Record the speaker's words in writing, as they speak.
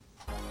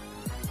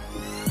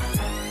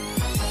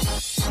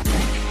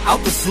Out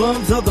the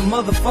slums of the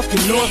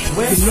motherfucking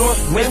Northwest,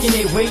 making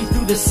their way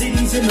through the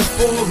cities in the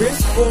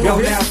forest.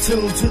 Y'all now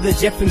tuned to the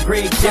Jeff and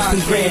Greg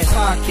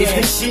podcast. It's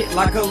this shit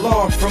like a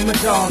log from a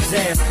dog's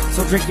ass.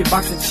 So drink your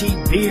box of cheap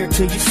beer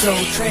till you so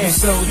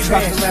trash. You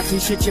drop the laps and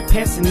shit your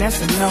pants, and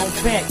that's a known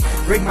fact.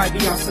 Greg might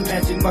be on some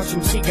magic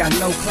mushrooms, he got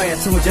no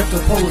class. So Jeff the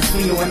Polish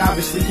Leo, and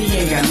obviously he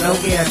ain't got no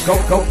gas.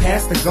 Go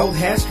past the gold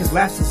hash, cause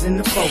laughs is in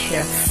the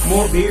forecast.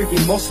 More beer,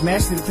 get more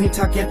smashed than clean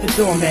talk at the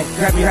doormat.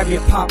 Grab your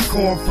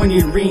popcorn,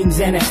 funny rings,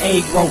 and an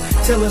egg roll.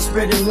 Till it's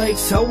spreading legs,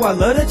 so I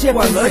love the Jeff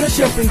and Greg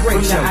show.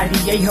 From the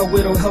IDA, how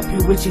it'll help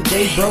you with your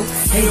day, bro.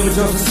 Hey, with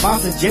Joe's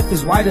sponsor, Jeff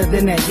is whiter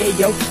than that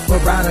yayo.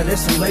 But rather, there's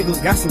some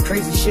Legos, got some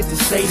crazy shit to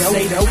say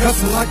though.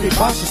 Cussing like they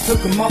bosses took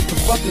them off the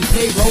fucking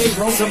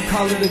payroll. Some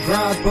call it a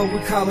grind, but we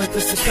call it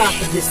the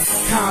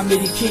sarcophagus.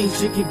 Comedy kings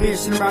drinking beer,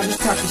 sitting around this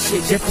talking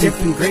shit.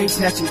 Jeff and Greg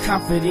snatching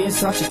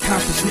confidence out your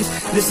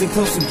consciousness. Listen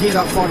close and get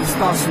off all these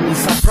thoughts from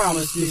this, I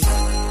promise this.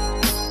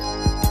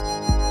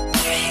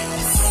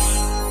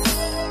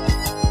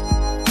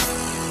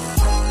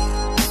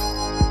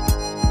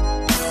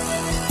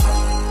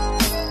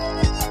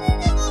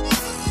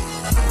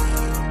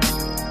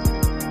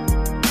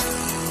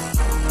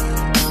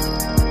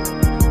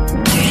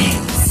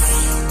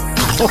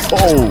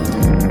 Oh,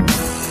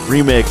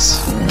 remix.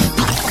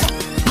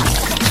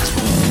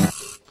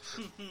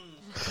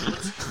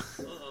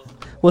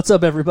 What's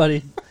up,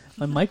 everybody?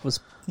 My mic was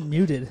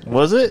muted.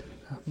 Was it?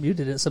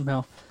 Muted it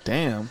somehow.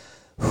 Damn.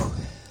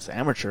 It's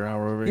amateur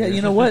hour over here. Yeah,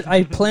 you know what?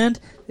 I planned...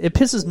 It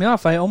pisses me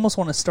off. I almost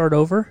want to start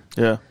over.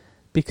 Yeah.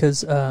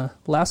 Because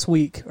last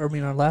week, or I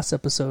mean our last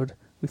episode,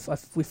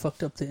 we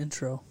fucked up the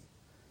intro.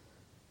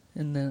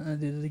 And then I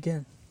did it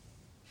again.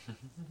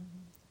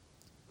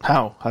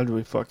 How? How did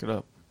we fuck it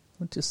up?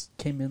 It just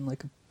came in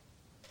like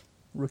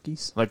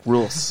rookies. Like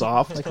real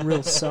soft? Like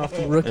real soft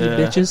rookie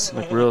bitches.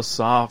 Like real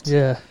soft.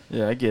 Yeah.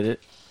 Yeah, I get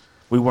it.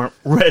 We weren't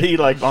ready,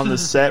 like on the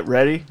set,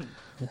 ready.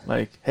 Yeah.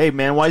 Like, hey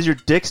man, why is your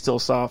dick still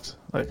soft?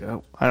 Like,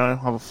 I don't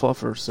have a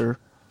fluffer, sir.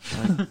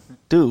 Like,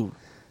 dude,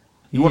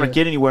 you want to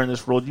get anywhere in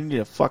this world, you need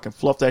to fucking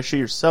fluff that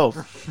shit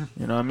yourself.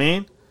 You know what I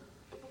mean?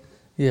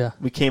 Yeah.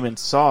 We came in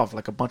soft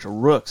like a bunch of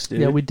rooks, dude.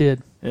 Yeah, we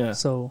did. Yeah.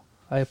 So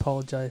I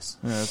apologize.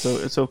 Yeah, so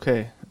it's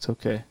okay. It's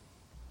okay.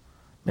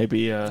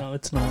 Maybe, No,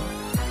 it's not.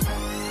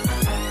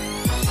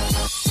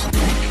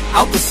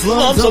 Out the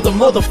slums of the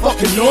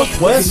motherfucking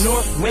Northwest.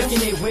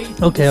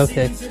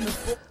 Okay.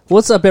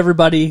 What's up,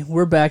 everybody?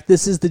 We're back.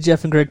 This is the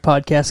Jeff and Greg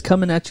podcast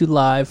coming at you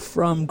live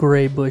from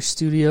Gray Bush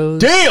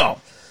Studios. Damn!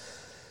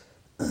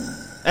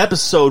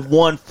 Episode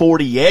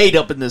 148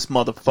 up in this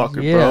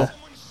motherfucker, bro.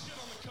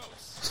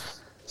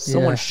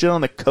 Someone shit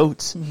on the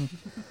coats.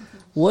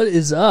 What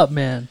is up,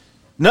 man?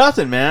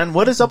 Nothing, man.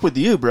 What is up with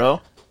you,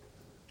 bro?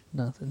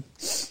 Nothing.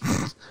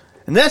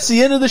 And that's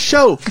the end of the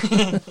show.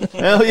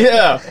 Hell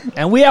yeah.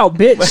 And we out,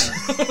 bitch.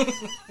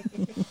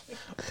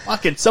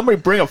 Fucking somebody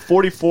bring a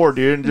 44,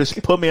 dude, and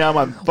just put me on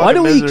my fucking Why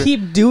do we misery.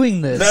 keep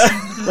doing this?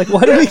 Like,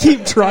 why do we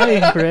keep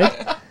trying, Greg?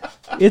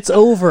 It's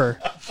over.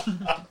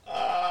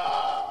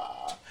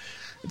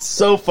 It's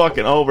so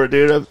fucking over,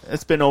 dude.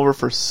 It's been over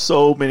for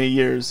so many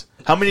years.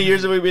 How many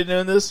years have we been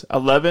doing this?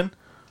 11?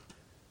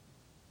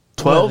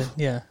 12? 11,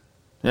 yeah.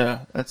 Yeah,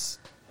 that's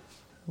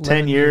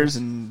 10 years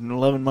and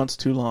 11 months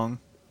too long.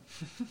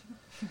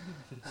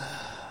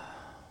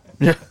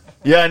 Yeah,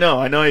 I know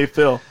how you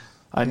feel.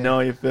 I know how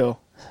you feel.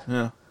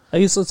 Yeah. I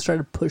guess let's try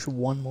to push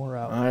one more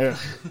out. I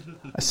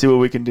see what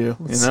we can do,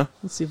 Let's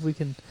see if we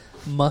can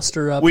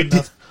muster up We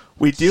enough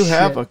do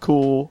have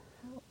shit.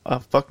 a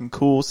fucking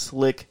cool,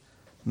 slick,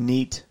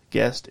 neat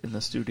guest in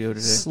the studio today.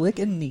 Slick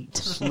and neat.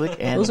 Slick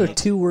and Those are neat.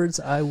 two words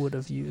I would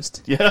have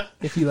used. Yeah.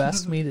 If you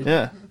asked me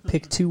to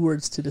pick two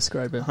words to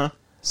describe him. Huh?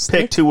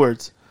 Slick, Pick two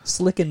words.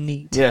 Slick and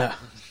neat. Yeah.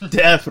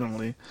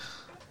 Definitely.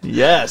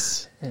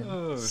 Yes.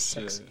 And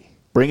sexy.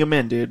 Bring him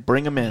in, dude.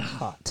 Bring him in.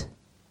 Hot.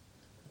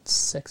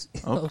 Sexy.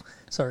 Okay. Oh,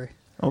 sorry.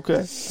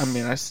 Okay. I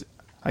mean,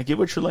 I get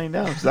what you're laying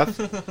down. 'Cause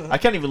I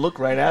can't even look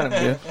right at him,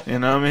 dude. You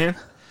know what I mean?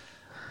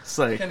 It's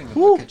like, I can't even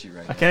look at you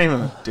right now. I can't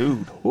even,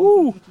 dude.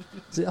 Woo.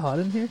 Is it hot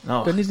in here?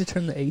 No. Do I need to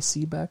turn the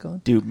AC back on?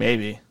 Dude,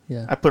 maybe.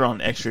 Yeah. I put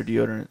on extra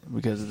deodorant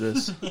because of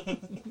this.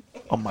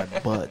 On my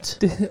butt.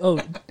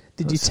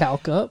 Did you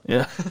talc up?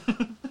 Yeah.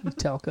 You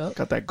talc up?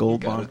 Got that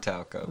gold Got a bond.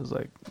 talc up. It was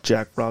like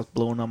Jack Frost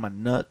blowing on my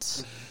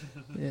nuts.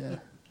 Yeah.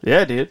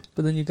 Yeah, dude.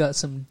 But then you got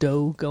some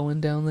dough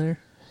going down there.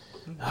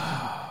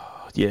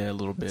 Yeah, a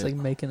little bit. It's like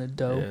making a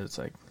dough. Yeah, it's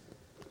like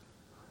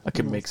I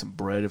could make some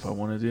bread if I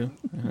want to do.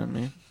 You know what I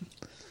mean?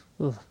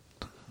 Ugh.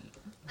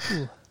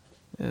 Ooh.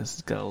 Yeah,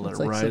 it's got to let It's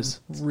it like rise.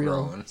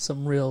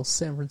 some real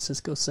San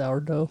Francisco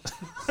sourdough.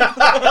 You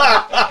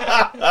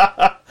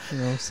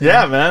know what I'm saying?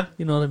 Yeah, man.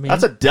 You know what I mean?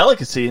 That's a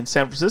delicacy in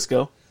San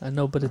Francisco. I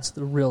know, but it's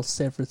the real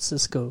San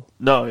Francisco.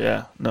 No,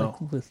 yeah, no.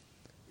 Like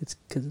it's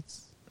because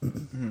it's,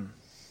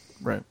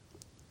 Right.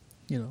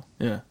 you know,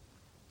 Yeah.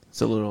 It's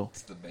a little...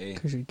 It's the Bay.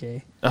 because you're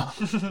gay.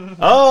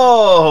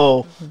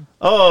 Oh!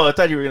 Oh, I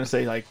thought you were going to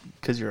say, like,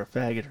 because you're a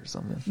faggot or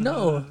something.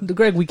 No,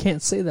 Greg, we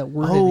can't say that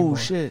word Oh, anymore.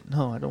 shit.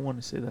 No, I don't want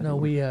to say that. No,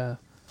 anymore.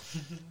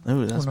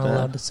 Ooh, that's We're not bad.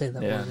 allowed to say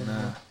that Yeah, word anymore.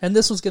 nah. And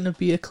this was going to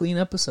be a clean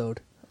episode.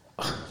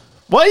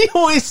 Why do you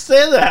always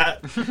say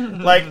that?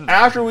 Like,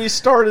 after we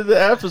started the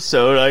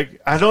episode,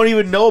 like, I don't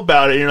even know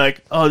about it. You're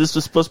like, oh, this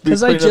was supposed to be a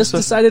Because I clean just episode.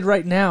 decided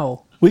right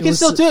now. We It can was-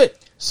 still do it,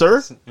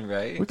 sir.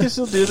 Right? We can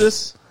still do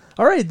this.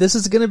 All right, this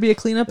is going to be a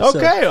clean episode.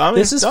 Okay, I mean,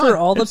 this it's is done. for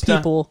all the It's done.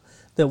 people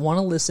that want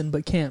to listen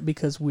but can't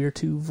because we're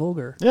too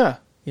vulgar. Yeah.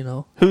 You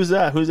know, Who's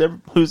that?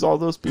 Who's all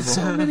those people?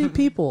 so many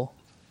people.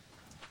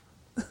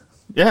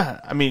 Yeah,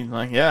 I mean,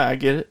 like, yeah, I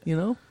get it. You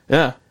know,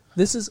 Yeah.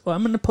 this is.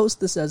 I'm going to post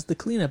this as the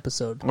clean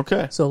episode.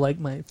 Okay. So, like,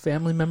 my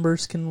family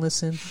members can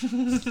listen.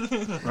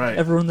 Right.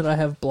 Everyone that I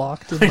have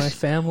blocked in my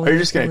family. Are you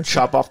just can gonna listen.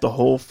 chop off the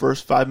whole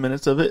first 5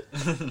 minutes of it?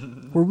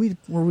 Were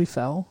we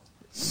foul?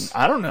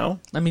 I don't know.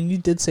 I mean, you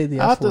did say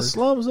the Out F the word.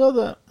 slums of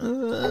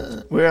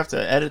the. We have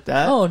to edit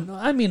that. Oh, no,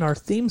 I mean our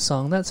theme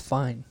song. That's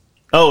fine.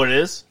 Oh, it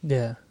is.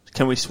 Yeah,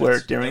 Can we swear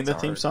That's- during the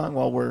that's theme hard. song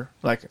while we're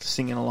like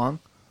singing along?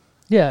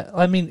 yeah.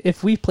 I mean,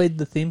 if we played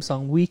the theme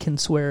song, we can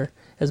swear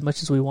as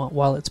much as we want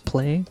while it's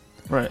playing.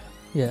 Right.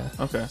 Yeah.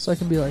 Okay. So I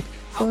can be like,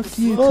 "Fuck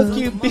you, Fuck cunt."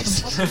 you,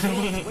 bitch.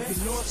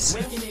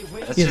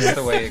 That's You just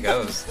know. the way it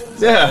goes.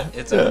 Yeah.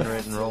 It's Yeah. an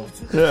unwritten rule.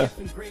 Yeah.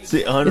 It's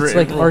the unwritten It's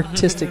like rule.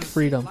 artistic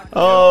freedom.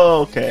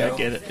 Oh, okay, I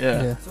get it.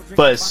 Yeah. Yeah.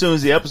 But as soon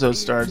as the episode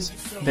starts,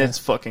 it's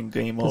fucking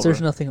game over. Because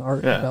there's nothing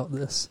art Yeah. about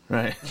this.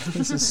 Right.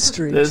 This is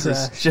straight This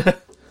trash. is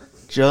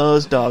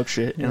just dog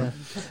shit. You Yeah. know?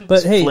 But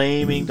It's hey,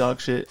 flaming dog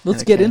shit.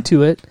 let's in a get can.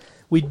 into it.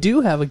 We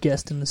do have a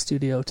guest in the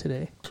studio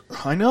today,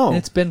 I know. and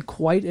it's been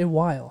quite a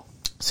while.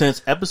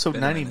 Since episode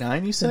Been a minute.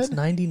 99, you said? Since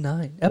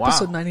 99. Wow.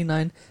 Episode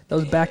 99. That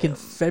was back in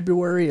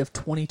February of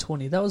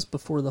 2020. That was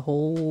before the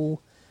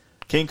whole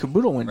King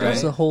Caboodle went that down.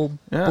 was the whole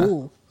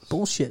Yeah.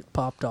 bullshit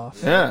popped off.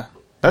 Yeah.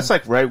 That's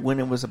like right when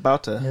it was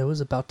about to. Yeah, it was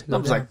about to go That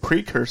was down. like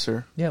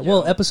precursor. Yeah,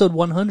 well, episode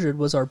 100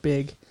 was our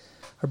big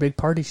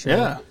party show.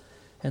 Yeah.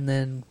 And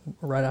then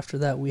right after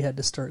that, we had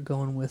to start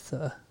going with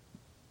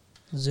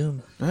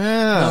Zoom. Yeah.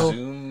 No.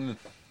 Zoom.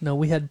 No,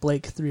 we had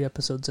Blake 3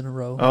 episodes in a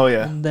row. Oh,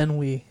 yeah. And then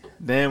we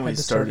Then we had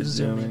to start started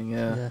zooming.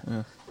 Yeah. Yeah.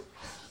 Yeah.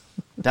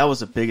 That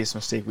was the biggest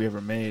mistake we ever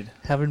made.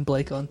 having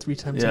Blake on 3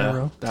 times in a Yeah.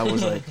 row. That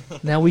was like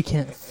Now we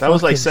can't. That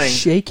was like fucking saying-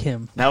 shake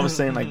him. that was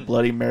saying like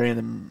Bloody Mary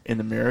in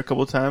the mirror a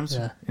couple times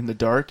Yeah. in the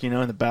dark, in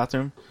the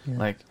bathroom. Yeah.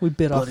 Like We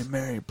bit off.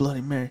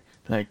 Bloody Mary.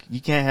 Like you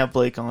can't have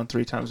Blake on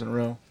 3 times in a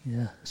row.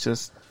 Yeah, It's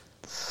just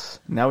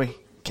now we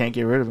can't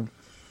get rid of him.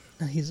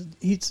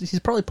 he's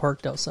probably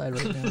parked outside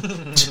right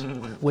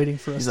now, waiting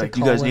for us. He's to like,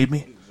 "You call guys him." need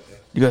me?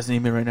 You guys need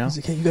me right now? He's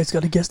like, "Hey, you guys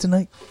got a guest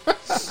tonight?"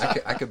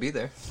 I could be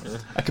there.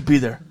 I could be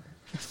there."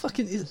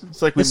 Fucking.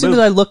 It's like we As soon as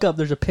moved. I look up,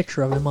 there's a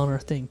picture of him on our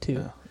thing too.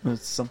 Yeah.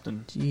 There's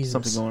something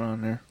Jesus. going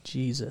on there.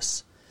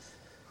 Jesus.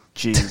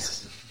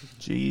 Jesus.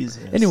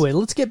 Jesus. Anyway,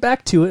 let's get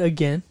back to it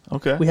again.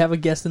 Okay. We have a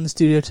guest in the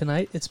studio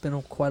tonight. It's been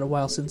quite a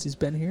while since he's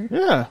been here.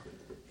 Yeah.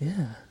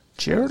 Yeah.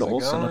 Jared How's it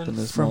Olson going? up in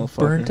this From motherfucker.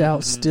 Burnt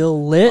Out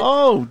Still Lit.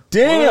 Oh,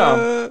 damn.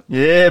 What?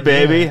 Yeah,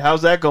 baby. Yeah.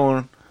 How's that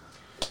going?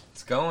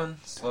 It's going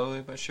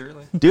slowly but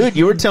surely. Dude,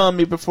 you were telling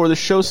me before the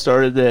show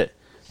started that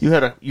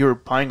you were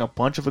buying a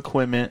bunch of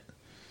equipment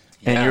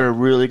and Yeah. you're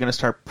really going to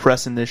start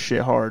pressing this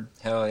shit hard.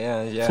 Hell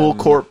yeah, yeah. Full I'm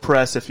court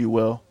press, if you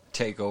will.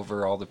 Take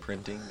over all the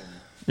printing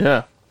and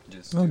Yeah.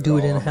 just Oh, do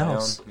it all on my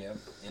in-house. own. Yep,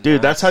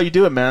 Dude, that's how you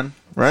do it, man.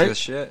 Right? Right?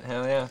 Shit.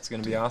 Hell yeah, it's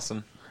gonna be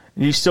awesome.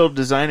 You still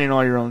designing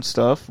all your own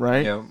stuff,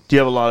 right? Yep. Do you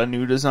have a lot of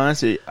new designs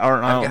that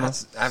aren't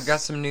I've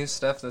got some new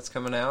stuff that's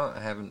coming out.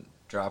 I haven't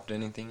dropped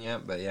anything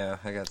yet, but yeah,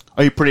 I got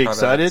Are you pretty probably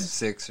excited? like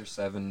 6 or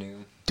 7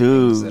 new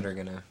things that Dude, are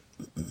gonna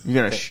you're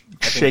going I to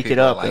think shake it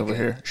people up like over it.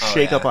 here. Oh,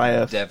 Shake yeah, up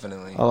IF.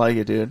 Definitely. I like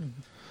it, dude.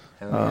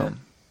 Hell yeah.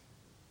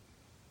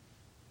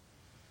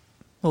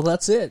 Well,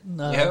 that's it.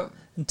 Yep.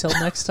 Until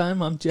next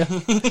time, I'm Jeff.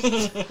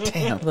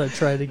 Damn. I'm gonna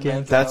try it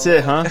again. That's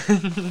it, huh?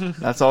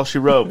 That's all she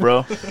wrote,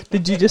 bro.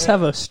 Did you just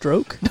have a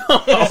stroke?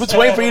 I was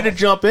waiting for you to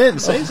jump in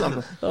and say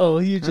something. Oh,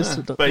 you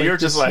just. But you're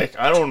just like,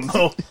 I don't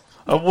know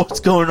what's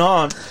going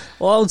on.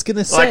 Well, I was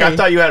gonna say. Like, I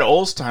thought you had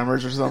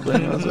Alzheimer's or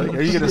something. I was like,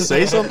 are you going to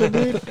say something,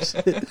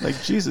 dude?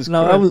 Like, Jesus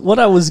No, Christ. what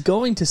I was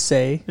going to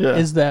say Yeah.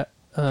 is that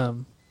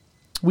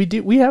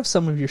we have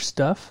some of your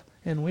stuff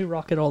and we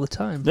rock it all the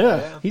time.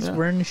 Yeah. He's yeah.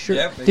 wearing his shirt.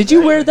 Yep, Did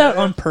you wear exactly, that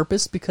yeah. on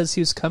purpose because he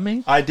was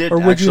coming? I did, Or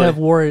would you actually. have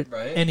wore it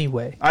Right.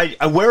 anyway?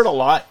 I wear it a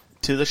lot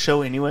to the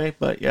show anyway,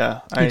 but yeah.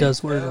 He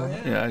does wear it a Hell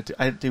lot. yeah. Yeah,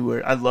 I do wear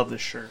it. I love this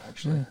shirt,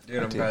 actually.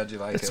 Dude, I'm glad you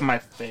like It's it. my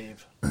fave.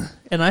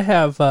 And I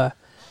have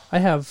I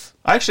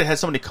actually had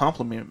somebody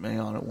compliment me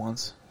on it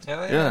once.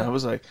 Hell Yeah, I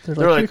was like, they're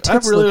they were like, your like,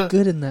 tits I really look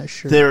good in that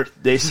shirt.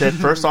 They said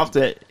first off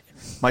that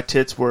my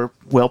tits were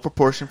well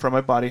proportioned for my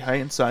body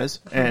height and size,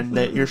 and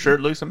that your shirt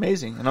looks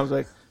amazing. And I was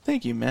like,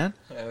 thank you, man.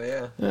 Hell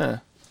yeah. Yeah,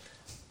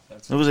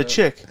 That's it was a what's up.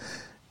 chick.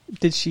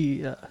 Did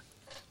she?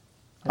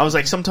 I was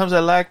like, sometimes I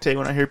lactate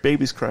when I hear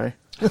babies cry.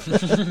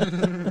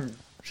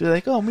 She's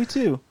like, oh, me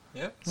too.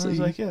 Yep. So I was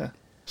like, yeah.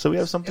 So we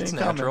have something It's in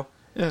common. natural.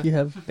 Yeah. You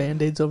have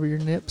band-aids over your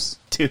nips?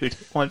 Dude,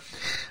 one.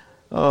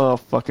 Oh,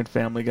 fucking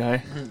Family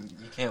Guy.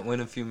 You can't win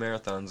a few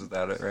marathons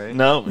without it, right?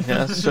 No,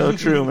 yeah, it's so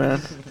true, man.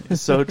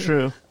 It's so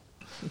true.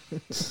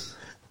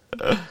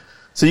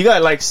 So you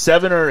got like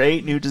 7 or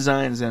 8 new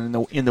designs in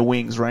the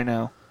wings right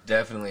now.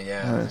 Definitely,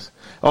 yeah. Nice.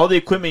 All the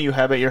equipment you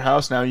have at your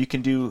house now, you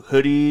can do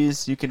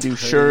hoodies, you can do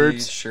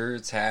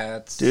shirts,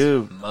 hats,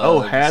 dude.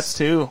 mugs. Hats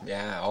too.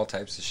 Yeah, all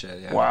types of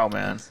shit. Yeah. Wow,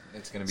 man.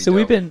 It's gonna be. So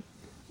dope.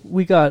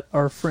 we got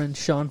our friend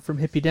Sean from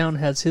Hippie Down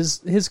has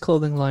his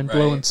clothing line Right.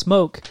 Blow and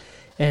Smoke,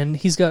 and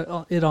he's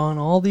got it on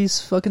all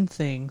these fucking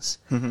things,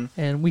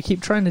 and we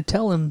keep trying to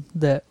tell him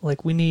that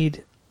like we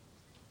need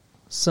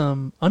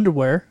some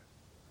underwear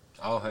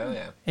Oh hell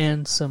yeah,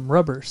 and some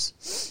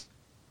rubbers.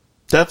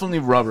 Definitely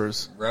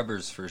rubbers.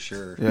 rubbers for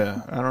sure.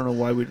 Yeah, I don't know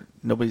why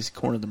nobody's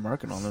cornered the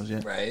market on those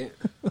yet. Right.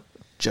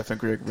 Jeff and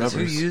Greg 'Cause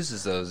rubbers. who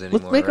uses those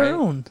anymore? Let's make right? our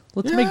own.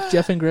 Let's Yeah. make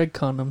Jeff and Greg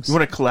condoms, You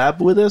want to collab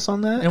with us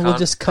on that? and we'll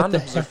just cut the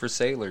condoms are head. for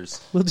sailors.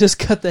 We'll just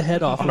cut the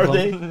head off Are of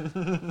they?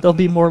 them. They'll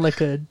be more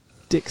like a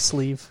dick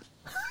sleeve.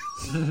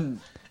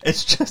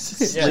 It's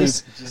just a sleeve.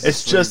 Yeah,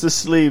 It's just a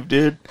sleeve,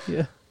 dude.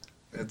 Yeah,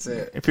 That's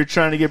it. If you're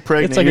trying to get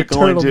pregnant, it's like you're a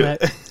going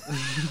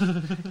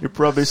turtleneck. to. You're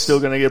probably still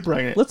going to get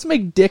pregnant. Let's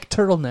make dick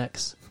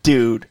turtlenecks.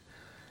 Dude,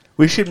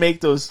 we should make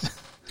those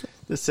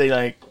that say,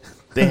 like,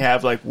 they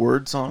have, like,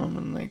 words on them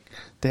and, like,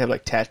 they have,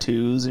 like,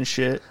 tattoos and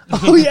shit.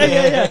 Oh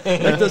yeah.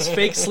 Like those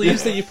fake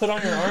sleeves that you put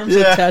on your arms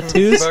Yeah. with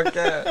tattoos. Fuck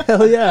yeah.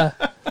 Hell yeah.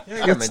 Yeah, I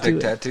got my Let's do dick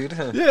it. tattooed.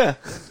 Huh? Yeah,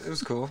 It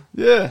was cool.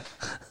 yeah.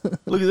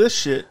 Look at this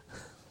shit.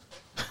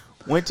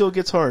 Wait till it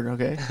gets hard,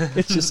 okay?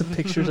 It's just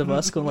pictures of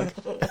us going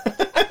like.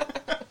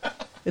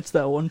 It's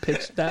that one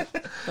picture.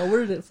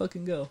 Where did it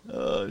fucking go?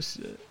 Oh,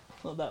 shit.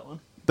 Oh, that one.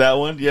 That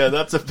one? Yeah,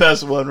 that's the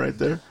best one right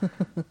there.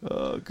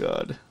 Oh,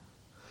 God.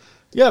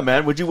 Yeah,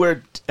 man. Would you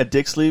wear a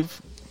dick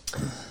sleeve?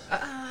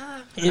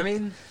 I It-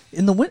 mean,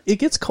 In the winter, it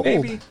gets cold.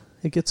 Maybe.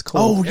 It gets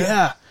cold. Oh,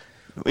 yeah.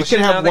 We well, could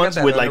now have they got ones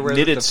that with, like, underwear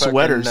knitted the fucking,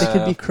 sweaters. They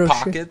could be crochet.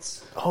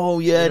 pockets. Oh,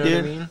 yeah, You know what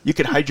I dude. mean? You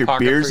could hide your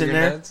Pocket beers for in your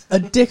there. heads. A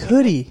dick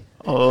hoodie.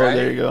 Oh, Right?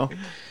 there you go.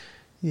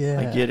 Yeah.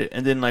 I get it.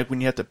 And then, like,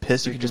 when you have to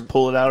piss, you can just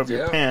pull it out of your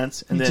Yeah.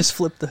 pants and You then just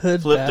flip the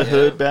hood flip back. the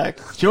hood back.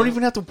 You don't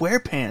even have to wear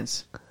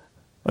pants.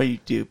 Well, you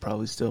do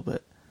probably still,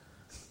 but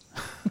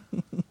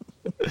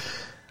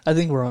I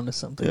think we're onto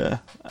something. yeah.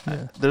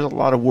 Yeah. There's a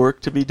lot of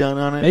work to be done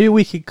on it. Maybe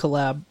we could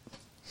collab.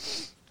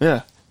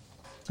 Yeah.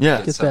 Yeah.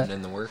 Get Get something that.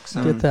 in the works.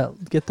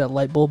 Get that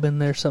light bulb in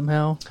there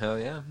somehow. Hell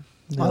yeah.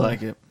 I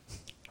like it.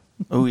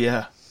 Oh,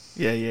 yeah.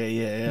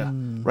 Yeah.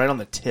 Right on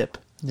the tip.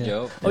 Yeah.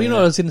 Yup. Oh, you know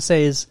what I was going to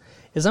say is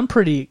I'm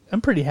pretty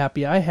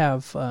happy. I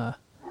have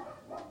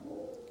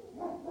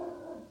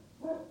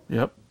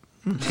Yep.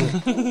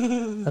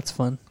 that's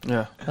fun.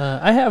 Yeah.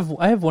 I have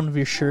one of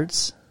your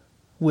shirts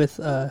with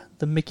the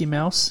Mickey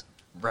Mouse.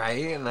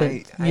 Right, and But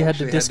I you had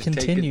to actually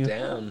discontinue. take it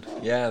down.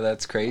 Yeah,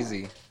 that's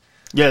crazy.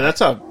 Yeah,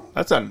 that's a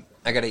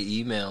I got an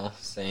email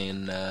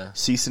saying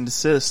cease and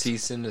desist.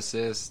 cease and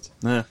desist,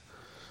 Yeah.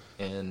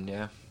 and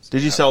yeah.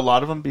 Did you sell a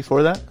lot of them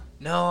before that?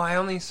 No, I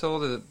only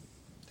sold it.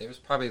 There was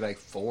probably like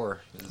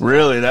 4. It was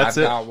Really? like, That's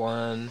I've it? got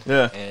one.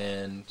 Yeah.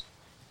 And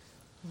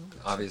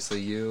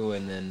obviously you,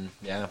 and then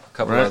a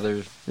couple Right.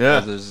 others. Yeah.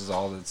 Others is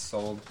all that's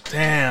sold.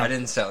 Damn. I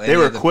didn't sell any They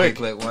were of the quick.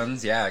 Piglet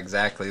ones. Yeah,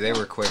 exactly. They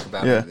were quick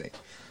about Yeah. it.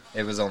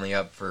 It was only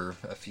up for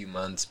a few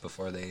months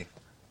before They-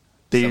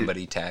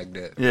 somebody tagged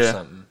it or Yeah,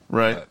 something.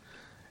 right. But,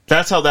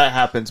 That's how that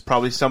happens.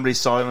 Probably somebody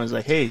saw it and was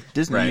like, "Hey,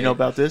 Disney, you Right. know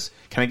about this?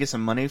 Can I get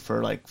some money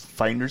for like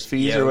finder's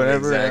fees yeah, or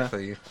whatever?"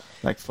 exactly. Yeah.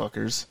 Like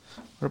fuckers.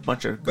 What a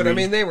bunch of. But I greedy-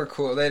 mean, they were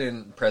cool. They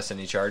didn't press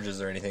any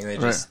charges or anything. They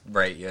Right. just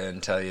write you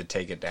and tell you to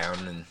take it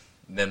down. And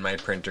then my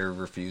printer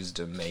refused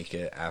to make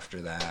it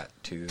after that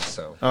too.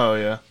 So Oh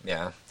yeah.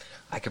 yeah,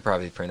 I could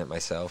probably print it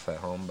myself at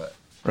home, but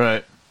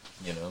Right.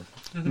 you know,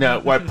 Now,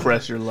 why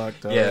press your luck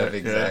though? yeah, right?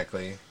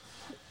 exactly.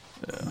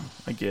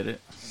 I get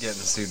it. Getting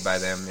sued by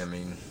them, I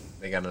mean,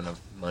 they got enough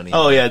money.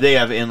 Oh yeah, they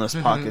have endless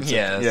pockets.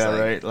 Yeah, it's yeah, like-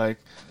 right. Like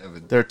It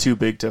would- they're too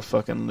big to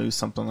fucking lose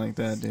something like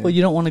that, dude. Well,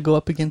 you don't want to go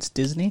up against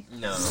Disney?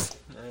 no,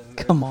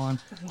 Come on.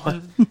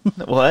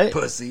 What?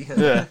 pussy.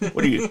 Yeah.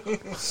 What do you?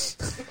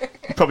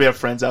 You probably have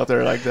friends out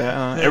there like that.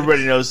 Huh?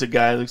 Everybody knows the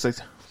guy looks like.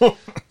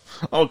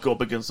 I'll go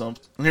up against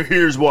something.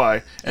 Here's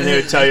why, and they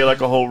would tell you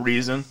like a whole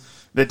reason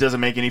that doesn't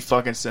make any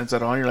fucking sense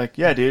at all. And you're like,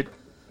 yeah, dude,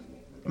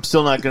 I'm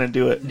still not gonna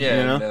do it. Yeah,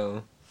 you know?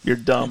 no, You're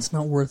dumb. It's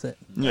not worth it.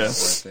 Yeah.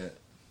 worth it.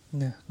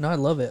 Yeah. No, I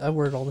love it. I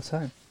wear it all the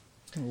time.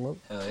 I love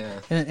it. Hell yeah.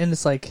 And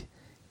it's like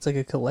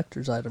a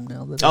collector's item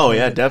now. That Oh I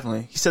yeah, love it.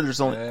 definitely. He said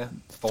there's only Yeah,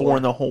 4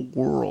 in the whole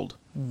world.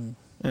 Mm,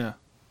 Yeah.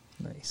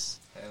 nice.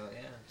 Hell yeah.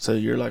 So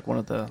you're like one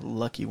of the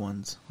lucky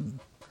ones.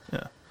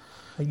 Yeah.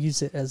 I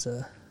use it as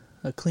a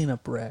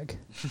cleanup rag.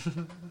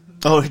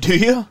 Oh, do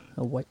you?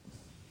 A white.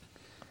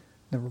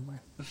 Never mind.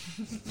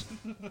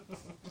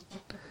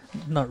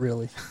 Not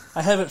really.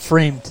 I have it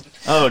framed.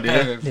 Oh, do I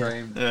have you? it Yeah.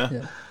 framed. Yeah.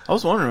 Yeah. I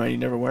was wondering why you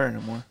never wear it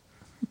anymore.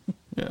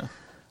 Yeah.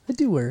 I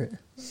do wear it.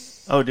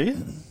 Oh, do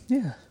you?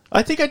 Yeah.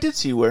 I think I did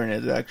see you wearing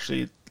it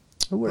actually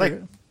I wear like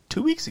it.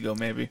 2 weeks ago,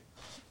 maybe.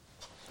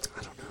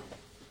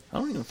 I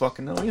don't even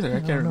fucking know either. I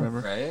can't don't know.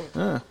 remember.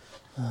 Right?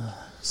 Yeah.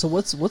 So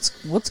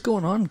what's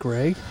going on,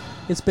 Greg?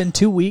 It's been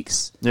 2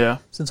 weeks Yeah.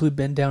 since we've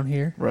been down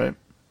here Right.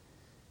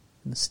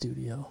 in the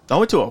studio. I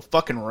went to a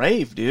fucking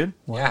rave, dude.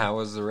 Wow. Yeah, how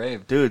was the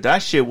rave? Dude,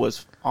 that shit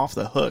was off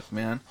the hook,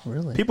 man.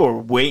 Really? People are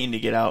waiting to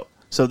get out.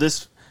 So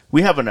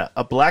we have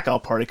a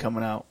blackout party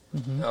coming out.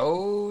 Mm-hmm.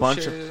 Oh,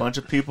 Bunch shit.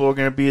 of people are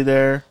gonna be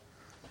there.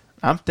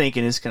 I'm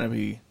thinking it's gonna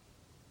be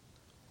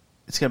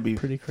Pretty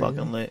crazy.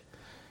 fucking lit,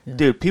 Yeah.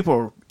 dude. People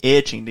are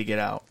itching to get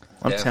out.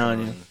 I'm telling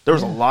you, Definitely. there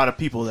was a lot of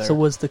people there. So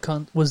was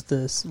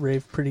this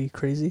rave pretty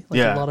crazy? Like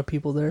Yeah. a lot of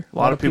people there. A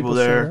lot of people showed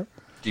there. up?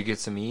 Did you get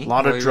some eat? A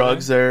lot while of you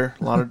drugs were there.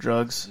 A lot of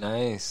drugs.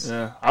 Nice.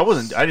 Yeah, I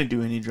didn't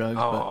do any drugs.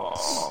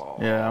 Oh.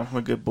 But yeah, I'm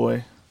a good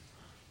boy.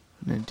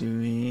 Didn't do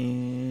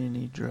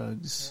any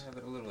drugs. Yeah,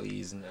 but a little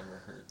ease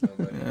never hurt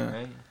nobody, Yeah.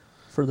 right?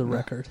 For the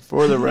record,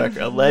 For the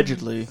record,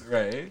 allegedly,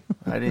 Right.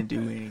 I didn't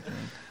do anything.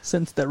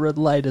 since that red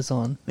light is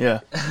on,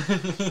 Yeah,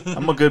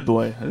 I'm a good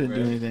boy. I didn't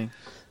do Right. anything.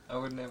 I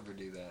would never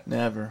do that.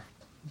 Never.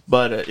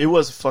 But it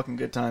was a fucking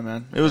good time,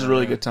 man. It was a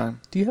really good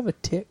time. do you have a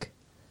tick?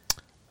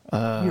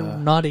 You're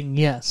nodding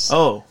yes,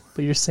 Oh,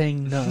 but you're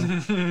saying no.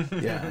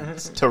 yeah,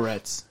 it's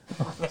Tourette's.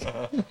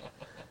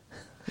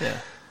 Yeah.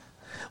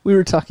 We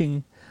were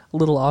talking a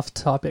little off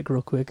topic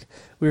real quick.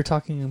 We were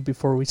talking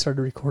before we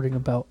started recording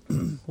about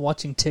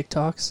watching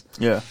TikToks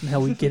Yeah. and how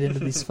we get into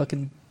these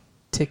fucking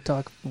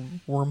TikTok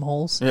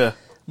wormholes. Yeah.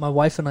 My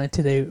wife and I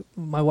today,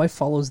 my wife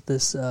follows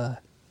this,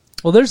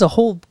 there's a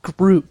whole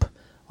group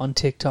on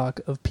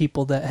TikTok of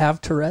people that have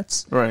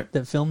Tourette's Right.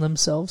 that film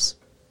themselves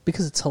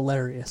because it's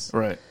hilarious.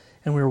 Right.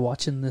 And we were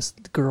watching this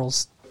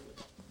girl's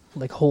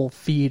like whole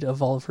feed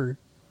of all of her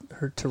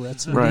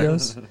Tourette's Right.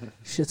 videos.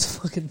 Shit's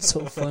fucking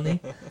so funny.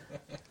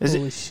 Is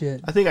Holy it?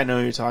 shit. I think I know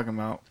who you're talking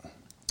about.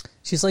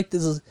 She's like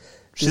this.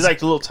 She's like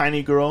the little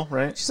tiny girl,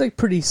 right? She's like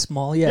pretty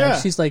small. Yeah. Yeah.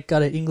 She's like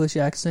got an English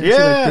accent. She's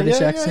like Yeah, British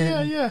yeah,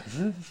 accent. yeah.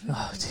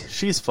 Oh, dude.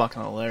 She's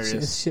fucking This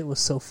hilarious. shit was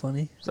so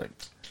funny. It's like,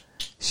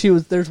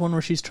 There's one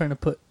where she's trying to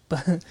put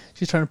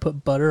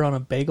butter on a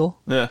bagel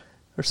yeah.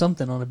 or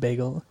something on a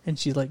bagel, and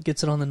she like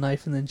gets it on the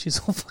knife, and then she's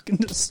all fucking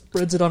just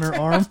spreads it on her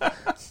arm.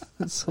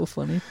 It's so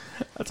funny.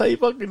 That's how you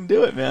fucking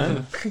do it,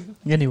 man.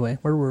 Anyway,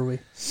 where were we?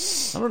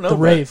 I don't know. The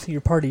but- rave,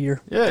 your party,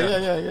 your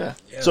Yeah.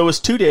 So it was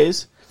 2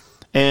 days,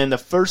 and the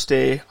first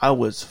day I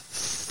was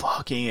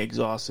fucking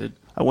exhausted.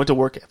 I went to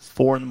work at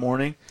 4 in the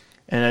morning,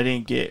 and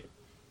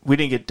we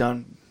didn't get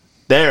done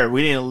there.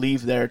 We didn't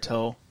leave there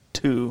till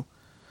 2,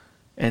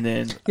 and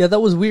then Yeah, that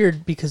was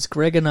weird because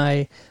Greg and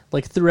I,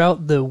 like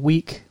throughout the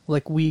week,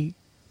 like we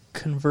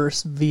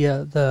converse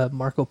via the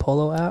Marco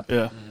Polo app.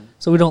 yeah,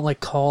 So we don't like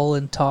call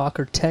and talk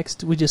or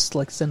text. We just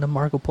like send a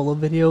Marco Polo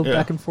video Yeah.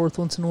 back and forth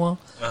once in a while.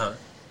 Uh-huh.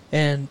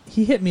 And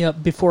he hit me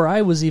up before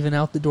I was even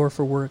out the door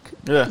for work.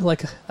 Yeah.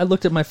 Like I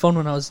looked at my phone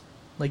when I was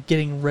like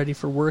getting ready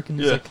for work, and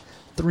it's Yeah. like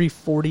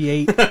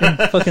 3:48,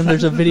 and fucking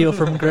there's a video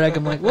from Greg.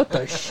 I'm like, what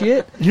the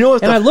shit? You know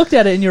what? And I looked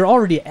at it, and you're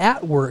already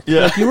at work.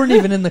 Yeah. Like you weren't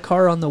even in the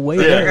car on the way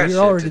Yeah. I there. got You're shit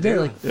already to there.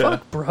 do. Like Yeah.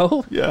 fuck,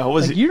 bro. Yeah, I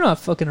was. Like you're not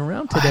fucking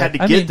around today. I had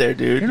to get there,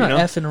 dude, You're not you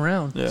know? effing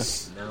around. Yeah.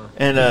 No.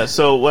 And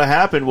so what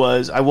happened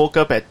was I woke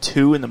up at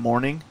 2 in the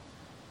morning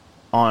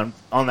on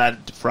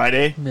that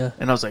Friday, Yeah.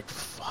 and I was like,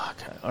 "Fuck!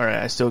 All right,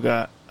 I still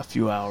got a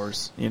few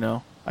hours. You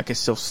know, I can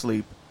still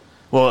sleep."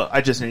 Well,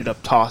 I just ended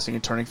up tossing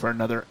and turning for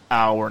another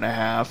hour and a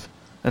half,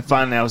 and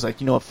finally I was like,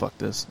 "You know what? Fuck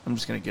this! I'm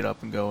just gonna get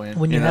up and go in."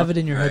 When you know? have it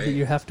in your head Right. that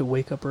you have to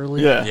wake up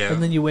early, Yeah. Yeah.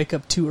 and then you wake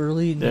up too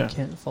early and Yeah. you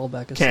can't fall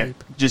back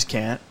asleep.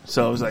 can't.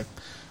 So I was like,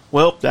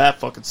 "Well, that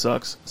fucking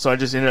sucks." So I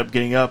just ended up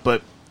getting up,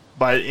 but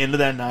by the end of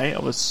that night, I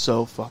was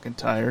so fucking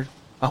tired.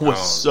 I was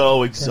Oh.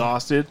 so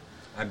exhausted.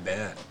 I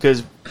bet.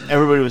 Because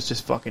everybody was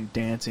just fucking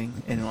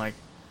dancing and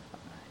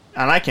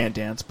and I can't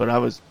dance, but I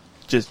was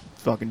just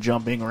fucking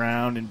jumping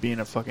around and being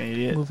a fucking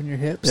idiot, Moving your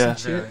hips Yeah. and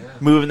shit.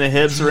 moving the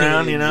hips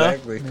around, you know.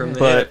 Exactly. From the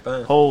But hip,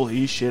 huh?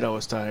 holy shit, I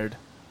was tired.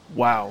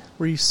 Wow.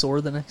 Were you sore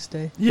the next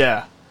day?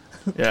 Yeah,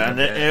 yeah, and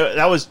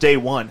that was day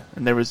 1,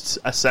 and there was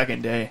a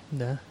second day,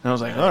 Yeah. and I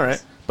was like, all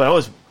right, but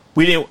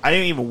I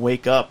didn't even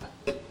wake up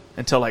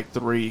until like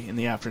 3 in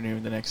the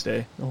afternoon the next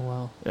day. Oh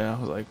wow. Yeah, I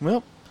was like,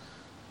 well,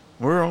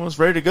 we're almost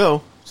ready to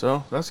go,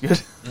 so that's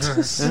good.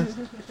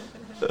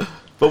 Yeah.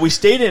 But we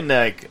stayed in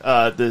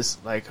this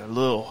like a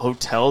little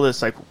hotel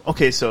that's like,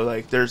 okay, so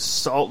like there's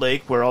Salt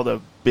Lake where all the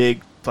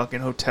big fucking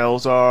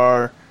hotels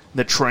are,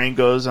 the train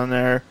goes on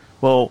there.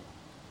 Well,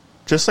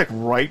 just like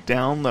right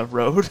down the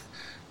road,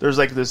 there's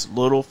like this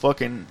little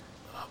fucking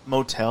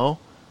motel,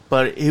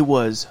 but it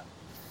was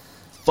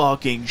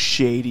fucking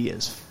shady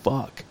as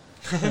fuck.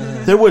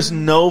 There was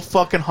no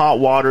fucking hot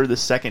water the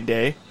second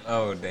day.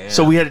 Oh, damn.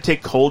 So we had to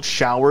take cold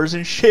showers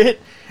and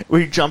shit.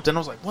 We jumped in. I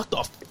was like, what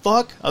the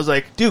fuck? I was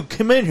like, dude,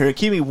 come in here and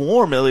keep me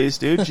warm at least,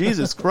 dude.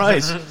 Jesus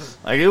Christ.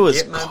 Like, it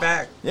was... Get my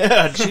back.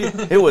 Yeah,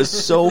 it was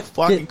so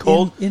fucking Get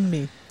cold. in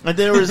me. And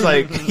there was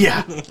like,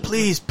 yeah,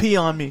 please pee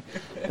on me.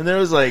 And there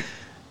was like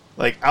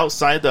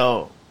outside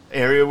the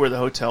area where the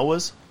hotel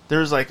was, there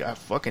was like a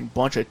fucking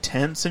bunch of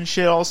tents and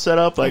shit all set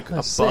up, like a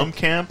That's bum sick.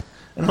 camp.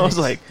 And I was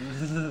like,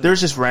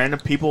 there's just random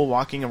people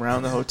walking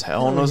around the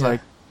hotel, and I was Yeah.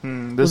 like,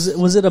 this...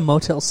 Was it a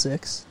Motel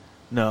 6?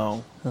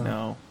 No, Oh.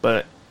 no.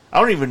 But I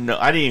don't even know.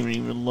 I didn't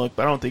even look,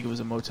 but I don't think it was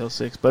a Motel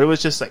 6. But it was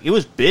just like, it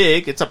was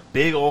big. It's a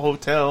big old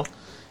hotel.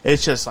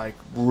 It's just like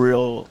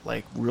real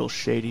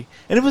shady.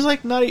 And it was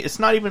like it's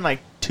not even like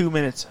 2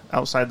 minutes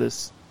outside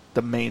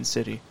the main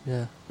city.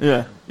 Yeah.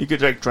 Yeah, you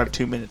could like drive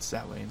 2 minutes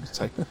that way, and it's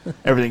like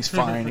everything's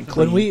fine and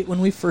clean. When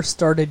we first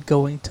started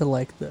going to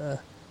like the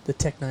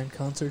Tech Nine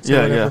concerts, or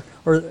Yeah, whatever,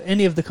 or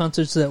any of the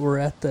concerts that were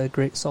at the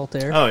Great Salt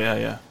Air. Oh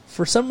yeah.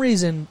 For some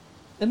reason,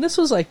 and this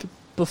was like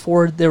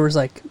before there was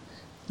like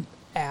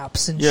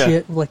apps and Yeah.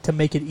 shit, like to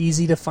make it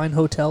easy to find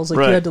hotels. Like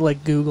Right. you had to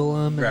like Google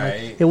them, and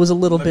Right. like, it was a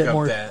little Look bit up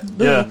more. that-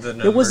 Yeah. the It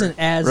number. wasn't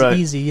as Right.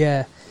 easy,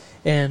 yeah.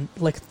 And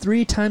like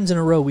 3 times in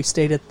a row, we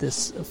stayed at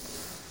this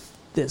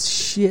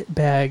shit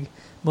bag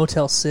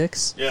Motel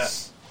 6. Yeah.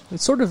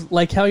 It's sort of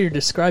like how you're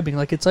describing.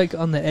 Like it's like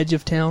on the edge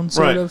of town,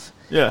 sort Right. of.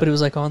 Yeah. But it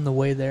was like on the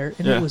way there,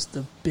 and Yeah. it was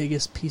the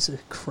biggest piece of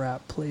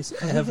crap place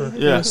ever.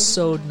 Yeah. It was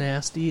so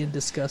nasty and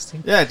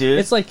disgusting. Yeah, dude.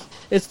 It's like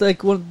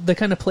the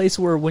kind of place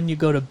where when you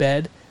go to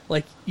bed,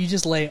 like you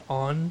just lay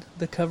on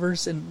the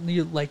covers and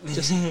you like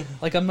just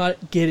like I'm not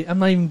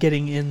even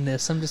getting in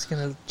this. I'm just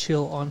gonna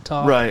chill on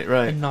top, Right.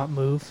 and not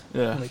move.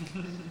 Yeah. Like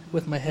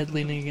with my head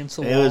leaning against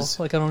the It wall. was-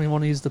 Like I don't even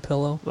want to use the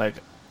pillow. Like,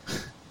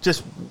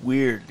 just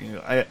weird. You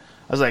know, I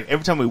was like,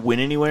 every time we went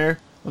anywhere,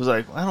 I was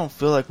like, I don't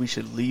feel like we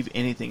should leave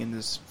anything in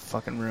this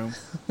fucking room.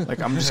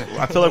 Like,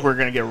 I feel like we're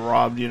gonna get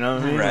robbed. You know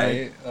what I mean?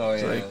 Right. Like, Oh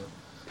it's yeah. like-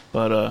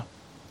 but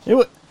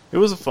it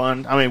was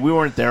fun. I mean, we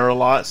weren't there a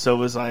lot, so it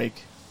was like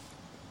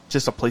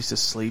just a place to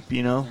sleep.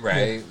 You know?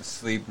 Right.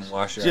 Sleep and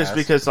wash your Just ass.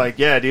 because, like,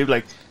 yeah, dude,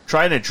 like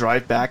trying to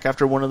drive back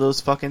after one of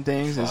those fucking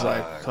things is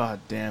like, Fuck. god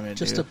damn it,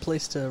 Just dude. a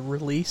place to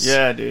release.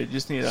 Yeah, dude,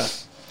 just need a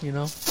You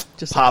know,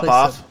 just Pop a place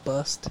off. to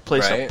bust.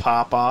 place Right. to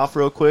pop off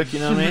real quick. You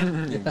know what I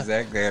mean?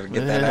 Exactly. Gotta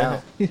get that Yeah.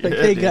 out. You're like,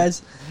 Yeah, hey dude.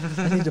 guys,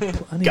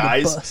 I need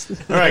Guys. to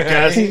bust. All right,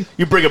 guys,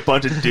 you bring a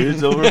bunch of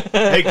dudes over.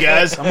 Hey,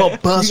 guys, I'm gonna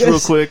bust You guys, real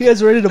quick. You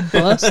guys ready to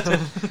bust?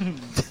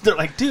 They're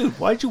like, dude,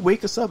 why'd you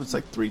wake us up? It's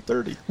like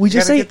 3:30. We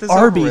just Gotta ate get this over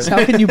Arby's. with.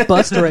 How can you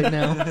bust right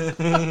now?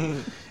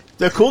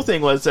 The cool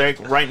thing was, like,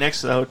 right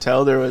next to the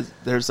hotel,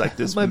 there's like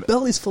this. My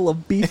belly's full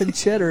of beef and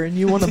cheddar, and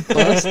you want to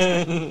bust?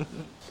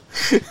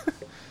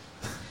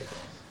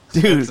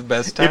 Dude, That's the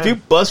best time. if you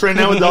bust right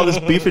now with all this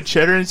beef and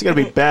cheddar, it's gonna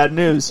be bad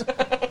news.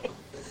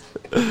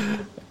 I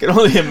can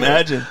only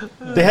imagine.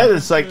 They had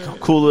this like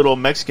cool little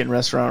Mexican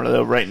restaurant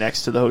though, right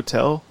next to the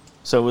hotel,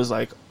 so it was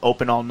like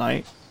open all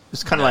night.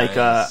 It's kind of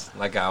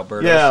like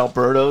Alberta. yeah,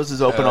 Alberto's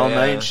is open Oh, all yeah.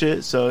 night and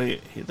shit. So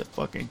he the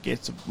fucking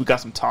we got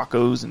some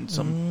tacos and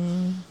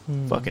some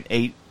fucking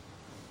ate.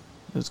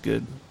 It was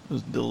good. It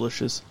was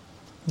delicious.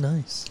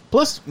 Nice.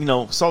 Plus, you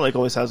know, Salt Lake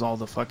always has all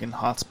the fucking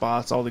hot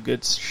spots, all the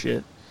good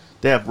shit.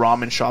 They have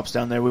ramen shops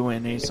down there. We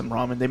went and ate some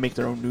ramen. They make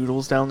their own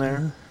noodles down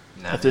there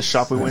Nice. at this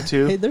shop we went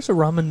Hey, to. there's a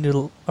ramen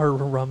noodle.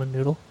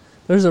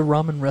 There's a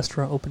ramen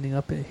restaurant opening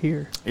up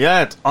here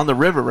Yeah, it's on the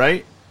river,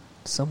 right?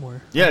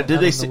 somewhere. Yeah, I did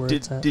don't they? know where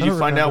it's at. Did I you don't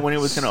find out remember. when it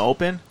was going to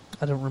open?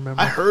 I don't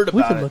remember. I heard We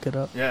about could it. look it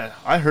up. Yeah,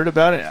 I heard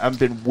about it. I've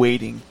been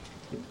waiting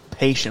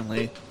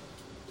patiently,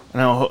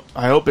 and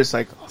I hope it's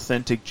like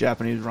authentic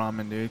Japanese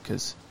ramen, dude,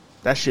 because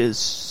that shit is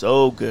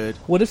so good,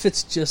 What if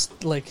it's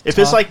just like If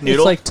it's like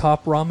noodle- It's like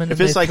top ramen. if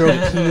and it's they like- throw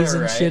peas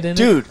and Right. shit in it.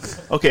 dude.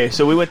 Okay,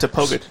 so we went to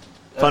Pocatello.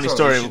 Funny what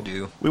story. we should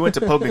do. We went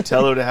to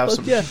Pocatello to have Fuck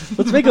some. yeah,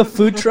 let's make a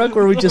food truck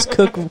where we just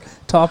cook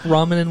top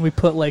ramen and we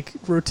put like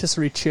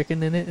rotisserie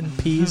chicken in it and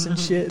peas and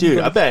shit. Dude,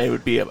 And I bet it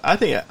would be. I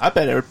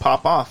bet it would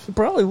pop off. it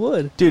probably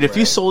would. Dude, if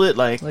you Right. sold it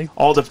like Like,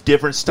 all the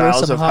different Throw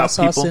styles some of how hot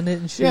sauce people, in it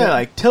and shit. yeah,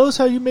 like tell us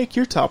how you make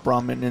your top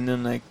ramen, and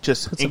then like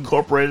just Put some-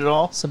 incorporate it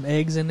all. Some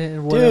eggs in it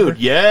and whatever. Dude,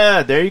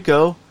 yeah, there you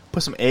go.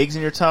 Put some eggs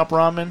in your top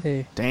ramen.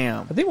 Hey.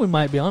 Damn, I think we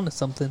might be onto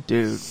something.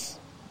 dude.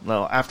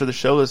 Well, after the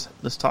show,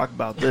 let's talk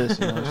about this.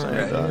 You know what I'm saying?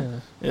 Right.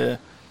 dog? Yeah,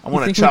 I You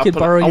want think to we chop. could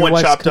borrow I your want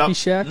wife's chopped cookie up.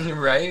 shack?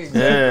 Right.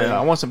 Yeah,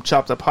 I want some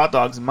chopped up hot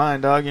dogs in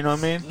mine, dog. You know what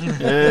I mean?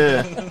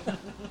 Yeah.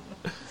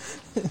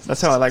 That's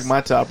how I like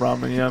my top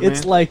ramen. You know what I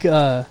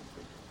mean?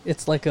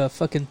 It's like a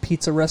fucking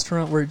pizza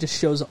restaurant where it just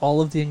shows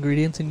all of the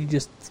ingredients and you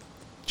just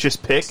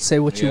Just pick. say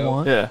what you Yeah.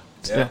 want. Yeah.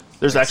 Yeah. Yeah.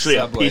 There's Like actually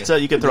Subway. a pizza.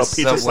 You can throw a The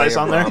pizza Subway slice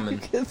on of there.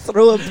 ramen.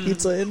 Throw a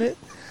pizza in it.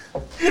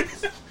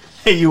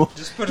 Hey, you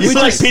put a you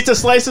like slice. pizza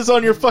slices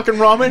on your fucking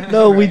ramen?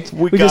 No, We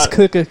we got just it.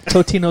 cook a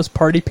Totino's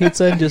party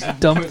pizza and just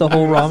dump the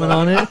whole ramen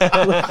on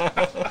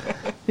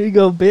it. Here you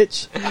go,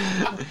 bitch.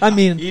 I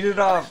mean, Eat it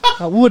off.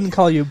 I wouldn't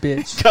call you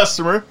bitch,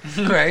 Customer,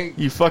 Right.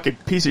 you fucking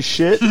piece of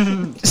shit.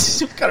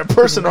 What kind of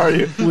person are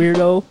you?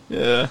 weirdo.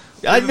 Yeah.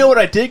 I know what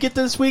I did get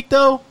this week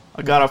though.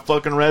 I got a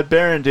fucking Red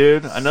Baron,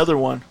 dude. Another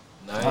one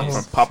Nice.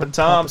 from Papa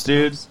Tom's, Papa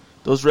dude. Tom's.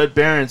 Those Red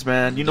Barons,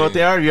 man. You know what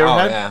they are? You ever oh,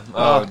 had? yeah.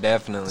 Oh,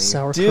 definitely.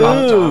 Sauerkraut.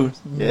 Dude. Tom's.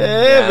 Yeah,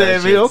 Yeah, that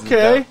baby. shit's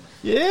Okay. dope.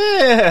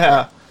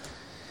 Yeah.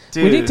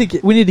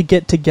 Dude. We need to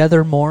get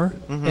together more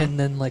Mhm. and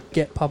then like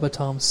get Papa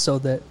Tom's so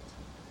that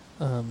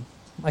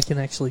I can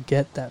actually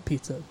get that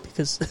pizza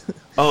because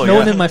Oh, no yeah.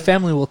 one in my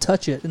family will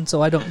touch it, and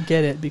so I don't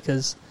get it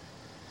because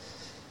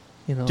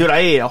you know. Dude, I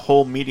ate a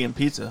whole medium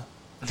pizza.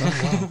 Oh,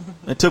 wow.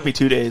 It took me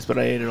 2 days, but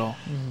I ate it all.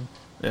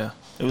 Yeah.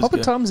 It was Papa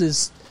good. Tom's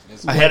is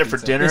It's I had it for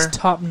pizza. dinner.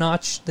 top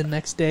notch the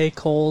next day,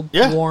 cold,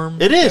 Yeah.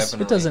 warm. It is.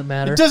 Definitely. It doesn't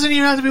matter. It doesn't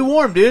even have to be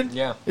warm, dude.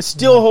 Yeah. It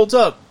still holds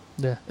up.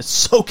 Yeah. It's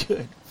so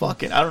good.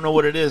 Fuck it. I don't know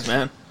what it is,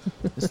 man.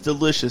 It's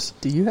delicious.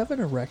 Do you have an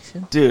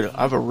erection? Dude,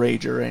 I have a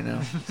rager right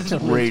now. It's a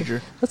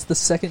rager. That's the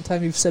second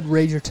time you've said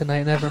rager tonight,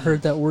 and I haven't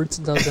heard that word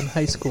since I was in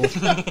high school.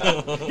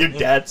 Your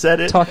dad said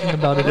it? Talking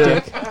about a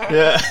dick.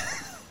 Yeah.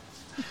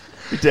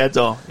 Your dad's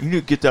all, you need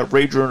to get that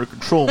rager under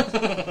control.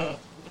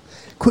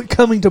 Quit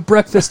coming to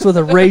breakfast with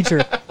a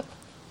rager.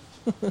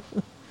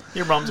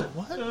 Your mom's like,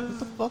 what? What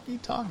the fuck are you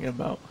talking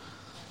about?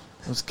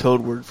 It was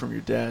code word from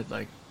your dad,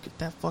 like, get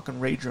that fucking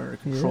rager under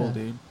control, Yeah.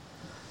 dude.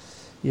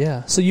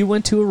 Yeah. So you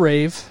went to a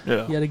rave.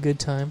 Yeah. You had a good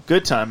time.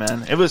 Good time,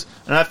 man. It was,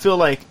 and I feel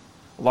like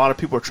a lot of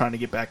people are trying to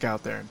get back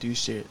out there and do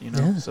shit, you know?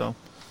 Yeah. So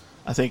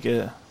I think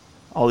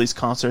all these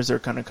concerts that are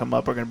going to come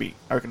up are going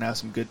to have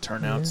some good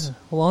turnouts. Yeah.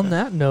 Well, on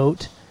that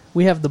note,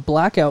 we have the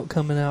Blackout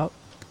coming up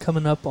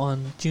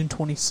on June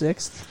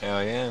 26th.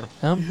 Hell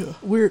yeah.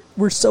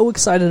 We're so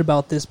excited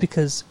about this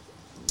because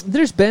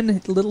there's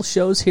been little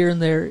shows here and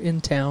there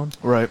in town,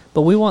 Right.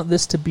 but we want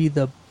this to be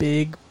the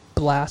big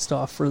blast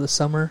off for the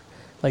summer,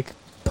 like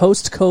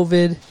post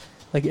COVID,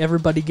 like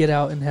everybody get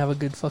out and have a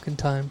good fucking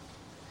time.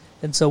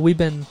 And so we've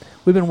been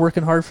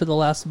working hard for the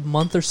last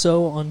month or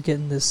so on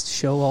getting this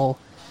show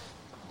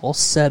all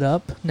set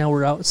up. Now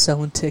we're out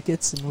selling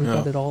tickets and we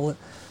got it all.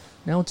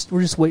 Now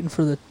we're just waiting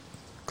for the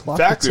clock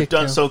In fact, to we've tick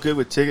done down. so good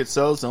with ticket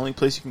sales. The only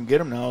place you can get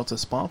them now is the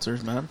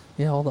sponsors, man.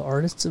 Yeah, all the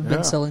artists have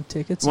been selling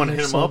tickets. You want to and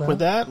hit they're them up sold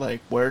with out. that?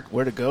 Like where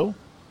to go?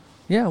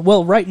 Yeah,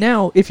 well, right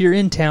now, if you're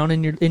in town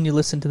and you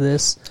listen to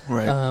this,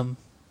 Right.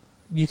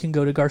 you can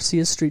go to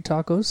Garcia's Street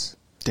Tacos.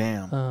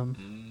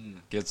 Damn.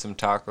 Get some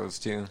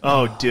tacos too.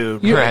 Oh,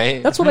 dude. You-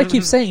 Right. That's what I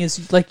keep saying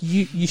is like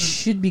you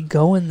should be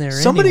going there.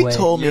 Somebody anyway.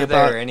 told me You're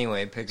about there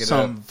anyway. Pick it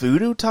some up.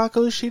 voodoo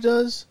tacos she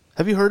does.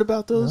 Have you heard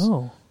about those?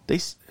 No.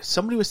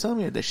 Somebody was telling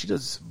me that she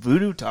does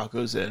voodoo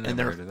tacos and Never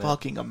they're heard of that.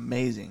 fucking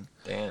amazing.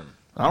 Damn.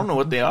 I don't know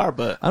what they are,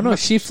 but I don't know.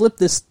 She flipped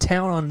this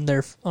town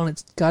on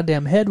its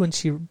goddamn head when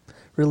she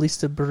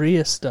released the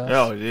Berea stuff.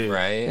 oh, dude.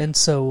 Right. And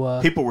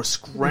so People were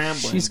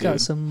scrambling. she's got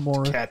dude, some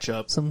more to catch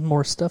up. some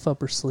more stuff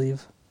up her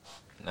sleeve.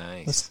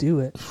 Nice. Let's do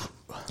it.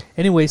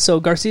 Anyway, so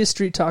Garcia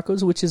Street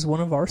Tacos, which is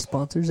one of our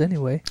sponsors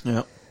anyway,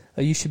 Yeah,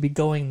 you should be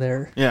going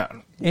there. yeah.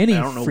 Any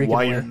I don't know freaking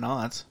why way. you're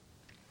not.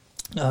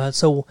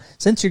 So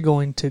since you're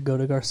going to go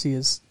to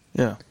Garcia's,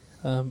 Yeah,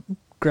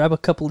 grab a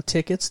couple of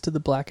tickets to the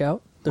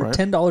Blackout. They're Right.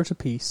 $10 a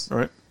piece.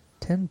 right.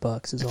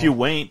 $10 is all. If you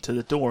wait to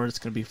the door, it's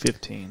going to be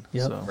 15.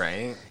 Yep. So.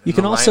 Right. You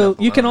can also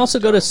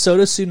go to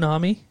Soda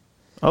Tsunami,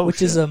 Oh, which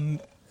shit. is an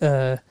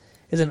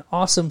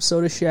awesome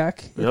soda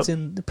shack. It's Yep.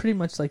 in pretty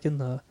much like in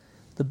the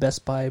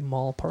Best Buy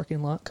mall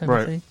parking lot kind of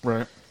right, thing.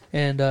 right.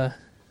 And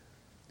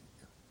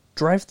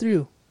drive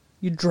through.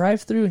 You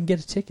drive through and get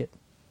a ticket.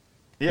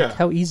 Yeah,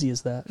 How easy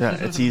is that? yeah.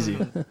 It's easy.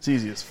 It's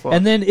easy as fuck.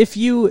 And then if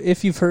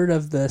you've heard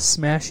of the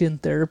Smash In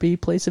Therapy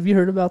place, have you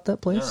heard about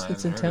that place? No, I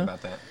It's haven't in heard town.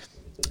 about that.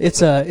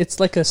 It's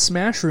like a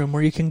smash room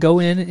where you can go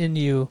in and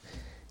you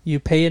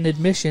pay an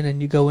admission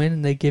and you go in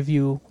and they give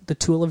you the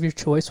tool of your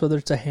choice, whether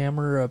it's a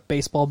hammer or a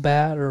baseball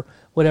bat or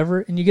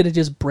whatever, and you get to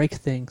just break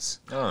things.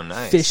 Oh,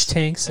 nice. Fish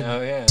tanks and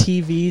Oh, yeah.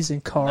 TVs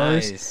and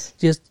cars. Nice.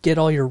 Just get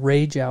all your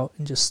rage out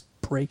and just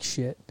break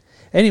shit.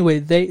 Anyway,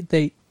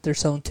 they're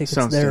selling tickets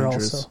Sounds there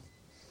dangerous. also.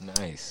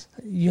 Nice.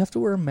 You have to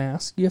wear a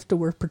mask. You have to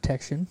wear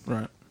protection.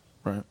 right,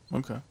 right.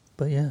 Okay.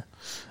 But yeah.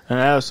 And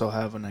I also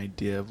have an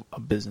idea of a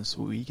business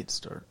we could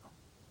start.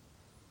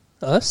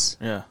 Us?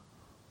 Yeah.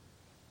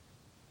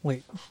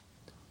 Wait.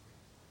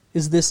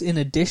 Is this in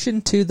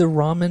addition to the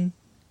ramen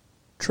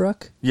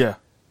truck? Yeah.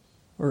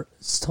 Or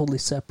it's totally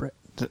separate?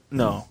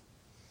 No.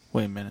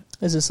 Wait a minute.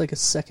 Is this like a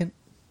second?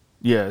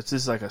 Yeah, it's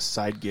just like a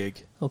side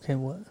gig. Okay,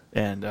 what?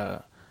 And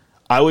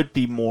I would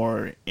be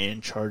more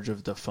in charge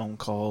of the phone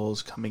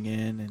calls coming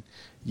in, and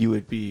you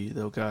would be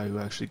the guy who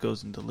actually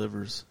goes and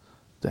delivers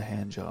the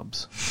hand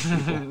jobs.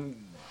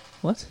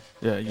 What?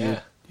 Yeah, Yeah.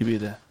 you'd be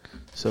that.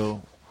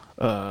 So,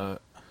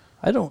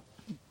 I don't.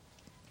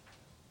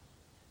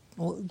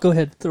 Well, go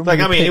ahead. Throw like,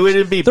 me I your mean, pitch. it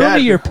wouldn't be Throw bad.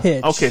 me your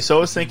pitch. Okay, so I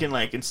was thinking,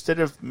 like, instead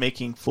of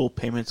making full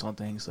payments on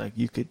things, like,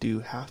 you could do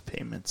half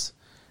payments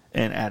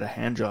and add a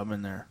hand job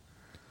in there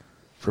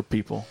for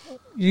people.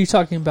 You're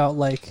talking about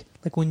like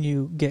when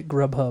you get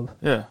Grubhub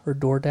Yeah. or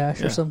DoorDash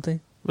Yeah. or something?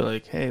 But,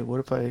 like, hey, what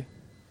if I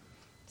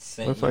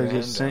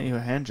just sent you a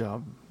hand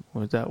job?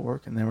 Would that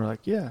work? And they were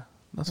like, yeah,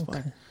 that's Okay.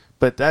 fine.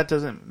 But that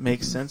doesn't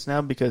make sense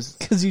now because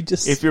Because you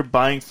just if you're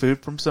buying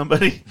food from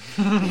somebody,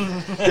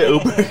 the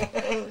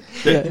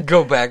Uber,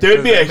 Go back. there'd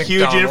to be a the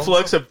huge McDonald's.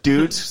 influx of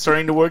dudes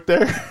starting to work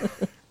there.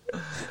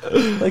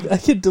 like I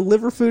could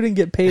deliver food and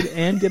get paid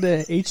and get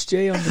a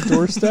HJ on the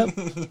doorstep.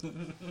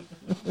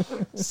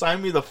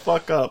 Sign me the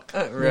fuck up.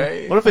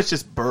 Right. What if it's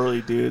just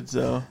burly dudes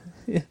though?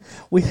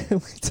 We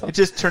It talked,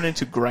 just turned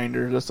into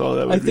Grinder. That's all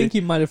that would I think be.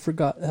 you might have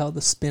forgot how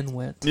the spin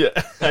went. Yeah,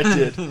 I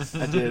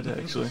did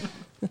actually.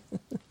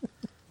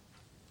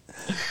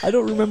 I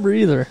don't remember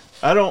either.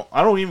 I don't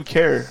even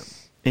care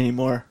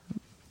anymore.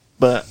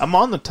 But I'm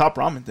on the top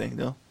ramen thing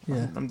though.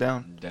 Yeah. I'm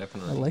down. I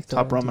Definitely. like that.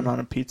 Top ramen idea. on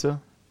a pizza.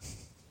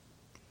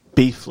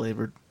 Beef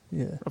flavored,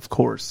 Yeah. of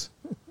course.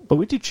 But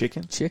we do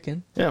chicken.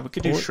 Chicken. Yeah, we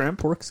could do Pork. shrimp.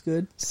 Pork's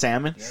good.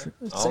 Salmon.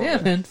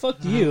 Salmon.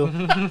 Fuck you.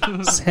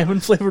 Salmon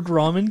flavored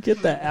ramen.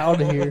 Get that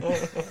out of here.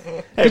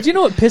 But you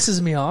know what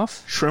pisses me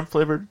off? Shrimp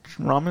flavored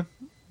ramen.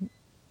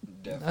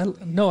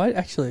 I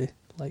actually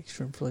like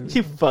shrimp flavored.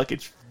 You fucking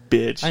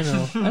bitch. I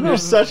know. You're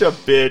such a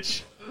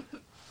bitch.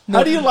 No,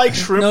 How do you like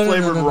shrimp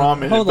flavored no.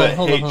 ramen Hold but on,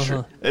 hold hate on.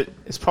 shrimp?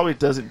 It probably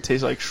doesn't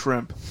taste like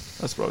shrimp.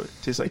 That's probably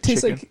tastes like It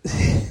tastes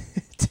chicken.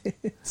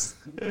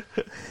 like.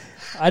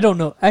 I don't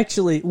know.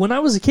 Actually, when I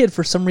was a kid,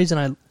 for some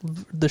reason,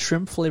 the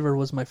shrimp flavor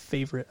was my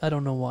favorite. I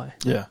don't know why.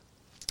 Yeah.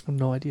 I have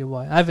no idea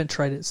why. I haven't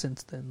tried it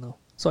since then, though.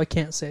 So I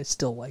can't say I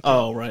still like it.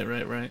 Oh, right.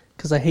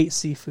 Because I hate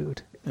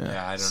seafood.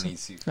 Yeah, I don't eat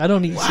seafood. I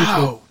don't eat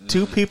Wow.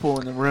 Two people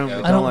in the room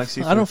that I don't like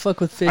seafood. I don't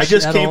fuck with fish. I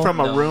just at came all. from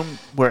a No. room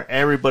where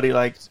everybody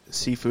liked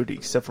seafood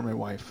except for my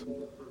wife.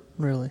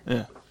 Really?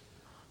 Yeah.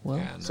 Well,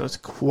 Yeah, So it's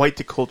quite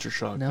the culture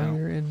shock now now.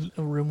 you're in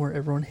a room where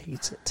everyone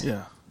hates it.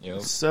 Yeah. Yep.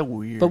 It's so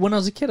weird. But when I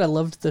was a kid, I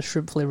loved the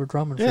shrimp flavored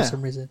ramen Yeah. for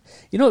some reason.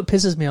 You know what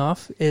pisses me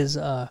off is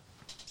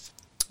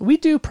we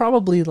do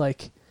probably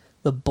like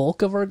the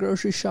bulk of our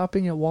grocery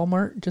shopping at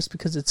Walmart just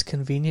because it's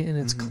convenient and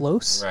it's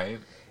close. Right.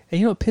 And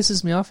you know what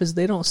pisses me off is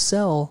they don't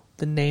sell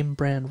the name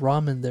brand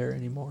ramen there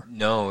anymore.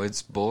 No,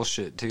 it's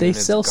bullshit too. They and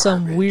it's sell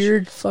some garbage.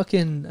 weird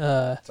fucking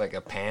It's like a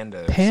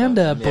panda. or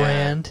panda something. Yeah.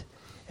 brand,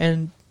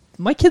 and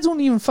my kids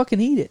won't even fucking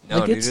eat it. No,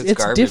 like dude, it's it's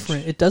garbage.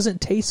 different. It doesn't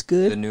taste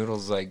good. The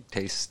noodles like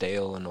taste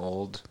stale and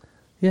old.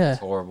 Yeah. It's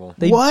horrible.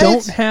 They What?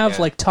 don't have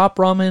Yeah. like Top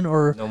Ramen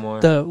or No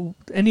more.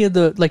 any of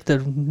the like the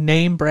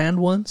name brand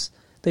ones.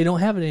 They don't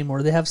have it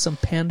anymore. They have some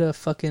panda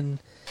It's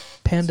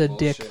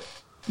dick bullshit.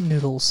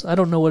 noodles. I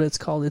don't know what it's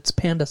called. It's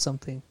panda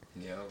something,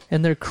 Yep.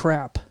 and they're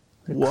crap.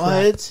 They're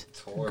what? It's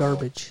horrible.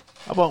 garbage?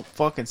 How about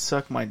fucking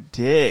suck my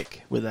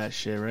dick with that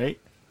shit, right?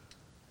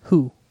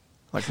 Who?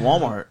 Like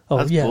Walmart. Oh,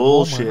 That's yeah,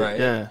 bullshit. Walmart.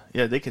 Right.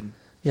 Yeah, they can.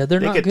 Yeah, they're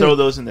They not could good. throw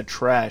those in the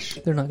trash.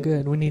 They're not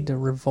good. We need to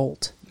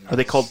revolt. Are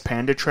they called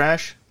panda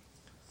trash?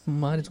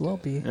 Might as well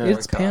be. Yeah.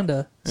 It's Oh my God.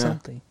 panda Yeah.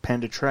 something.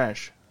 Panda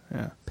trash.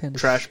 Yeah. Panda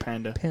Trash sh-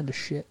 panda. Panda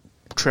shit.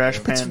 Trash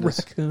It's pandas.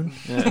 raccoon.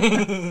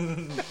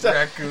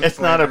 Raccoon It's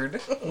not a-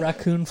 flavored.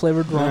 Raccoon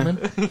flavored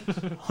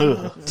ramen.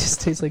 Ugh.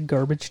 Just tastes like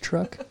garbage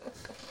truck.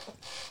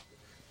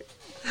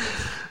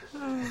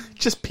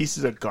 Just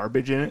pieces of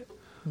garbage in it.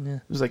 Yeah.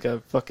 It was like a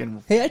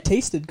fucking. Hey, I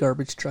tasted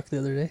garbage truck the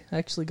other day. I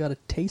actually got to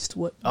taste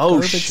what Oh,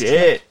 garbage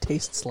shit. truck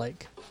tastes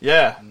like.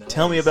 Yeah.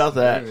 Tell me about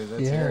that. Dude,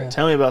 let's Yeah. hear it.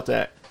 Tell me about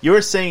that. You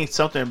were saying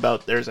something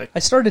about there's like. I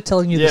started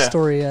telling you the Yeah.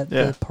 story at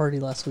Yeah. the party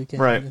last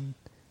weekend Right. and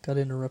got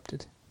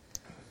interrupted.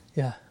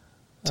 Yeah.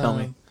 Tell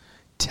me.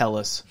 Tell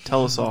us.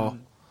 Tell us all.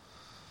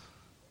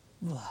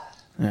 All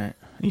right.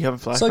 You having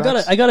flashbacks?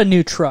 So I got a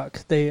new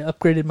truck. They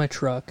upgraded my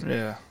truck,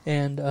 Yeah.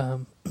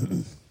 and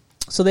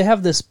so they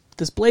have this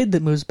blade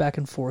that moves back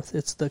and forth.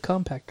 It's the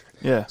compactor.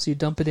 Yeah. So you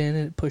dump it in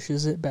and it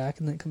pushes it back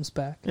and then it comes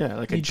back. Yeah,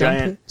 like You a dump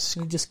giant, it,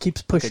 and it just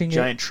keeps like a pushing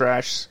giant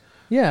trash,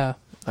 Yeah.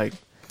 like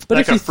But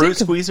like if you a fruit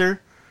think of-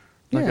 squeezer,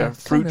 like Yeah, a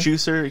fruit kinda.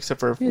 juicer, except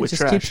for Yeah, it with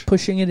just trash. keeps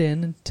pushing it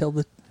in until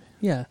the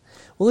yeah.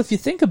 Well, if you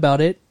think about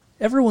it,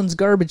 everyone's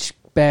garbage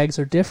bags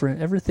are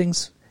different.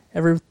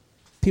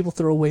 People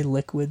throw away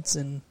liquids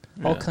and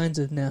all Yeah. kinds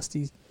of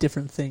nasty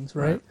different things,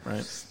 right?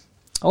 Right.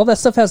 All that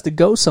stuff has to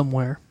go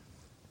somewhere.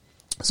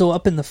 So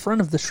up in the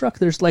front of the truck,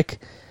 there's like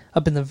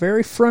up in the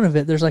very front of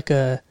it, there's like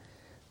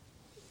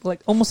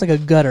almost like a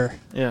gutter.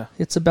 Yeah.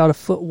 It's about a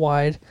foot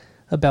wide,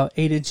 about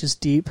 8 inches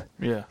deep.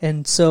 Yeah.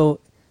 And so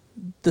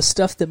the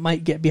stuff that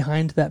might get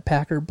behind that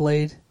packer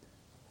blade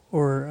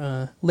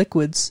or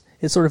liquids,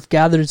 it sort of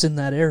gathers in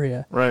that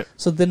area. Right.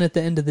 So then at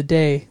the end of the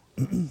day,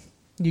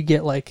 you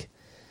get like,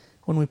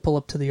 when we pull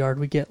up to the yard,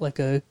 we get like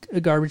a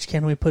garbage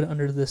can, we put it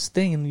under this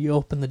thing, and you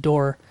open the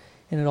door,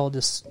 and it all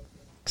just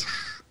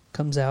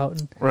comes out.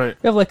 And Right.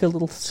 you have like a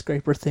little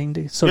scraper thing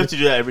to You sort have of to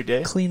do that every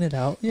day. clean it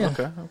out. Yeah.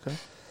 Okay.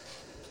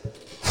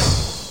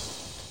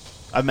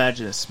 I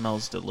imagine it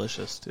smells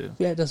delicious too.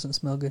 Yeah, it doesn't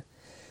smell good.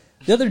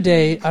 The other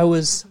day, I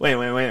was... Wait.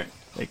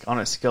 Like on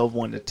a scale of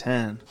 1 to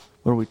 10,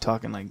 what are we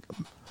talking? Like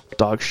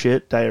dog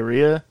shit,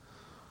 diarrhea,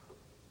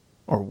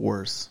 or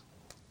worse?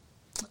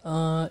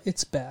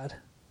 It's bad.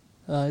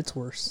 It's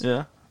worse.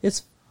 Yeah.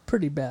 It's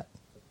pretty bad.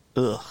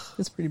 Ugh.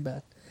 It's pretty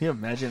bad. Can you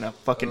imagine a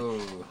fucking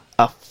Oh.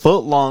 a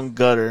foot long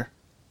gutter,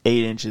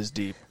 8 inches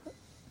deep?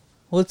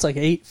 Well, it's like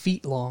 8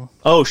 feet long.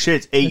 Oh shit!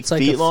 It's 8 It's like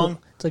feet a long.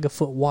 Foot, it's like a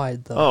foot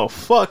wide, though. Oh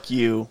fuck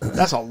you!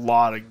 That's a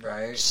lot of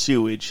Right.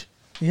 sewage.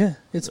 Yeah,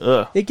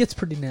 Ugh. it gets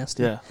pretty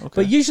nasty. Yeah, okay.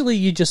 But usually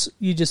you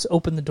just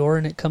open the door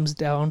and it comes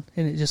down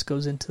and it just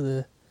goes it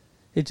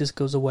just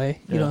goes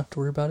away. You Yeah. don't have to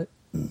worry about it.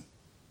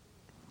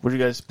 Where do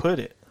you guys put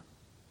it?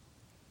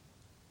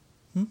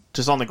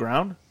 Just on the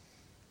ground?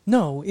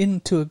 No,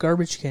 into a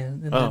garbage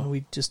can and Oh. then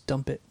we just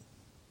dump it.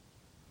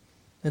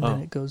 And then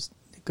Oh. it goes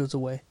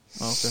away.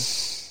 Oh,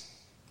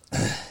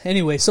 okay.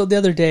 Anyway, so the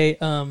other day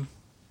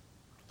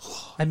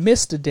I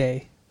missed a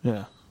day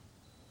Yeah.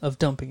 of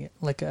dumping it.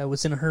 Like I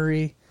was in a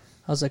hurry.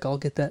 I was like, I'll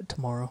get that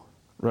tomorrow.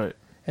 Right.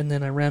 And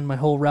then I ran my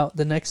whole route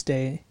the next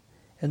day,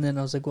 and then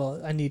I was like,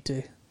 well, I need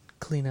to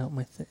clean out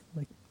my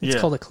It's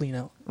Yeah. called a clean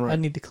out. Right. I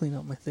need to clean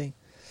out my thing.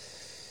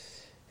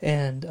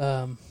 And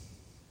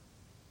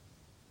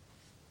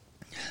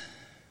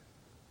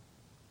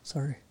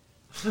sorry.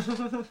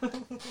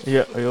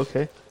 Yeah, are you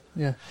okay?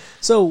 Yeah.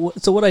 So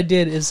what I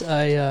did is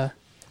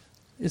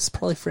it's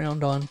probably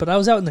frowned on, but I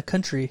was out in the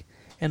country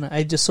and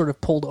I just sort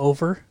of pulled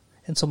over,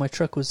 and so my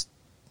truck was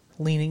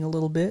leaning a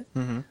little bit.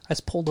 Mm-hmm. I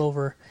just pulled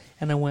over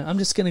and I went, I'm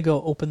just gonna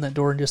go open that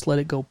door and just let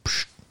it go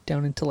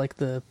down into like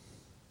the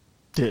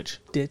Ditch.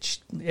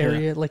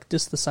 area, like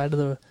just the side of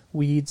the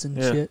weeds and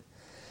Yeah. shit.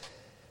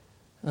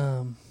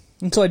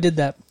 And so I did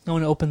that. I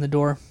went to open the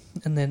door,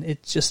 and then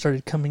it just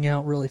started coming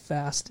out really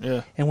fast.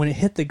 Yeah. And when it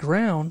hit the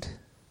ground,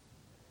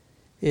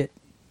 it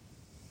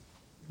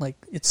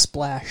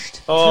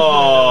splashed.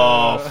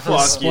 Oh, It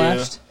fuck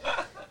splashed.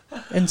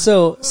 And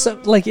so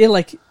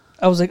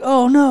I was like,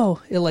 oh no!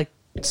 It like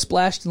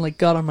splashed and like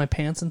got on my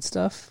pants and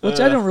stuff, which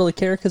I don't really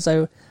care because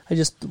I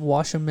just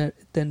wash them at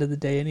the end of the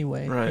day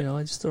anyway. Right. You know,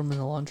 I just throw them in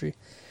the laundry.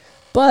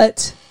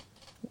 But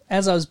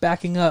as I was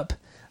backing up,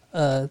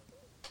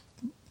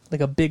 like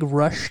a big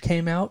rush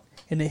came out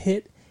and it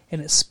hit and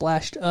it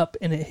splashed up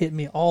and it hit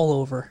me all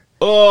over.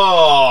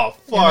 Oh,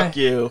 fuck And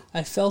you.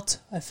 I felt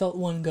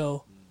one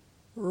go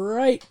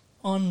right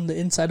on the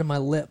inside of my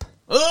lip.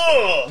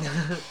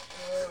 Oh!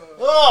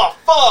 Oh,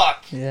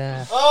 fuck!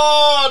 Yeah.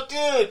 Oh,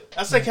 dude!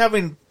 That's like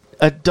having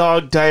a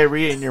dog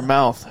diarrhea in your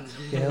mouth.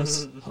 Yeah, it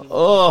was,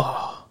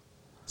 Oh.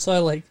 so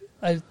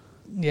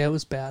it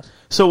was bad.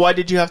 So why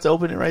did you have to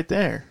open it right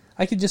there?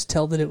 I could just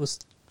tell that it was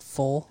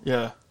full.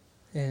 Yeah.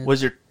 And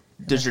Does your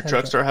I had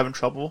truck that. start having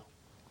trouble?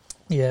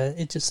 yeah,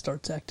 it just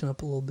starts acting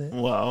up a little bit.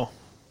 Wow.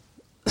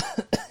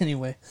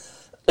 Anyway.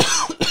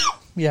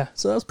 Yeah,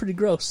 so that was pretty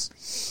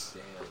gross.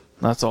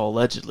 That's all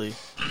allegedly.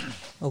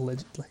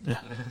 Allegedly.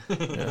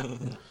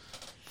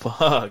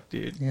 Fuck,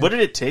 dude. Yeah. What did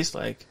it taste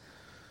like?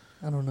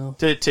 I don't know.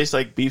 Did it taste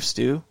like beef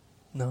stew?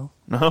 No.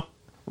 No?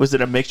 Was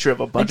it a mixture of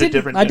a bunch of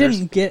different I dinners?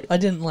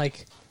 didn't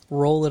like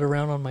roll it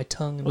around on my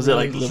tongue and Was it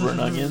like really liver and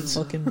onions?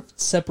 fucking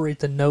separate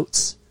the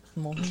notes.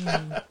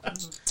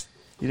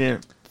 You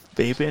didn't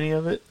vape any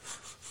of it?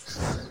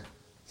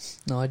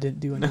 No, I didn't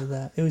do any of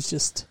that. It was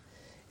just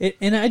it,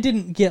 and I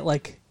didn't get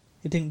like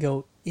it didn't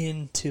go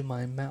into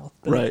my mouth.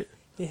 But Right.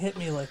 It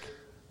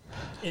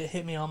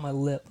hit me on my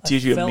lip.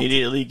 Did you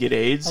immediately get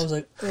AIDS? I was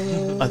like,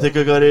 I think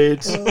I got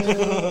AIDS.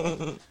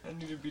 I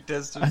need to be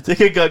tested. I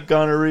think I got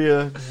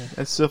gonorrhea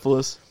and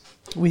syphilis.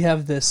 we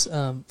have this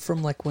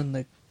from like when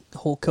the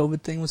whole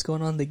COVID thing was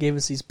going on. They gave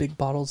us these big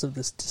bottles of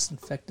this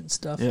disinfectant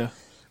stuff. Yeah.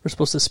 We're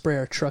supposed to spray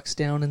our trucks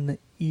down in the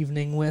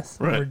evening with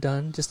when Right. we're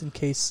done, just in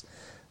case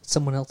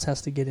someone else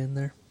has to get in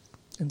there.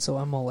 And so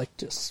I'm all like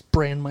just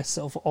spraying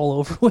myself all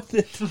over with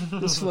it.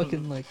 Just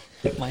fucking like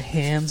my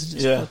hands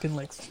just Yeah. fucking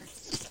like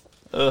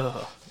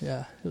Ugh.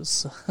 yeah, it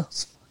was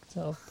fucked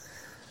up.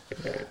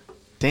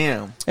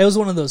 Damn. It was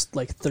one of those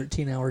like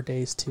 13-hour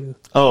days too,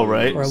 Oh,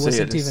 right. where I So you wasn't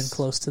had to even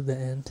close to the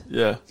end.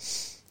 Yeah.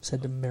 Just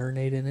had to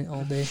marinate in it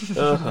all day.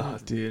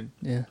 Ugh, dude.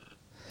 Yeah.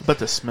 But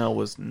the smell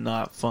was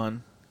not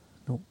fun.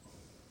 Nope.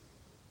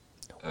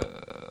 Can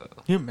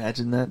you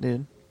imagine that,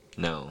 dude?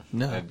 No.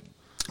 No.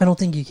 I don't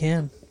think you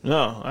can.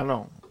 No, I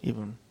don't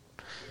even.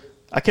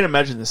 I can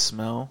imagine the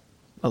smell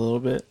a little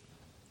bit.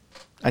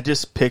 I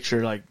just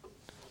picture like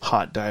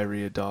hot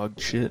diarrhea dog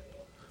shit.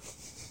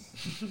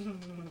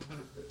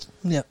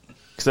 Yep.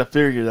 Because I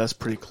figure that's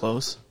pretty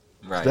close.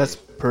 Right. That's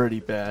pretty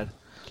bad.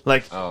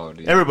 Like, Oh,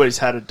 dude. everybody's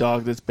had a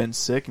dog that's been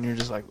sick, and you're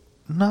just like,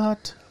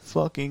 not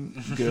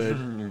fucking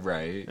good.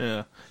 Right.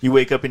 Yeah. You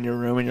wake up in your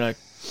room, and you're like,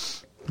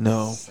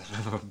 no,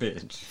 Son of a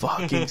bitch.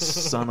 fucking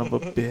son of a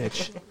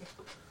bitch.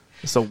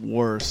 It's the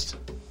worst.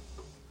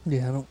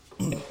 Yeah, I don't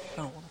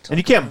want to. And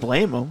you can't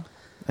blame them.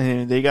 I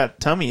mean, they got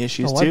tummy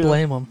issues, Oh, too. I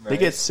blame them. They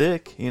get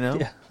sick, you know?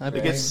 Yeah, I They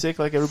blame get sick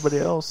like everybody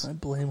else. I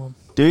blame them.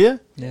 Do you?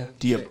 Yeah.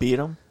 Do you beat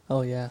them?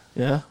 Oh yeah.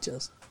 Yeah.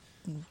 Just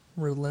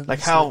relentless. Like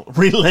how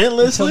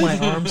relentlessly? Until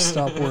my arms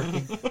stop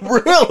working.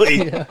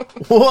 Really? Yeah.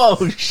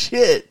 Whoa,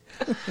 shit.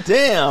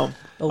 Damn.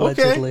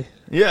 Allegedly. Okay.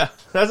 Yeah,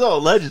 that's all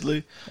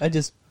allegedly. I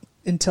just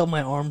until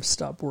my arms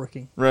stop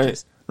working. Right,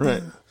 Just-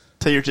 right.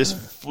 Till you're just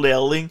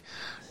flailing.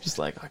 Just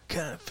like, I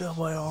can't feel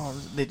my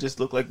arms. They just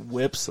look like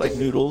whips, like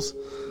noodles.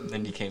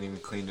 Then you can't even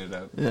clean it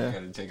up. Yeah. You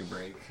gotta take a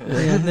break. Yeah,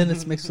 and then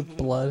it's mixed with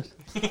blood.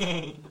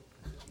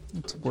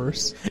 It's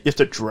worse. You have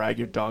to drag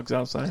your dogs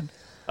outside.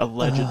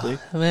 Allegedly.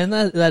 Man,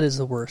 that is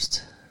the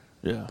worst.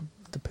 Yeah.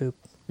 The poop.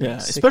 Yeah,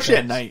 Sick especially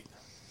at dogs. night.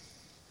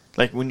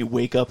 Like when you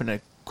wake up in a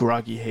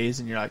groggy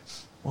haze and you're like,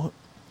 what?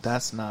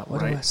 That's not Why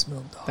do right. I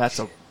smell dog That's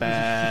a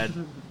shit?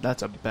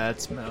 that's a bad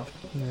smell.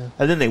 Yeah.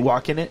 And then they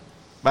walk in it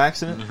by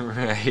accident.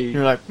 Right. And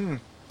you're like,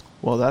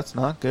 well, that's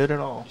not good at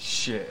all.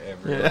 Shit Yeah.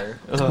 everywhere.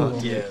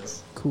 Ugh.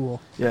 Yes. Cool.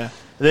 Yeah.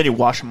 And then you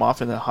wash them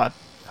off in the hot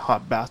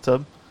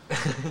bathtub.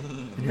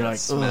 And you're like,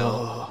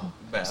 smell. ugh.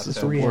 Bathtub. This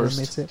is the worst.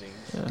 Reanimates it.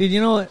 Yeah. Dude, you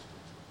know what?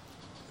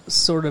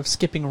 Sort of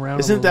skipping around.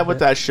 Isn't that what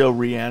that show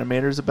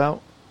Reanimator's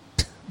about?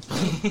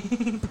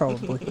 that?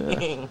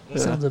 Probably.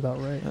 Sounds about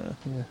right.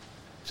 Yeah.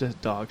 Just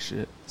dog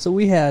shit. So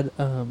we had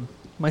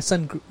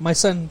my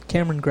son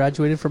Cameron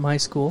graduated from high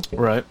school.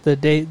 Right.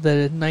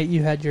 The night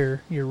you had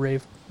your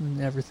rave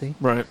and everything.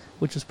 Right.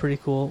 Which was pretty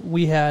cool.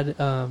 We had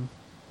a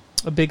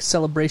big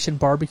celebration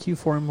barbecue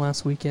for him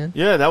last weekend.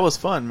 Yeah, that was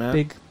fun, man.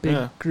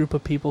 Big group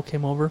of people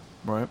came over.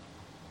 Right.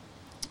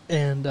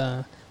 And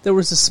there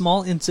was a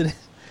small incident.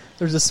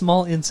 There was a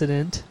small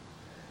incident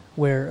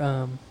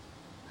where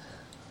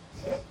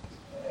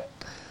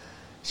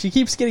she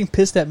keeps getting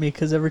pissed at me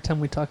because every time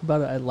we talk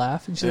about it, I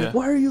laugh, and she's like,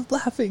 "Why are you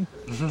laughing?"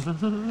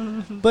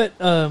 But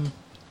I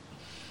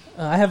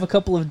have a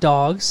couple of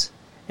dogs,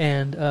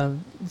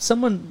 and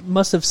someone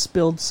must have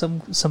spilled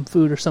some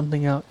food or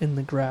something out in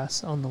the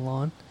grass on the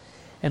lawn,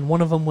 and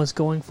one of them was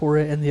going for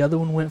it, and the other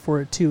one went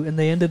for it too, and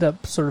they ended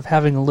up sort of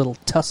having a little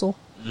tussle,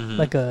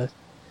 like a.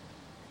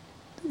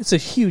 It's a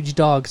huge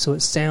dog, so it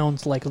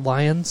sounds like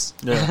lions.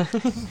 Yeah.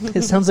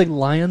 It sounds like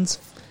lions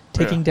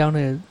taking down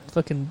a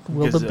fucking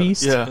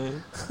wildebeest. Yeah.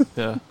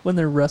 Yeah. When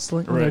they're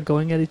wrestling, when they're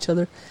going at each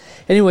other.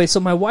 Anyway, so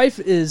my wife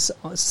is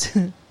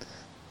sitting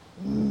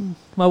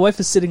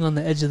on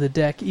the edge of the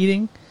deck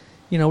eating.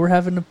 You know, we're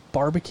having a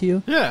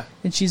barbecue. Yeah.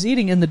 And she's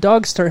eating, and the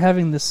dogs start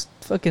having this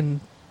fucking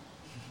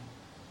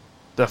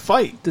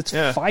fight.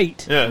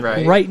 Fight. Yeah.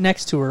 Right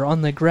next to her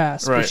on the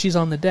grass. Right. But she's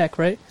on the deck,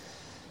 right?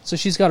 So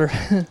she's got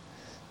her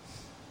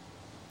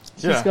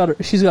She's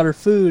got her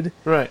food.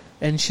 Right.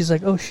 And she's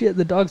like, "Oh shit,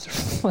 the dogs are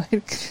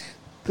fighting."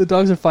 The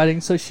dogs are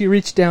fighting, so she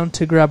reached down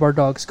to grab our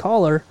dog's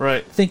collar,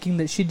 right, thinking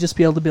that she'd just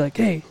be able to be like,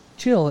 "Hey,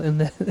 chill," and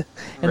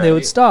they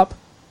would stop.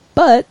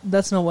 But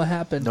that's not what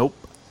happened. Nope.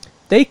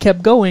 They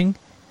kept going,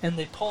 and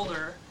they pulled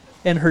her,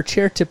 and her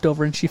chair tipped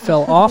over, and she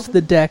fell off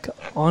the deck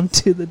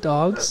onto the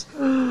dogs.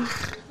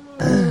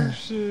 Oh,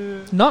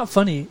 shit. Not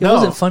funny. It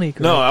wasn't funny,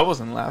 Greg. No, I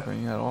wasn't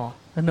laughing at all.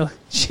 I know.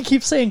 She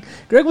keeps saying,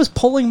 Greg was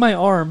pulling my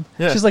arm.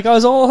 Yeah. She's like, I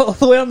was all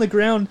the way on the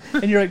ground,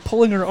 and you're like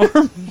pulling her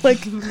arm.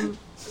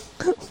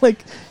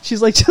 Like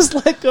she's like, just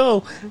let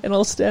go, and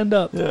I'll stand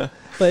up. Yeah.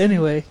 But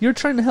anyway, you're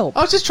trying to help.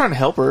 I was just trying to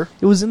help her.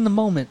 It was in the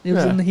moment. It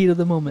was in the heat of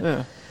the moment.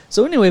 Yeah.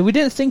 So anyway, we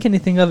didn't think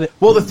anything of it.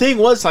 Well, the thing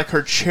was, like,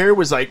 her chair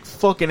was, like,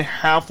 fucking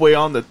halfway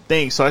on the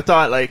thing. So I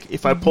thought, like,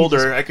 if I pulled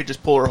her, I could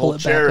just pull her whole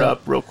chair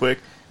up real quick.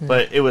 Yeah.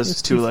 But it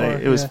was too late.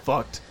 Far, it was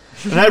fucked.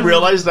 And I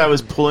realized that I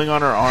was pulling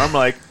on her arm,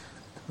 like, I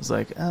was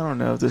like, I don't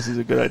know if this is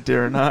a good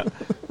idea or not.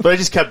 But I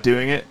just kept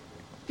doing it.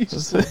 You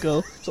just let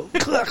go. So,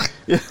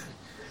 yeah.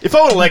 If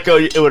I would have let go,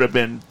 it would have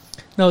been...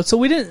 No, so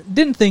we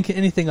didn't think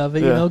anything of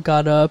it. Yeah. You know,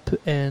 got up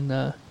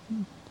and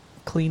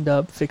cleaned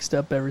up, fixed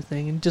up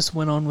everything, and just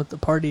went on with the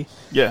party.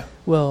 Yeah.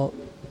 Well,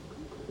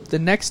 the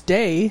next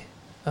day...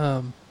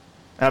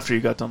 after you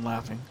got done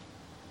laughing.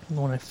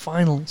 When I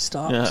finally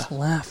stopped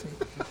laughing.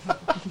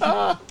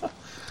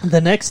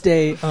 The next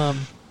day,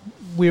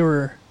 we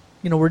were...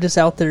 You know, we're just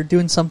out there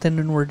doing something,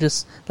 and we're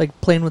just, like,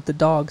 playing with the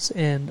dogs.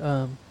 And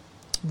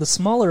the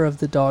smaller of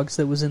the dogs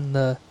that was in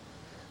the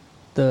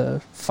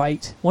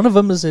fight, one of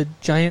them is a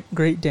giant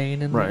Great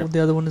Dane, and the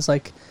other one is,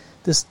 like,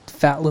 this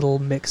fat little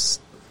mix.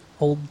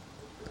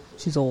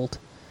 She's old.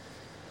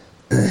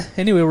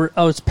 Anyway,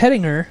 I was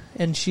petting her,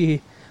 and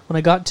when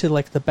I got to,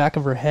 like, the back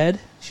of her head,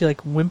 she,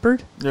 like,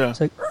 whimpered. Yeah. It's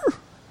like, "Arr!"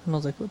 And I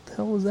was like, what the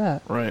hell was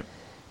that? Right.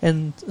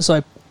 And so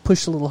I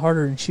pushed a little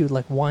harder, and she would,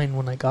 like, whine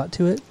when I got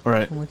to it.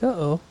 Right. I'm like,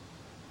 uh-oh.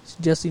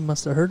 Jessie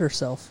must have hurt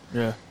herself.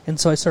 Yeah. And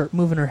so I started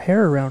moving her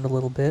hair around a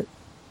little bit.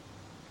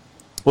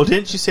 Well,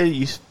 didn't you say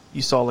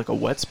you saw, like, a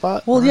wet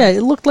spot? Well, yeah,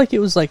 it looked like it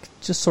was, like,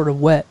 just sort of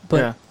wet,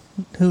 but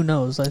who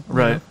knows?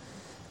 Right.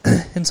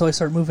 And so I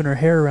started moving her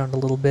hair around a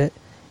little bit,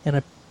 and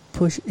I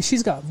push.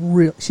 She's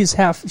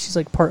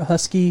like part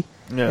husky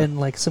and,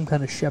 like, some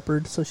kind of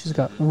shepherd, so she's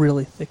got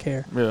really thick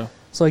hair. Yeah.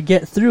 So I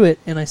get through it,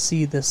 and I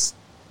see this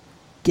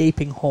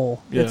gaping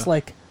hole. Yeah. It's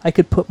like I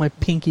could put my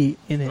pinky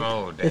in it.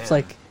 Oh, damn. It's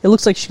like, it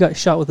looks like she got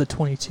shot with a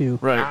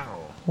 .22. Right. Ow.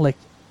 Like,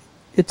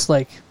 it's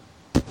like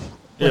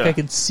I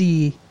could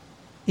see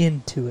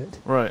into it.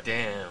 Right.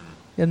 Damn.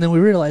 And then we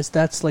realized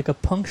that's like a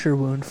puncture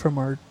wound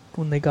from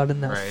when they got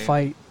in that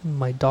fight.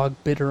 My dog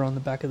bit her on the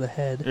back of the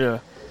head. Yeah.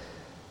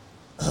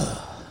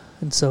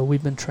 And so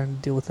we've been trying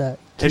to deal with that.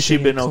 Has she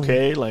been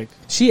okay? Like,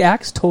 she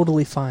acts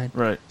totally fine.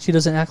 Right. She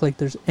doesn't act like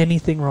there's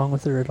anything wrong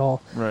with her at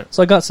all. Right.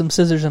 So I got some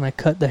scissors and I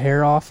cut the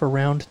hair off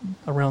around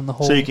the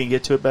hole. So you can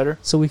get to it better?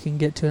 So we can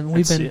get to it. And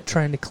we've been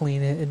trying to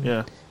clean it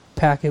and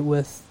pack it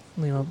with,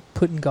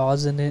 putting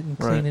gauze in it and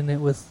cleaning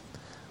it with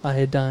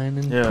iodine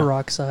and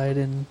peroxide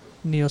and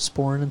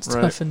Neosporin and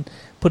stuff and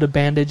put a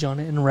bandage on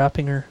it and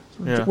wrapping her.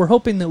 Yeah. We're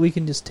hoping that we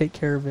can just take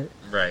care of it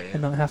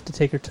and not have to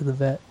take her to the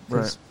vet.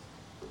 Right.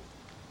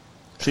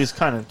 She's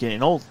kind of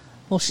getting old.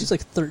 Well, she's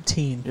like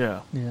 13.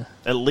 Yeah. Yeah.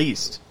 At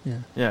least. Yeah.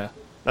 Yeah.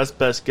 That's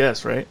best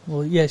guess, right?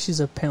 Well, yeah, she's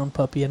a pound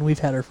puppy, and we've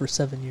had her for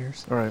 7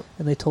 years. Right.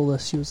 And they told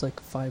us she was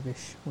like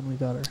 5-ish when we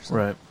got her. So.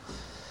 Right.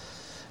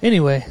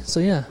 Anyway, so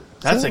yeah.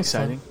 That's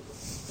exciting.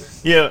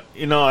 Yeah,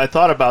 I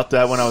thought about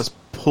that when I was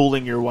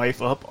pulling your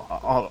wife up.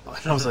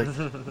 And I was like,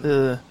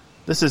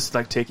 this is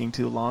like taking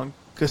too long.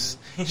 because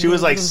she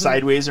was like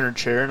sideways in her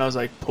chair, and I was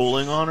like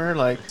pulling on her.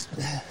 Like,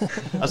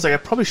 I was like, I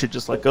probably should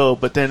just let go,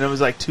 but then it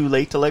was like too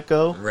late to let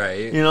go.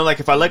 Right. You know, like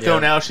if I let go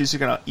now, she's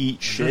gonna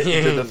eat shit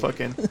into the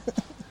fucking.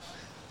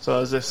 So I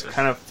was just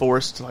kind of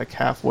forced like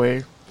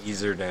halfway.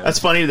 Ease her down. That's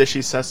funny that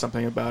she says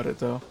something about it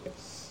though,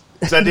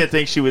 because I didn't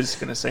think she was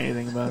gonna say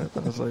anything about it.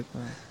 But I was like,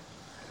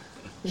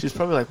 she's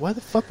probably like, why the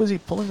fuck was he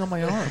pulling on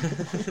my arm?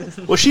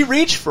 Well, she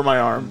reached for my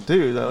arm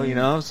too, though. You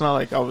know, it's not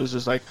like I was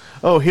just like,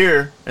 oh,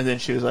 here, and then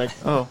she was like,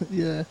 oh,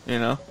 Yeah. you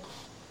know,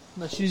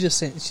 No, she was just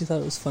saying she thought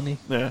it was funny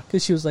yeah,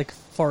 because she was like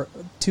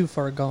too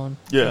far gone.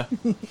 yeah.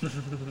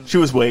 She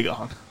was way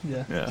gone.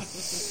 Yeah. Yeah,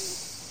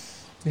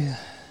 Yeah.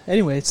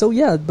 Anyway, so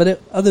yeah,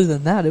 but other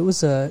than that, it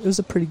was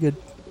a pretty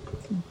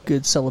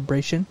good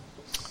celebration.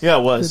 yeah, it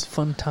Good was.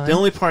 fun time. The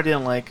only part I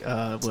didn't like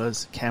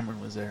was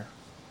Cameron was there.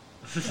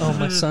 Oh,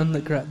 my son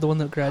the one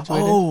that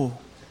graduated. Oh,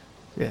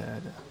 yeah.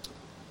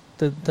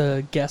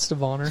 The guest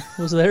of honor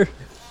was there.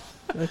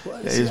 Like,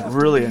 why does Yeah, he he's have to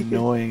really be here?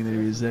 annoying that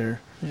he was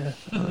there. Yeah.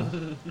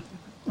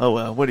 Oh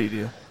well, what do you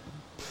do?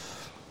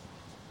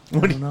 I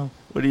don't know.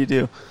 What do you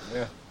do?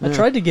 Yeah. I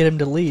tried to get him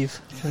to leave,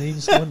 but he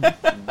just wouldn't.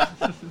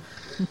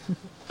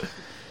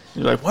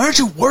 You're like, why aren't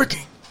you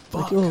working?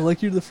 Like,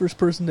 like you're the first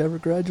person to ever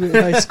graduate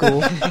high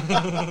school.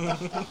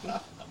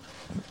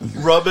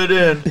 Rub it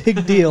in.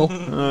 Big deal.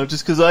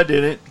 Just because I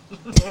did it.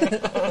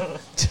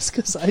 Just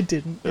because I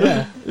didn't.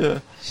 Yeah. Yeah.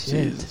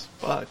 Shit. Jesus,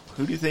 fuck.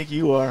 Who do you think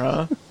you are,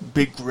 huh?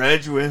 Big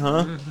graduate,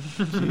 huh?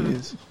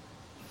 Jeez.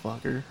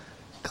 Fucker.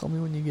 Call me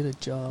when you get a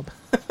job.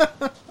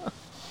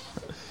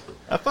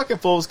 That fucking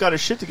fool's got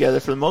his shit together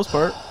for the most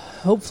part.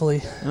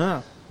 Hopefully.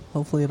 Yeah.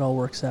 Hopefully it all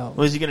works out.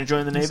 Was he going to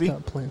join the He's Navy?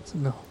 got plans.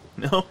 No.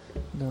 No?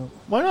 No.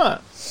 Why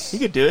not? He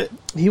could do it.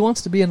 He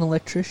wants to be an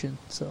electrician,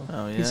 so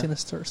Oh, yeah? he's going to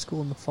start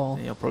school in the fall.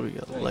 He'll probably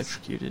get Nice.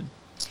 electrocuted.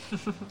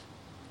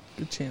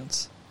 Good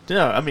chance.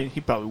 Yeah, I mean, he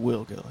probably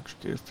will get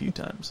electrocuted a few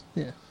times.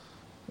 Yeah,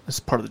 That's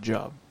part of the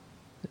job.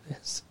 it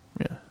is.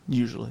 Yeah,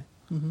 usually.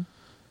 Mm-hmm.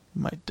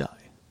 You might die.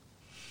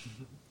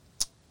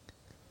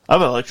 I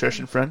have an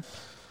electrician friend.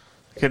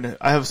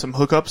 I have some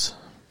hookups.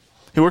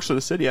 He works for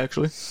the city,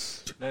 actually.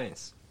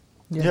 Nice.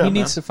 Yeah, Yeah, he man.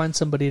 needs to find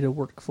somebody to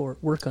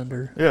work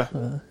under. Yeah.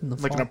 In the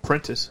Like fall. an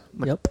apprentice.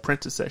 Like Yep.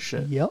 apprentice that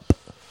shit. Yep.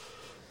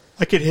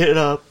 I could hit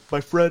up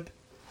my friend.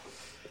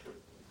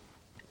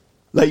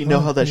 Let you know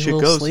how that You a shit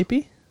little goes.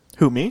 Sleepy?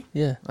 Who, me?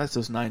 Yeah. That's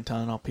those 9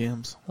 Tylenol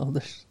PMs, Oh,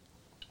 there's.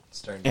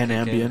 Starting to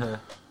And kick in, Ambien.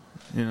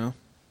 you know?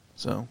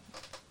 So,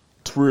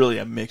 it's really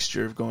a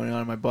mixture of going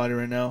on in my body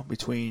right now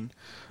between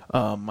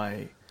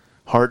my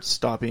heart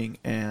stopping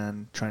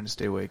and trying to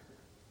stay awake.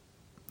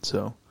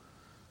 So,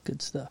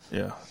 Good stuff.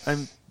 yeah.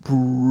 I'm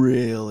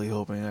really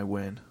hoping I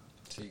win.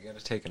 So you got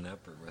to take an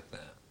upper with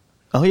that.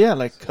 Oh, yeah,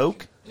 like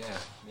Coke, Yeah.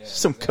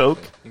 Some exactly.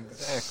 Coke.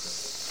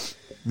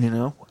 Exactly. you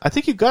know? I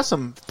think you've got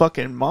some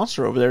fucking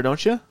Monster over there,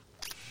 don't you?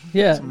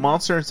 Yeah. Some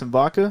Monster and some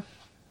vodka?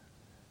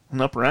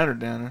 An upper and a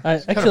downer. I-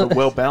 It's kind actually- of a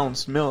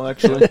well-balanced meal,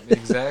 actually.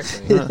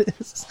 Exactly. Huh.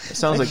 It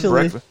sounds like Actually-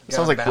 breakfast. It Gotta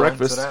sounds like balance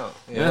breakfast. it out.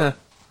 Yeah.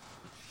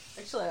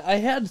 Actually, I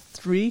had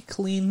 3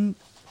 clean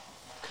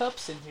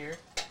cups in here.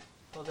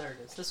 Oh, there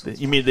it is. This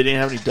one's You mean they didn't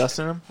have any dust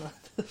in them?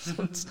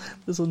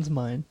 this one's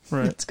mine.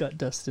 Right. It's got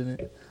dust in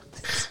it.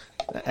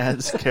 That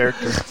adds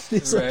character.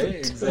 These Right? other-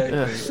 Exactly.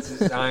 Yeah. It's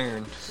just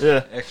iron.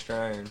 Yeah, Extra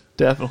iron.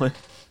 definitely.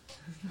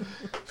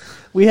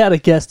 We had a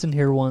guest in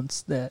here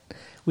once that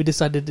we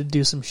decided to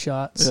do some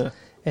shots, Yeah.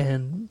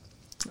 and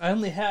I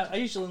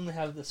usually only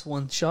have this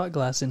one shot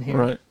glass in here.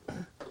 Right.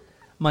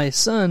 My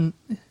son,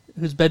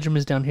 whose bedroom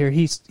is down here,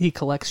 he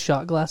collects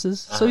shot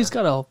glasses, so he's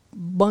got a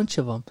bunch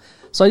of them.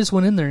 So I just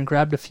went in there and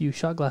grabbed a few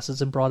shot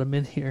glasses and brought them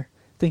in here,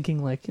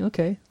 thinking like,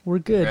 okay, we're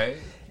good. Right?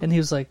 And he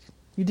was like,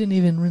 "You didn't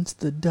even rinse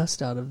the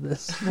dust out of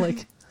this." I'm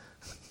like,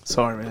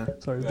 Sorry,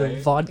 man. sorry, the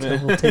Right.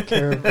 vodka will take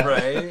care of that.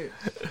 Right?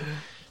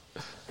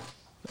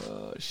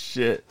 Oh,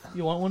 shit.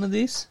 You want one of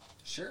these?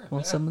 Sure.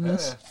 Want some of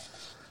this?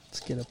 Let's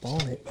get up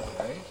on it.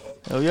 Yeah. Right?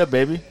 Oh, yeah,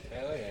 baby.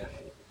 Hell yeah.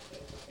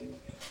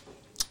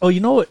 Oh, you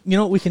know what? You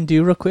know what we can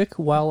do real quick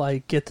while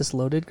I get this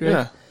loaded, Greg?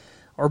 Yeah.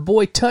 Our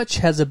boy Touch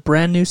has a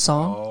brand new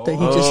song that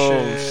he just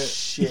Oh, shit.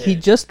 shit. he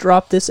just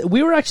dropped this.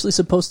 We were actually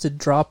supposed to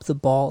drop the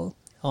ball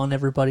on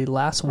everybody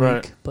last week,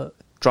 Right. but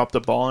Dropped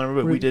the ball on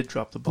everybody. We We- did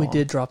drop the ball. we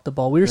did drop the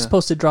ball. We were Yeah.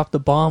 supposed to drop the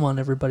bomb on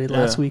everybody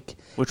last Yeah. week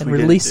Which and we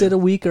didn't release do. it a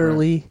week Right.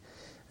 early.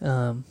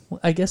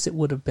 I guess it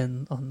would have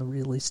been on the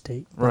release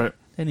date. but Right.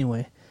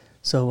 Anyway,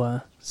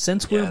 so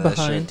since we're Yeah, that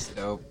behind, shit's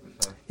dope.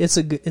 it's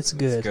a good. It's It's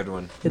good. a good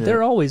one.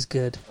 They're always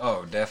good.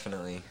 Oh,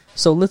 definitely.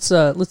 So let's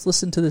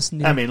listen to this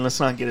new. I mean, let's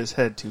not get his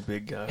head too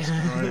big, guys.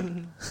 All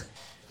right?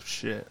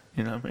 Shit.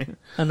 You know what I mean?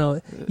 I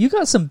know you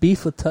got some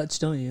beef with Touch,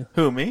 don't you?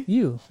 Who, me?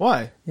 You,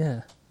 Why?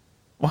 yeah.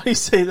 Why do you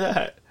say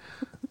that?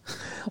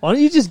 Why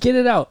don't you just get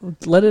it out?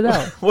 Let it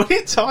out. What are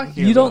you talking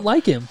You don't about?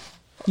 like him.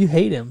 You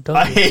hate him, don't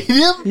I you? hate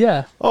him?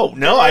 Yeah. Oh,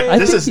 no. I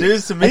This think is you-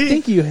 news to me. I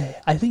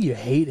think you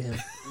hate him.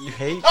 You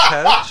hate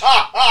Touch?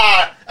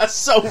 That's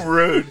so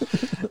rude.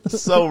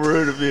 So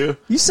rude of you.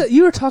 You said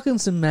you were talking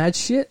some mad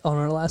shit on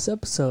our last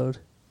episode.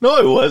 No,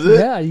 it wasn't.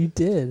 Yeah, you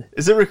did.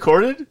 Is it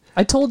recorded?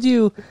 I told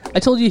you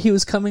he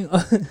was coming.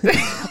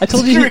 I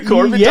told Did you. you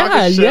record me yeah,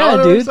 talking shit yeah, on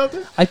him or dude.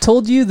 something? I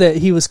told you that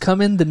he was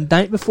coming the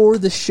night before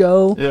the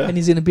show, Yeah. and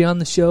he's going to be on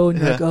the show. And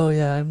you're Yeah. like, "Oh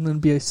yeah, I'm going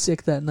to be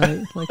sick that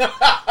night." Like,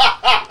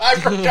 I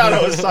forgot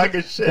I was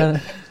talking shit.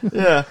 Yeah,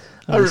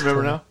 I I'm just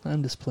remember playing. now.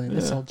 I'm just playing.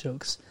 It's Yeah. all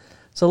jokes.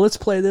 So let's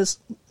play this.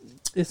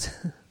 It's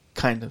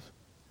Kind of.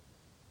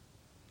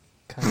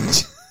 kind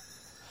of.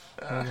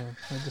 Hold on,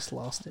 I just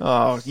lost it.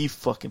 Oh, you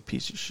fucking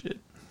piece of shit.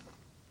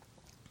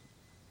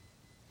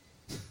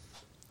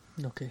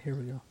 Okay, here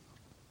we go.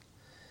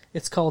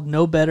 It's called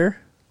No Better.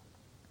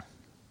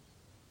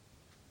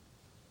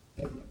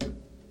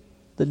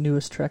 The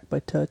newest track by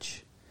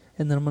Touch.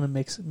 And then I'm going to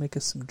make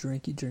us some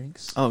drinky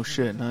drinks. Oh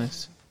shit,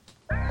 nice.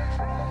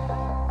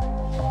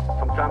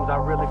 Sometimes I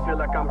really feel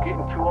like I'm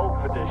getting too old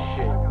for this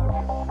shit.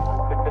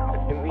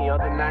 And the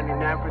other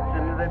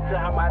 99% of the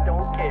time I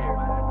don't care.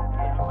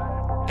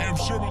 Am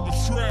Sherman the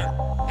track.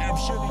 Am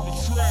Sherman the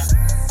track.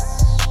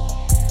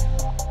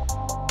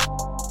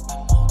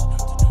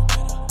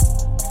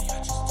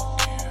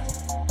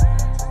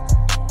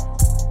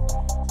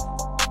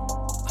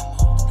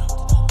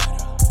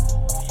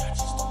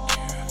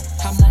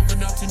 I'm old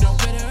enough to know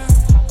better.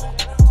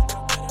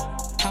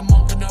 I'm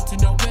old enough to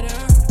know better.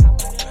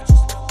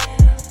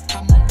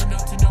 I'm old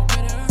enough to know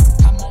better.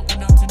 I'm old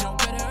enough to know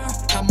better.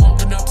 I'm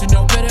old enough to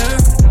know better.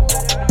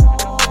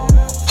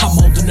 I'm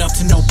old enough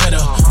to know better,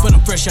 but I'm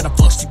fresh out of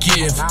fucks to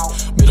give.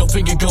 Middle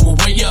finger going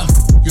way up.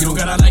 You don't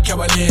gotta like how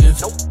I live.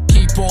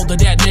 Keep all of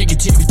that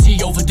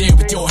negativity over there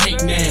with your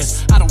hating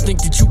ass. I don't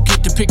think that you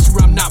get the picture.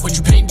 I'm not what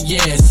you paint me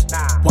as.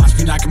 Watch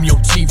me like I'm your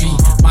TV.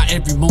 My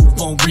every move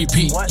on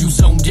repeat. You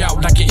zoned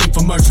out like an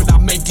infomercial. I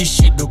make this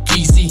shit look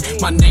easy.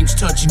 My name's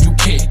Touch and you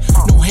can't.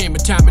 No hammer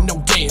time and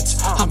no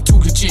dance. I'm too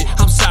legit.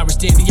 I'm Cyrus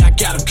Dandy. I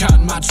got him caught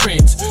in my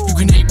trance. You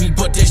can hate me,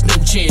 but there's no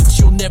chance.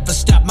 You'll never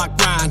stop my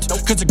grind.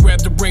 Cause I grab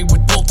the rain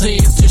with both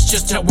hands. It's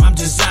just how I'm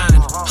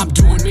designed. I'm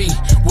doing me.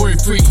 Worry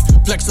free.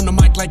 Flex on the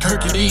mic like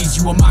Hercules.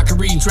 You a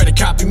mockery. Try to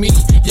copy me.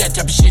 That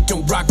type of shit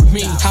don't rock with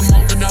me. I'm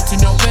old enough to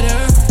know better.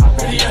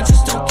 Really, I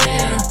just don't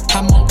care.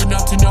 I'm old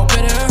enough to know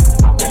better.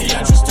 Really,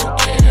 I just don't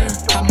care.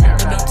 I'm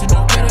old enough to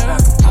know better.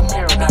 I'm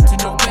old enough to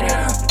know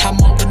better. I'm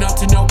old enough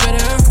to know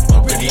better.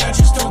 But really, I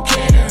just don't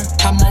care.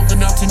 I'm old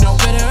enough to know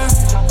better.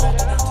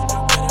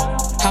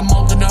 I'm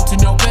old enough to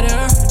know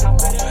better.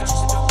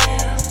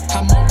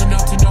 I'm old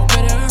enough to know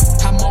better.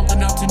 I'm old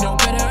enough to know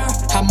better.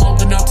 I'm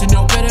old enough to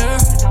know better.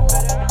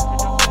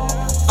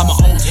 I'm an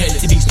old head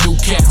to these new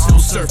cats. No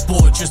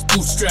surfboard, just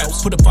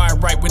bootstraps. Put a fire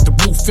right with the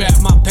roof at.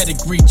 My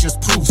pedigree just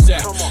proves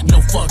that.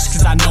 No fucks,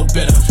 cause I know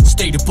better.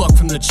 Stay the buck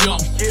from the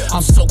jump. I'm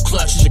so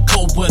clutch in the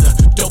cold weather.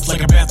 Dope like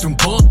a bathroom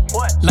bump.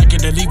 Like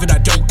it or leave it, I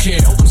don't care.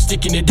 I'm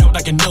sticking it out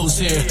like a nose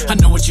hair. I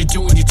know what you're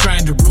doing, you're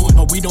trying to ruin,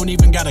 but we don't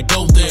even gotta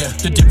go there.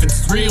 The difference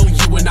is real,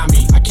 you and I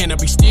me. I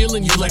cannot be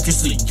stealing, you like to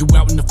sleep. You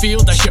out in the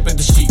field, I shepherd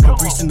the sheep. I'm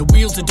greasing the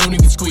wheels that don't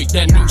even squeak.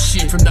 That new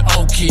shit from the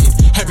old kid.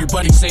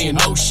 Everybody saying,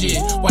 oh shit,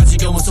 why's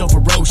he going so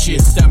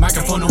ferocious? That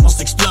microphone almost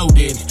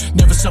exploded.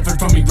 Never suffered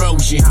from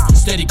erosion.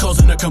 Steady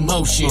causing a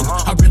commotion.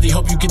 I really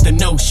hope you get the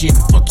notion.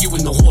 Fuck you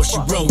and the horse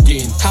you rode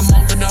in. I'm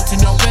old enough to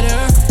know better.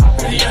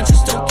 Really, I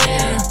just don't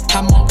care.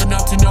 I'm old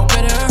enough to know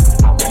better.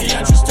 Really,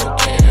 I just don't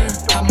care.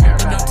 I'm old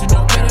enough to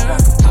know better.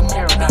 I'm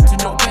old enough to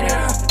know better.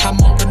 I'm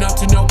old enough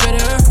to know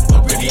better.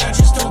 But really, I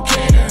just don't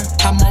care.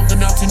 I'm old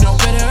enough to know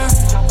better.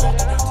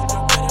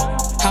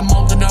 I'm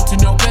old enough to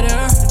know better.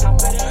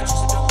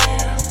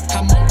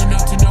 I'm old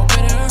enough to know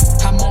better.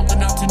 I'm old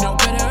enough to know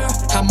better.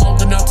 I'm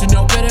old enough to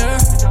know better.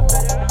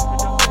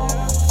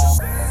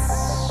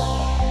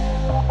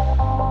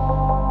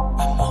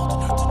 I'm old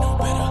enough to know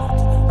better.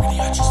 Really,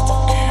 I just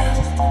don't care.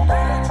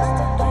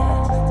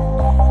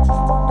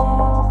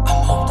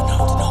 I'm old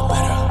enough to know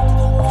better.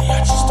 Really, I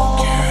just don't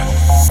care.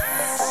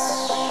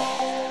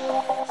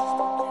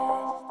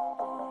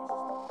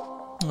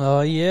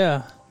 Oh,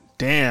 yeah.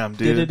 Damn,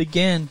 dude. Did it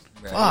again.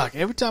 Fuck,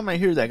 every time I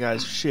hear that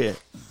guy's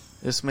shit,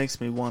 this makes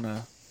me want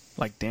to,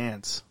 like,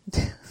 dance.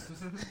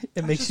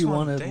 It makes you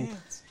want to.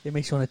 It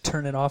makes you want to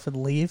turn it off and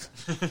leave.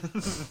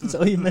 Is that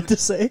what you meant to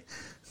say?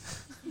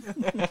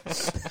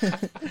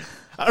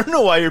 I don't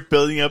know why you're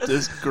building up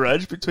this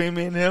grudge between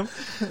me and him.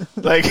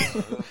 Like,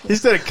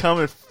 he's gonna come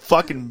and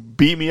fucking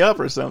beat me up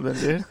or something,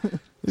 dude.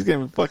 He's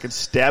gonna fucking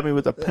stab me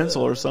with a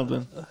pencil or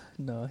something.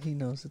 No, he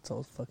knows it's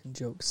all fucking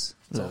jokes.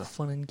 It's all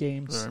fun and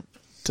games. Right.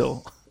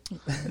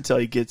 Until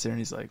he gets there and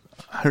he's like,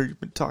 I heard you've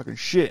been talking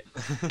shit.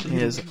 He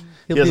has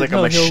He'll like a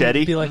machete.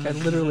 He'll be like, I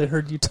literally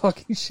heard you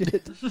talking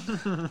shit.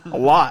 A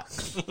lot.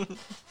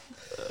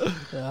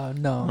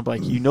 No. I'm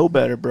like, you know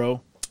better, bro.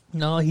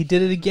 No, he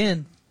did it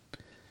again.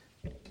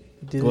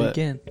 He did it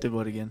again. Did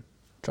what again?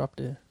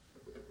 Dropped a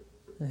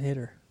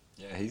hitter.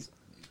 Yeah, he's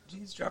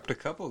dropped a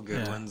couple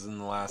good ones in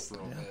the last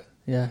little bit.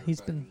 Yeah,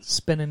 he's been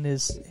spending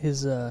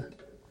his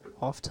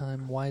off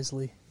time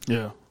wisely.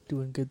 Yeah.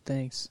 Doing good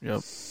things.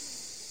 Yep.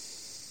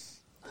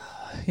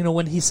 You know,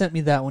 when he sent me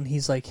that one,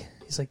 he's like,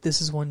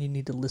 this is one you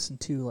need to listen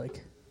to,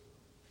 like,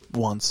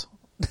 once.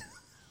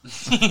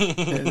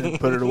 and then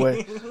put it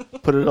away.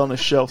 Put it on the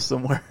shelf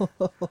somewhere.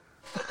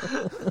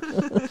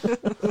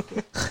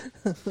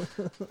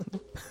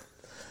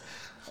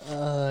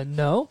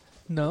 No.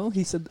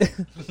 He said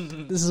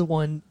this is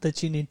one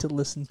that you need to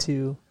listen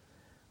to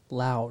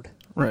loud,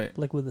 Right.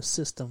 like with a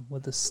system,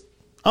 with a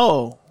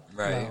Oh,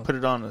 Right. put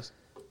it on the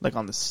like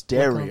on the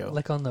stereo.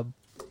 like on the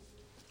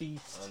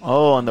beats.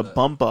 Oh, on the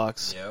bump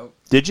box. Yep.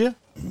 Did you?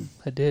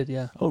 I did,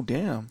 yeah. Oh,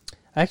 damn.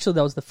 Actually,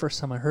 that was the first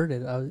time I heard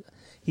it.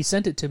 He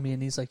sent it to me,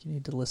 and he's like, "You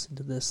need to listen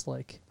to this,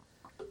 like,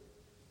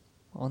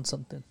 on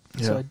something."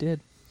 So Yeah. I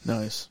did.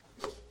 Nice.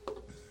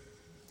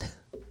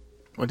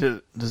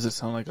 Does it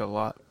sound like a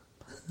lot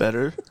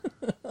better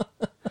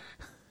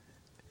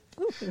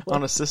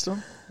on a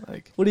system?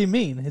 Like, What do you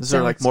mean? is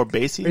there like more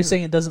bassy? Are you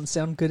saying it doesn't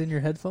sound good in your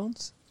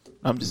headphones?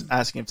 I'm just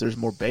asking if there's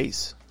more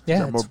bass. Yeah,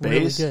 is there more it's really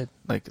bass? good.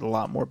 Like a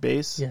lot more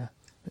bass. Yeah.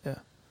 Yeah.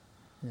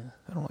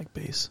 I don't like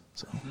bass,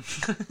 so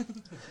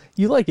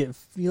You like it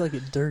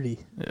dirty.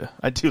 yeah,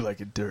 I do like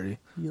it dirty.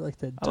 You like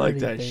that dirty I like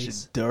that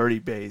bass. shit, dirty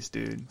bass,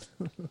 dude.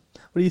 What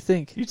do you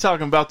think? You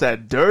talking about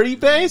that dirty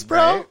bass,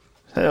 bro? Right.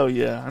 Hell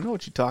yeah, I know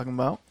what you're talking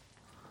about.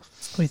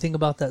 What do you think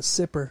about that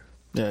sipper?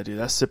 Yeah, dude,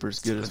 that sipper's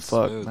good as It's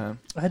fuck, smooth. man.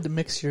 I had to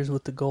mix yours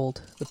with the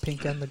gold, the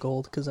pink and the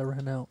gold, because I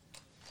ran out.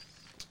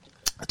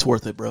 It's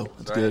worth it, bro.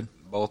 It's Right. good.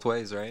 Both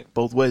ways, right?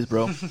 Both ways,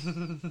 bro.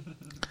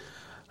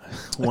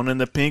 One in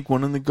the pink,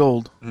 one in the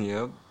gold.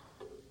 Yep.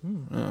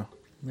 Yeah.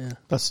 Yeah.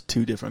 That's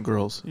two different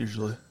girls,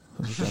 usually.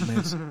 That's what that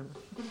means.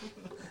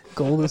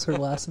 Gold is her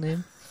last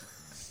name.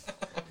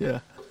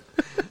 Yeah.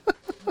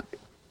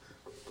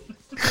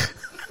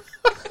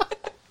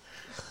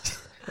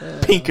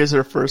 Pink is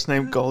her first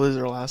name, gold is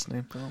her last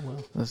name. Oh,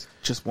 well. That's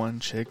just one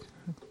chick.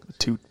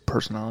 Two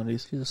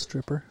personalities. She's a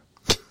stripper.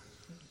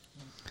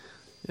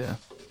 Yeah.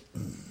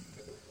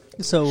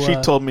 So She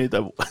told me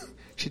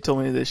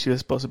that she was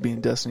supposed to be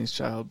in Destiny's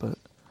Child, but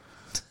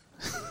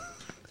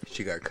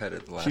She got cut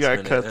at the last she got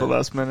minute. cut at the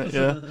last minute.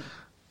 Yeah.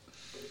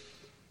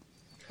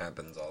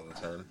 Happens all the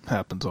time.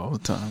 Happens all the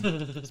time.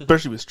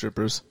 Especially with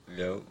strippers.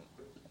 Yep.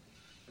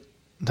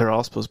 They're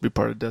all supposed to be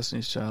part of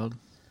Destiny's Child.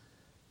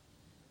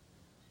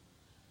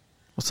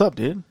 What's up,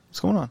 dude? What's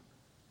going on?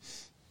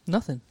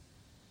 nothing.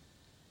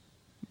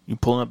 You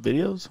pulling up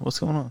videos? What's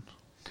going on?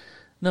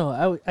 No,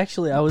 I was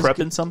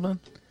Prepping something?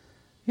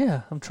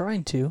 Yeah, I'm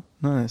trying to.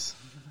 Nice.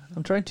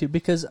 I'm trying to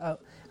because I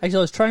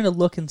was trying to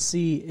look and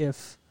see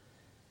if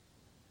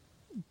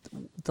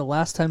the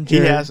last time He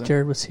hasn't.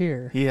 Jared was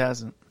here. He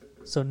hasn't.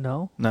 So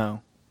no.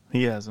 No,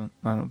 he hasn't.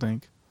 I don't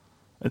think.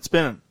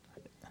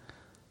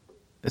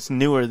 It's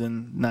newer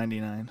than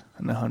 99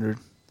 and 100.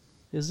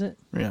 Is it?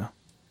 Yeah.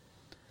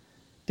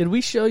 Did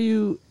we show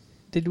you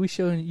any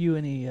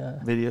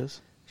Videos.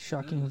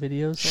 shocking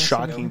videos? last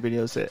Shocking time?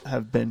 videos that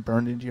have been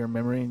burned into your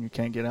memory and you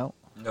can't get out.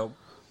 Nope.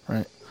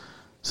 Right.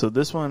 So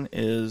this one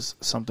is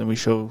something we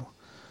show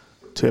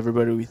to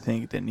everybody we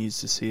think that needs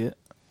to see it.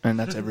 And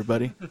that's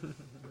everybody.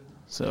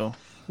 So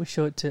We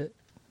show it to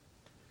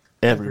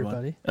everyone.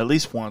 Everybody. At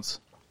least once.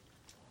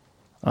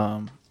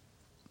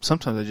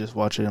 Sometimes I just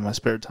watch it in my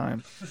spare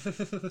time.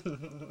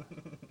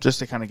 Just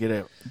to kind of get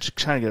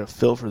a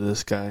feel for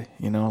this guy,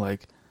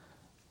 like,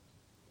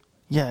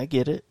 yeah, I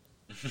get it.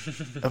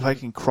 If I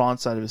can crawl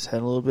inside of his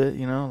head a little bit,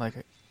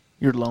 like,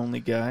 you're a lonely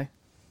guy,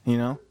 I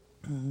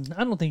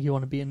don't think you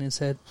want to be in his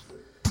head.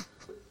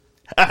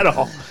 At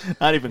all.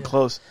 Not even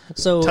close.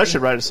 So Touch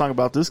should write a song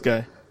about this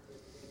guy.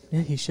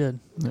 Yeah, he should.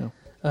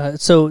 Yeah.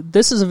 So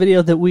this is a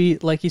video that we,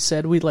 like you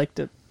said, we like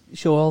to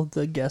show all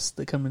the guests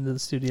that come into the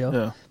studio.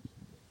 Yeah.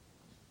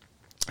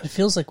 It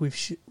feels like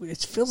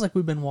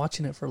we've been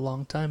watching it for a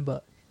long time,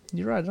 but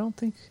you're right. I don't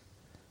think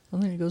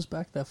it goes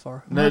back that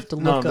far. I'm gonna have to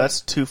look up.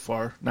 That's too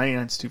far.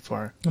 99's too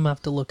far. I'm gonna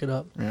have to look it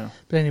up. Yeah.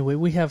 But anyway,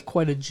 we have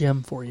quite a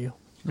gem for you.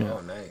 Yeah.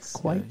 Oh, nice.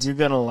 Quite You're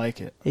going to like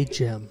it. a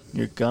gem.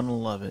 You're going to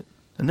love it.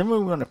 And then we're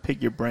going to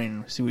pick your brain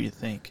and see what you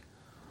think.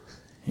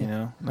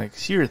 Like,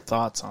 see your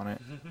thoughts on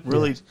it.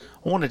 Really,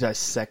 I want to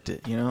dissect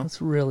it,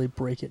 Let's really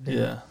break it down.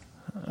 Yeah.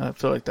 I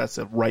feel like that's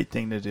the right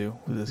thing to do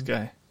with this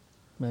guy.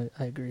 I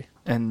agree.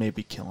 And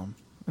maybe kill him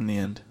in the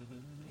end.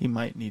 He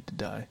might need to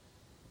die.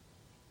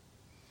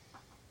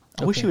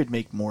 I wish Okay. he would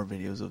make more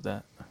videos of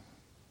that.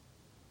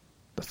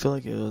 I feel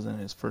like it wasn't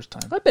his first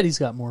time. I bet he's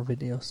got more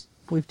videos.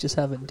 We just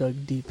haven't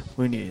dug deep.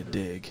 We need to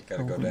dig.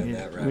 Gotta go we down need,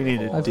 that we rabbit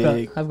need hole. to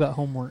dig. I've got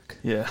homework.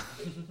 Yeah.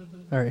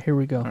 All right, here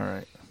we go. All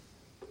right.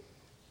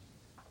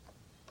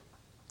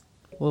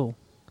 Whoa.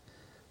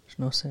 There's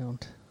no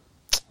sound.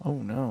 Oh,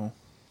 no.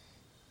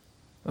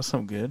 That's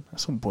no good.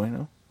 That's no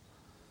bueno.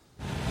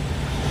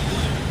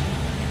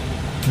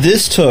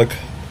 This took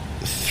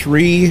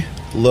 3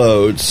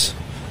 loads,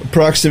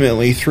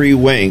 approximately 3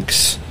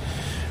 wanks,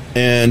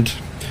 and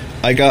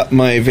I got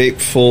my vape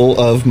full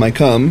of my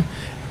cum,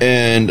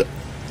 and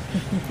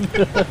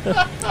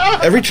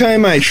every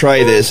time I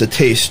try this, it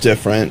tastes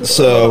different.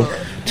 So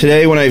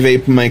today when I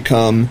vape my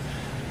cum,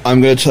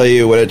 I'm going to tell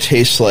you what it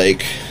tastes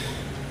like.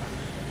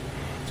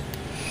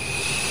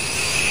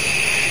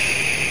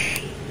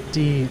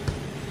 Deep.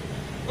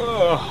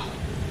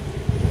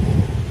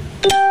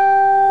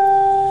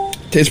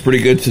 Tastes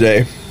pretty good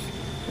today.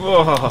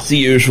 Oh. It's the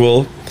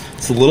usual.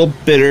 It's a little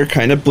bitter,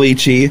 kind of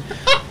bleachy,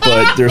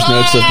 but there's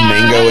notes of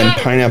mango and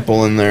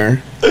pineapple in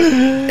there.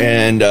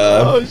 And,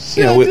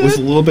 with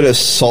a little bit of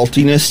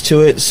saltiness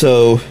to it,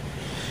 so,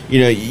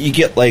 you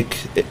get, like,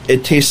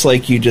 it tastes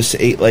like you just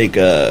ate, like,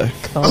 a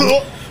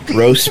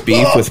roast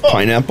beef with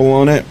pineapple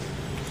on it,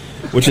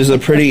 which is a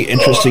pretty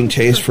interesting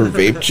taste for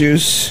vape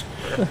juice,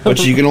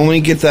 but you can only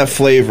get that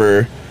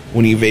flavor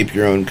when you vape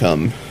your own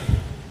cum.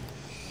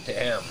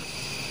 Damn.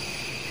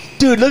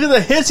 Dude, look at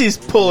the hits he's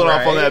pulling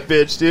off on that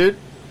bitch, dude.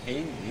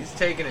 He's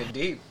taking it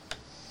deep.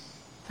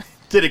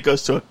 Then it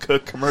goes to a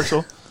Cook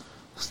commercial.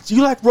 Do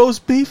you like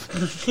roast beef?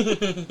 Do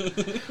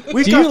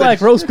you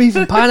like roast beef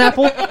and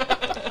pineapple?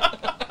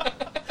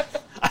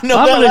 I'm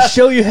going to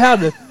show you how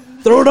to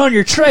throw it on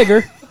your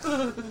Traeger.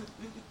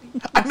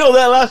 I know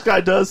that last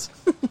guy does.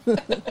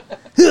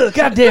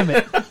 God damn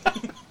it.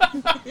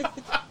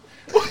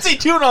 What's he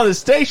doing on the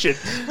station?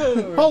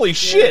 Holy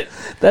shit.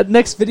 That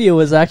next video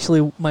is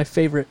actually my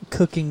favorite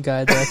cooking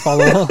guy that I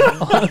follow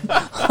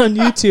on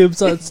YouTube,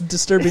 so it's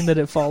disturbing that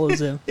it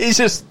follows him. He's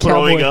just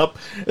throwing up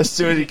as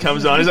soon as he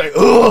comes on. He's like,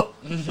 ugh!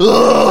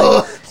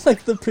 Ugh!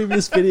 Like the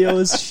previous video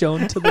is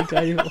shown to the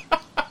guy who...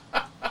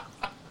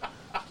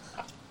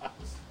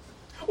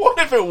 What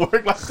if it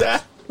worked like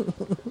that?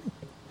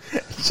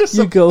 Just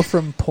you go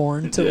from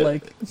porn to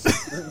like...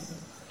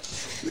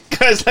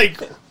 Guy's like,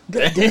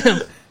 God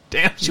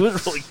damn, she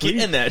was really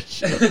getting that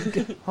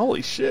shit.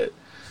 Holy shit.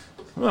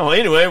 Well,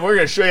 anyway, we're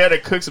going to show you how to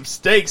cook some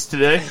steaks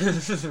today.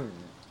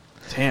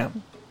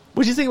 Damn.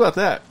 What'd you think about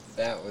that?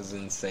 That was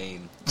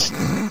insane.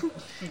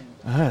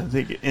 I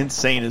think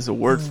insane is a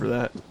word for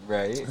that.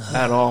 Right?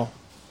 At all.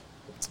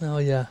 Oh,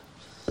 yeah.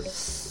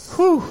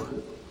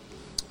 Whew.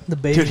 The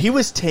baby. Dude, he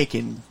was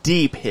taking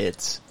deep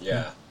hits.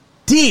 Yeah.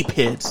 Deep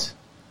hits.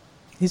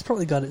 He's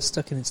probably got it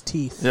stuck in his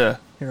teeth. Yeah.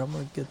 Here, I'm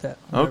going to get that.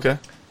 Okay.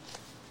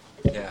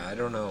 Yeah, I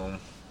don't know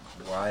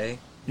why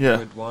you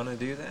would want to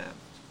do that.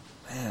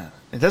 Man,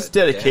 and that's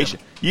dedication.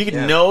 Damn. You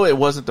can know it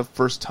wasn't the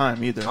first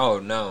time either. Oh,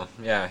 no.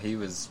 Yeah, he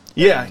was...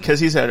 Yeah,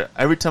 because he said,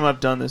 every time I've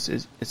done this,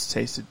 it's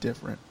tasted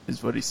different,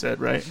 is what he said,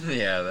 right?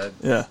 Yeah.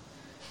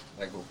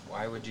 Like,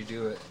 why would you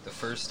do it the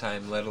first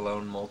time, let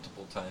alone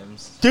multiple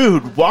times?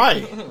 Dude,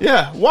 why?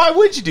 Yeah, why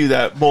would you do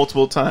that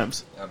multiple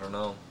times? I don't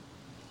know.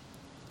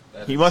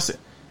 He must...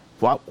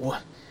 What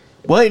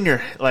in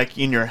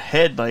your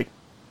head, like,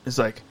 is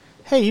like,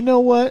 hey, you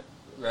know what?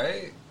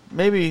 Right?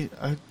 Maybe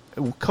a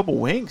couple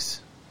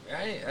winks.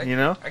 Right?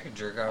 I could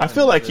jerk off. I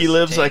feel like he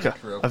lives like a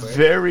quick.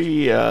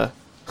 very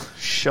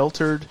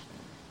sheltered,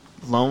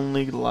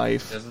 lonely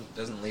life.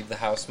 Doesn't leave the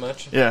house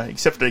much. Yeah,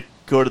 except to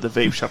go to the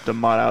vape shop to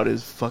mod out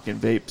his fucking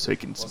vape so he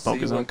can smoke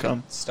his own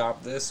cum.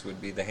 Stop this would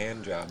be the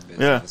hand job business.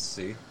 Yeah.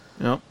 See?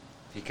 Yep.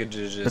 He could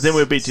just. But then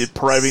we'd be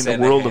depriving the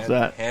world of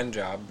that hand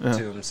job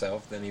to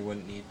himself. Then he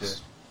wouldn't need to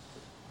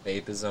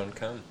vape his own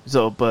cum.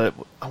 So, but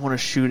I want to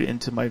shoot it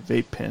into my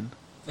vape pen.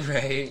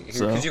 Right. Here,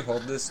 So. could you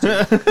hold this too?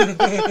 I'm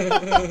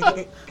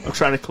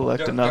trying to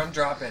collect enough. Don't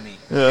drop any.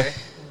 Yeah. Okay?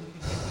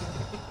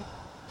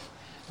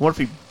 What if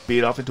we beat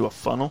it off into a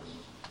funnel?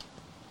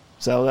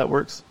 Is that how that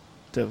works?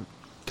 To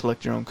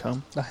collect your own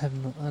cum? I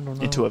don't know.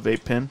 Into a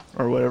vape pen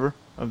or whatever?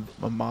 A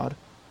mod?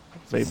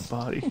 Vape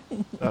body?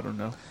 I don't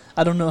know.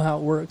 I don't know how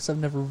it works. I've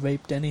never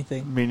vaped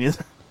anything. Me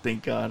neither.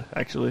 Thank God,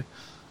 actually.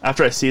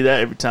 After I see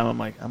that, every time I'm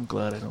like, I'm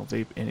glad I don't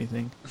vape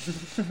anything.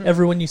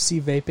 When you see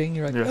vaping,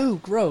 you're like, Yeah. oh,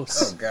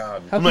 gross. Oh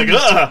God. I'm like,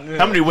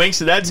 how many winks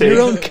did that take?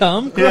 Your own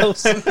cum?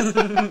 Gross. Do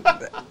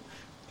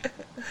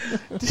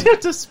you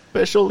have to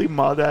specially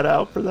mod that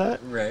out for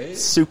that? Right.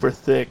 Super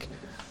thick.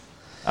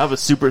 I have a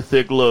super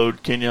thick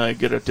load. Can you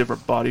get a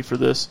different body for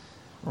this?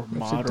 Or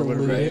mod or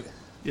whatever? dilute it.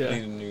 Yeah.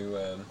 Need a new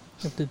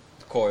Have to-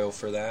 coil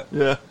for that.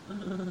 Yeah.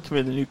 Come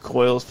in the new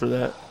coils for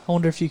that. I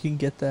wonder if you can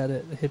get that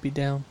at Hippie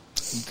Down.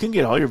 You can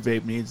get all your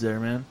vape needs there,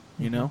 man.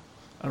 You know?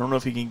 I don't know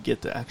if you can get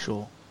the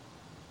actual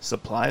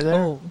supply there.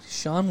 Oh,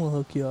 Sean will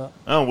hook you up.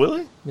 Oh, will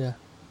he? Yeah.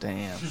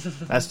 Damn.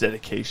 That's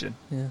dedication.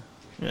 Yeah.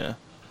 Yeah.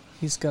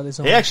 He's got his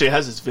own. He actually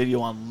has this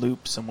video on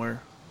loop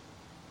somewhere.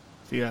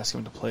 If you ask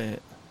him to play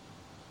it.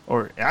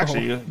 Or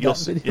actually, you'll that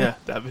see. video? Yeah,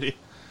 that video.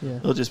 Yeah.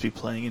 He'll just be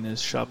playing in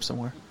his shop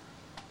somewhere.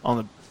 On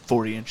the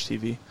 40-inch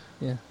TV.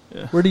 Yeah.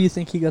 Yeah. Where do you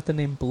think he got the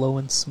name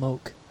Blowin'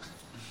 Smoke?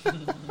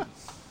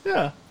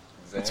 Yeah.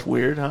 That's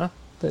weird, huh?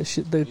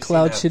 The You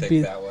cloud seen should how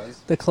be. thick that was?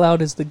 The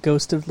cloud is the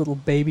ghost of little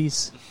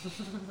babies.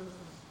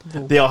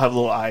 They all have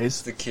little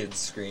eyes. The kids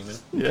screaming.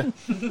 Yeah.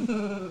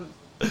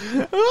 I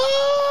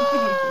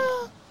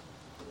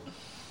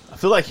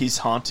feel like he's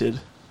haunted.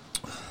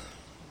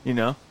 You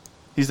know?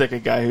 He's like a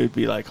guy who'd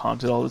be like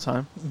haunted all the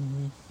time.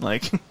 Mm-hmm.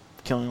 Like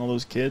killing all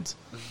those kids.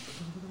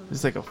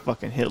 He's like a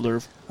fucking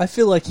Hitler. I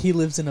feel like he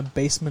lives in a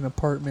basement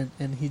apartment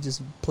and he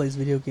just plays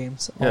video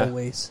games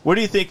always. Where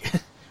do you think...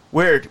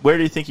 Where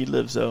do you think he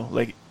lives, though?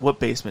 Like, what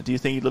basement? Do you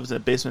think he lives in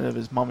the basement of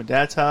his mom and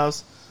dad's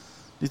house?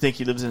 Do you think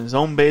he lives in his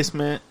own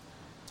basement?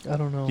 I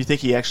don't know. Do you think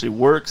he actually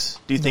works?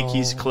 Do you think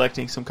he's No.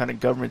 collecting some kind of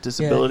government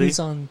disability? Yeah, he's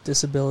on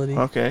disability.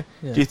 Okay.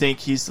 Yeah. Do you think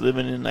he's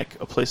living in, like,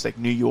 a place like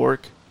New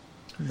York?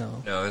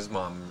 No. No, his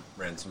mom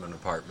rents him an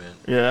apartment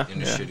Yeah,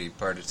 in a yeah. shitty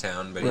part of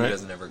town, but Right. he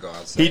doesn't ever go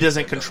outside. He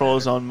doesn't so it control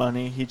his matter. own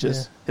money. He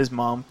just his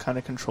mom kind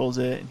of controls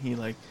it, and he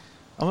like,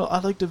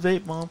 I'd like to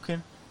vape, Mom.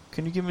 Can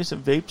you give me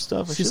some vape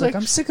stuff? And She's like,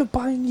 I'm sick of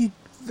buying you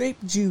vape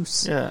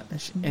juice. Yeah,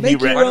 and Make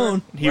your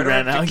own. He Why do I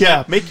ran have to out. keep-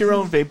 Yeah, make your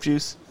own vape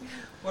juice.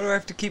 Why do I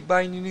have to keep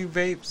buying you new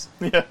vapes?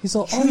 Yeah. He's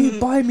all, all you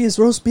buy me is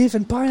roast beef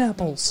and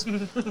pineapples.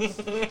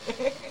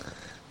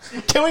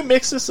 Can we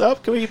mix this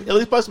up? Can we at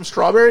least buy some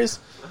strawberries?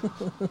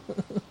 I'm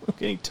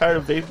getting tired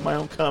of vaping my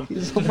own cum.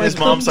 He's And all, his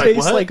 "My mom's cum like,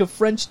 tastes what? like a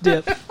French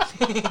dip.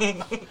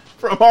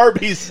 From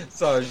Arby's.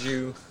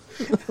 Soju.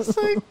 It's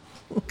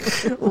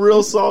like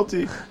real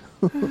salty.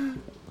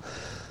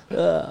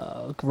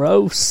 Oh,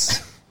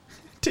 gross.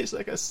 Tastes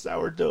like a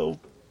sourdough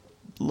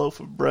loaf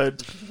of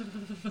bread.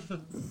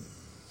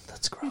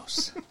 That's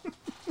gross.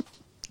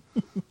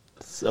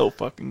 So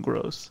fucking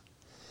gross.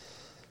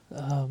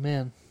 Oh,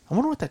 man. I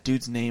wonder what that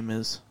dude's name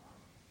is.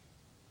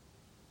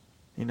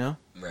 You know?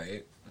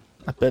 Right.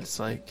 I bet it's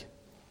like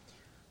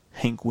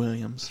Hank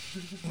Williams.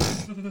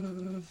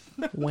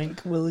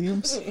 Wank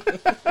Williams.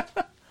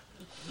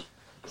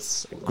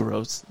 So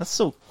gross. That's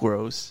so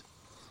gross.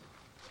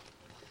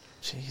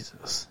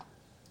 Jesus.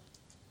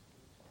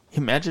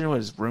 Imagine what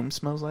his room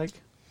smells like.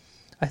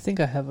 I think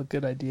I have a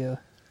good idea.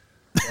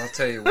 I'll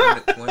tell you,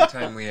 one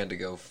time we had to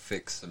go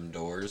fix some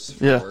doors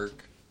for Yeah.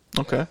 work.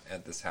 Okay.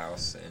 At this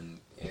house, and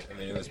I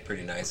mean, it was a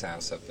pretty nice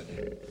house up in,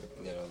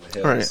 the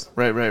hills.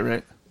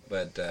 Right.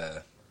 But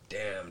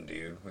damn,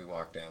 dude, we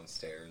walked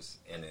downstairs,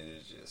 and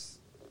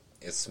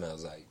it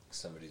smells like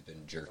somebody's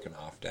been jerking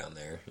off down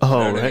there. You Oh, know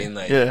what right. I mean?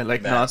 Like, Yeah,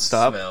 like that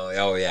nonstop. smell.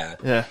 Oh yeah.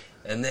 Yeah.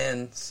 And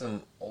then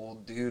some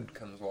old dude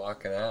comes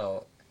walking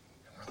out,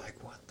 and we're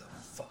like, "What the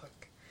fuck?"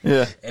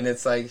 Yeah. And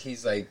it's like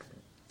he's like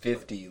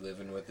 50,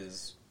 living with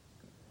his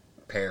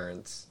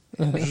parents.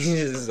 And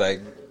he's just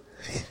like,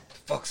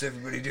 "Fuck's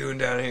everybody doing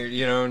down here?"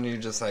 And you're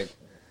just like,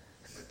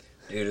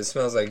 "Dude, it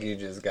smells like you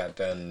just got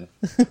done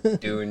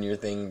doing your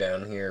thing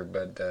down here,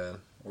 but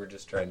we're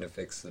just trying to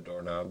fix the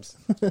doorknobs."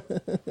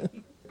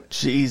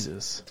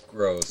 Jesus.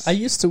 Gross. I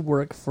used to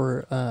work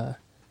for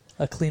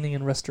a cleaning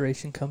and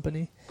restoration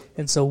company,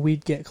 and so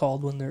we'd get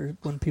called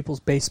when people's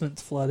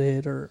basements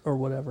flooded or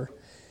whatever.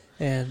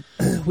 And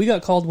we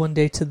got called one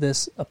day to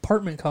this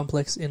apartment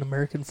complex in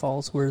American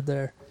Falls where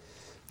the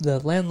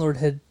landlord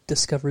had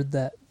discovered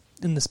that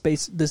in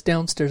this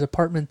downstairs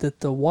apartment that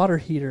the water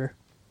heater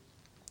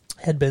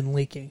had been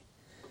leaking.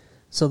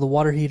 So the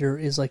water heater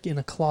is like in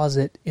a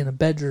closet in a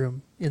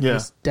bedroom in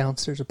this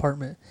downstairs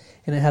apartment,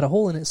 and it had a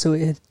hole in it, so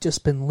it had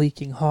just been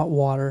leaking hot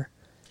water.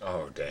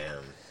 Oh,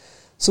 damn.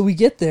 So we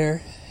get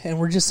there, and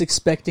we're just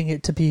expecting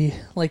it to be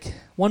like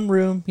one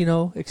room,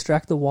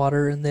 extract the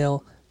water, and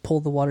they'll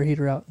pull the water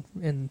heater out,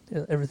 and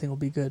everything will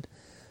be good.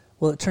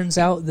 Well, it turns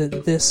out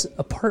that this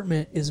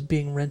apartment is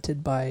being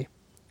rented by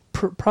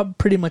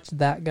pretty much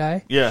that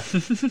guy. Yeah.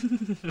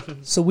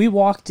 So we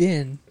walked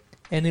in,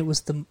 and it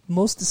was the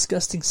most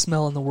disgusting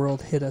smell in the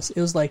world hit us. It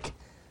was like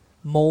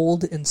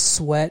mold and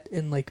sweat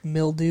and like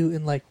mildew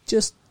and like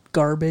just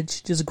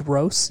garbage, just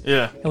gross.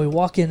 Yeah. And we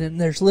walk in, and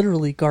there's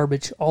literally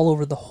garbage all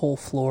over the whole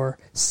floor.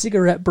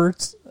 Cigarette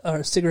butts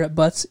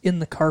in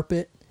the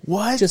carpet.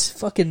 What? Just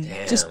fucking,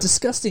 Damn. just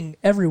disgusting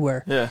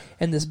everywhere. Yeah.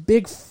 And this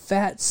big,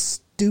 fat,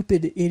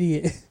 stupid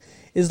idiot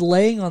is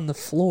laying on the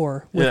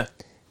floor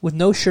with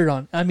no shirt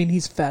on. I mean,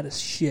 he's fat as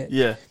shit.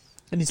 Yeah.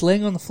 And he's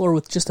laying on the floor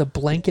with just a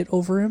blanket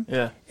over him.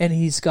 Yeah. And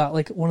he's got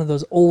like one of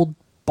those old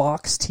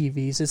box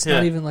TVs. It's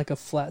not even like a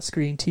flat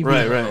screen TV.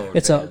 Right. Oh,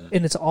 It's damn.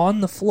 it's on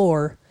the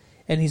floor,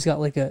 and he's got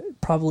like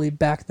probably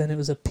back then it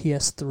was a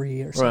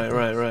PS3 or something.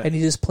 Right. And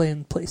he's just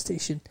playing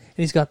PlayStation, and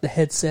he's got the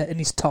headset, and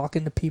he's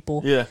talking to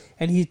people. Yeah.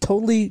 And he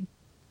totally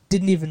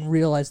didn't even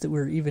realize that we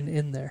were even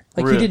in there.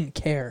 Like Really? he didn't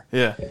care.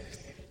 Yeah.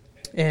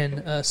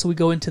 And so we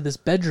go into this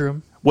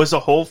bedroom. Was the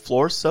whole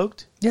floor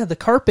soaked? Yeah, the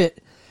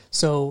carpet.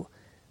 So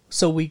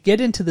we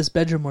get into this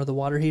bedroom where the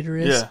water heater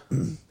is.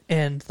 Yeah.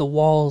 And the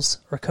walls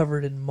are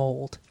covered in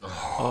mold.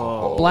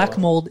 Oh. Black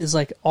mold is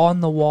like on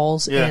the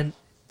walls, Yeah. and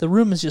the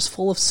room is just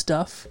full of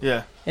stuff.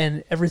 Yeah.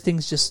 And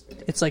everything's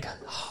it's like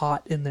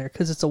hot in there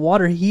because it's a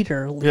water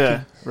heater leaking.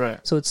 Yeah. Right.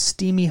 So it's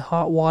steamy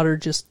hot water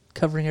just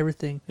covering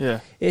everything. Yeah.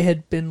 It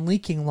had been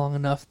leaking long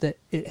enough that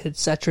it had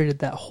saturated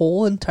that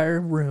whole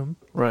entire room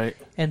Right.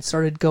 and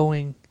started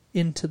going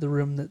into the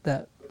room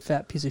that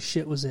fat piece of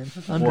shit was in,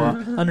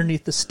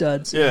 underneath the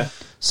studs, Yeah. and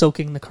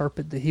soaking the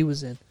carpet that he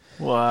was in.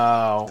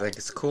 Wow. Like,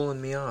 it's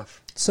cooling me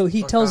off. So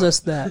he tells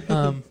us that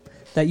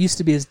that used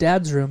to be his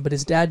dad's room, but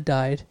his dad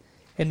died,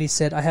 and he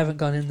said, I haven't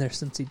gone in there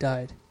since he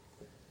died.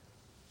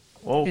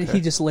 Okay. And he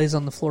just lays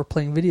on the floor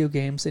playing video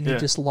games, and he Yeah.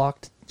 just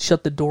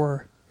shut the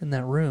door in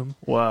that room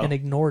Wow. and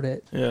ignored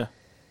it. Yeah.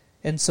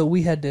 And so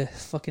we had to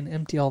fucking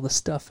empty all the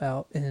stuff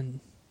out, and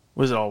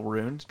Was it all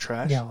ruined?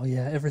 Trash?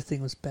 yeah,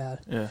 everything was bad.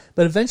 Yeah.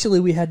 But eventually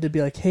we had to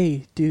be like,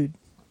 hey, dude,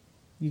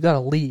 you gotta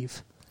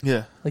leave.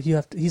 Yeah. Like, you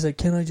have to. He's like,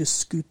 can I just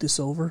scoot this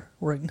over?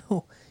 We're like,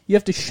 no, you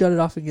have to shut it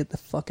off and get the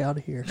fuck out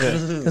of here. Yeah.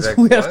 Because Like,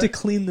 we have what? to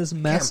clean this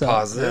mess Can't up.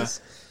 pause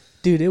this.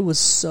 Dude, it was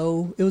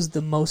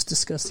the most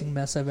disgusting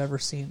mess I've ever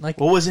seen. Like,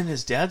 What was in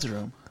his dad's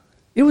room?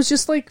 it was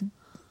just like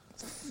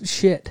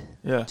shit.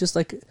 Yeah. Just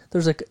like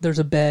there's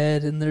a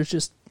bed and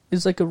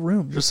it's like a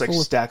room. Just like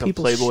full stack of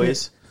people's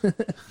Playboys.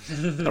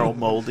 shit. They're all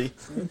moldy,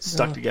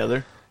 stuck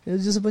together. It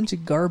was just a bunch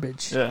of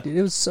garbage. Yeah. Dude,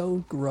 it was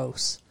so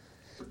gross.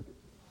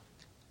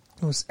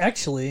 It was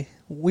actually,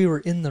 we were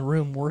in the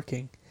room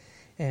working,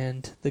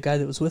 and the guy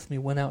that was with me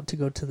went out to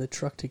go to the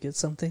truck to get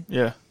something,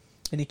 Yeah.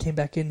 and he came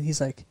back in and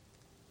he's like,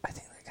 I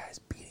think that guy's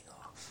beating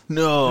off.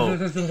 No.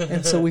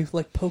 And so we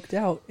like poked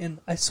out, and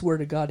I swear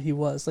to God he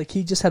was. Like,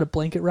 he just had a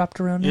blanket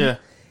wrapped around him, Yeah.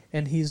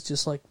 and he's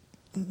just like,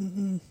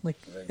 like,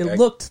 I it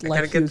looked gotta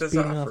like he get was this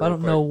beating off off. real I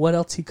don't know quick. what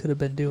else he could have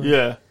been doing.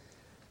 Yeah.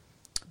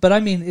 But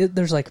I mean,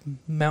 there's like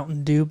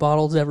Mountain Dew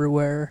bottles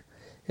everywhere,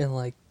 and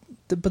like,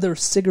 but there were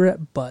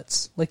cigarette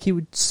butts. Like, he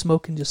would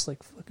smoke and just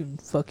like fucking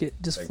fuck it,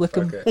 just Like, flick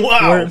them. fuck it.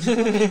 Wow.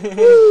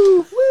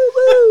 Woo, woo,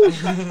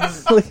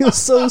 woo. Like, it was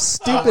so A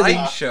stupid.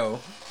 light show.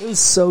 It was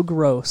so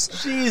gross.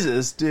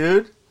 Jesus,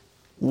 dude.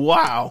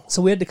 Wow.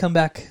 So we had to come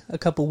back a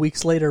couple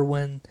weeks later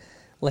when,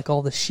 like,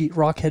 all the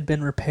sheetrock had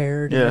been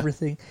repaired and Yeah.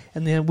 everything,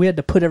 and then we had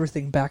to put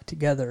everything back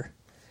together.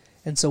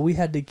 And so we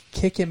had to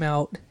kick him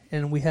out,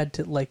 and we had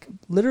to, like,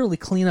 literally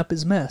clean up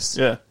his mess.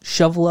 Yeah.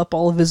 Shovel up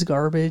all of his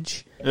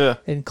garbage Yeah.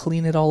 and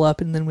clean it all up,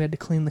 and then we had to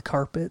clean the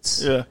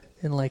carpets. Yeah.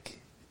 And, like,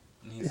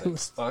 He's It like,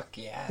 was- fuck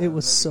yeah. it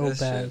was look so at this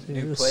bad. shit.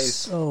 It New was place.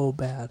 so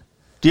bad.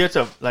 Do you have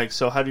to, like,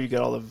 so how do you get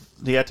all of,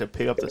 do you have to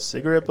pick up the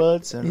cigarette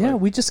butts? And Yeah,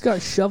 like, we just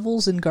got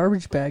shovels and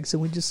garbage bags,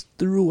 and we just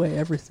threw away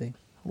everything.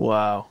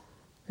 wow.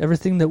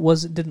 Everything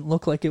that didn't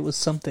look like it was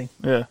something,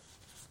 Yeah.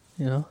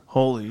 you know?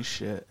 Holy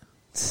shit.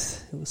 It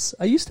was.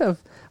 I used to have.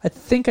 I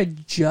think I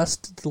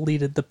just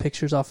deleted the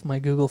pictures off my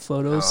Google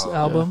Photos Oh,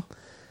 album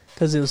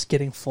because it was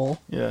getting full.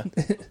 Yeah.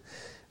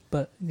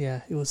 But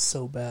yeah, it was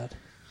so bad.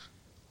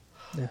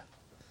 Yeah,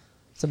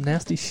 some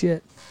nasty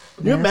shit.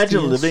 Can you imagine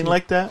Nasty as living shit.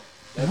 like that?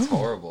 That's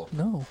horrible.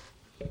 No.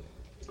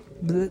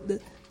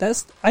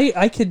 That's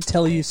I could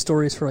tell you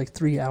stories for like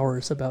 3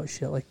 hours about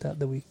shit like that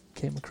we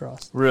came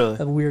across. Really?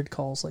 Of weird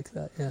calls like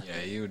that. Yeah.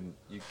 Yeah, you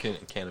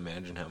can't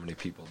imagine how many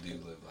people do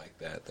live like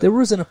that. There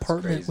was an That's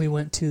apartment crazy. we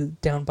went to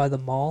down by the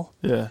mall.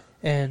 Yeah.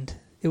 And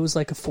it was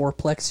like a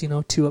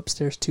fourplex, 2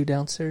 upstairs, 2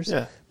 downstairs.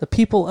 Yeah. The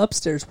people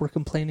upstairs were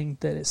complaining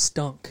that it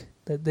stunk,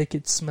 that they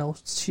could smell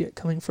shit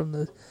coming from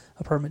the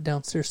apartment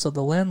downstairs. So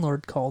the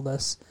landlord called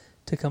us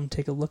to come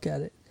take a look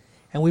at it.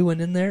 And we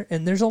went in there,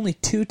 and there's only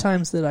 2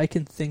 times that I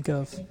can think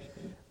of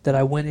that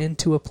I went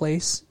into a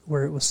place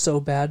where it was so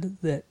bad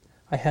that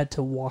I had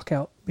to walk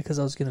out because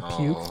I was going to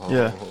puke.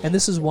 Yeah. And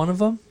this is one of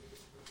them.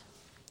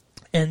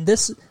 And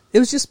it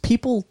was just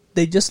people,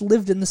 they just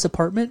lived in this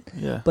apartment,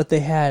 Yeah. but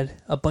they had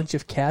a bunch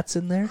of cats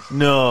in there.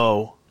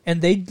 No.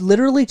 And they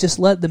literally just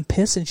let them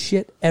piss and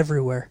shit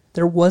everywhere.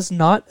 There was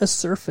not a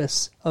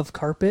surface of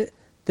carpet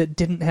that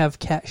didn't have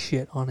cat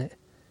shit on it.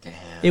 Damn.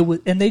 It was,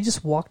 and they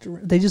just walked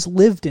around, they just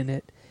lived in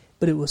it,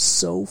 but it was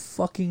so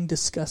fucking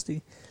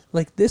disgusting.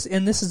 Like this,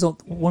 and this is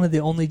one of the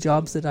only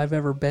jobs that I've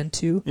ever been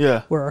to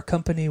Yeah. where our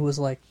company was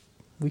like,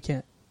 we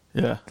can't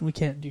Yeah.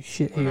 do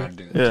shit We're here. not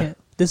doing We that. can't,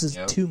 this is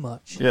Yep. too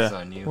much. Yeah. It's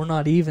on you. We're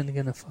not even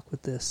gonna fuck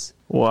with this.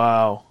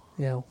 Wow.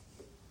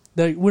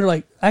 We're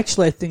like,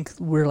 actually, I think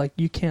we're like,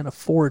 you can't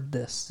afford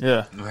this.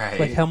 Yeah. Right.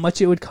 Like how much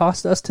it would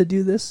cost us to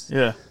do this.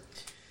 Yeah.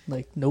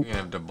 Like, nope. You're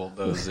gonna have to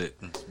bulldoze it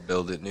and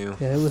build it new.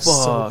 Yeah, it was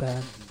so Fuck.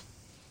 bad.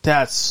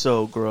 That's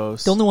so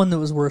gross. The only one that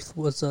was worth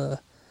was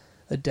a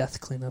death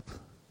cleanup.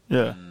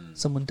 Yeah.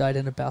 Someone died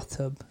in a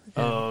bathtub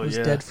and Oh, was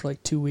yeah. dead for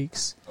like 2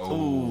 weeks.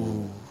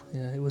 Oh,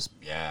 Yeah, it was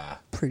yeah.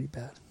 pretty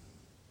bad.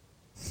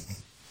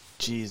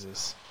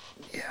 Jesus.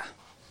 Yeah,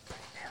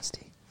 pretty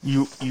nasty.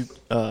 You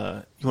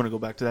want to go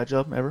back to that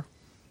job ever?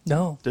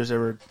 No, There's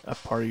ever a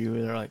part of you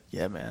where they're like,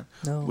 yeah, man,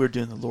 no, we're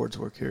doing the Lord's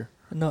work here.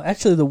 no.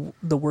 Actually,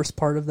 the worst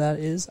part of that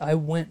is I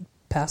went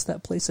past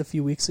that place a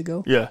few weeks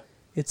ago. Yeah.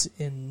 It's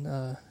in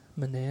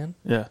Manan.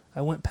 Yeah.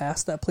 I went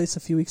past that place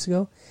a few weeks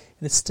ago,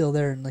 and it's still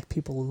there, and like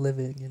people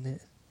living in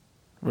it.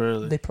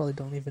 Really? They probably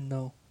don't even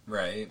know.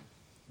 Right.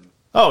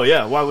 Oh,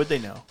 yeah. Why would they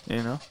know?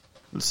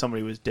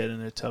 Somebody was dead in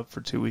a tub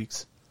for 2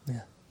 weeks.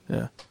 Yeah.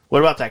 Yeah. What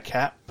about that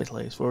cat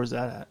place? Where was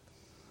that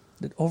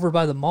at? Over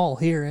by the mall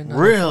here in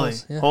Really?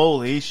 Falls. Yeah.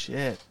 Holy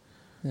shit.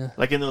 Yeah.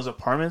 Like in those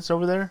apartments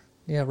over there?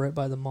 Yeah, right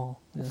by the mall.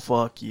 Yeah.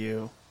 Fuck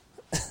you.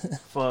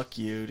 Fuck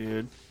you,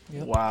 dude.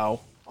 Yep. Wow.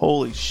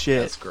 Holy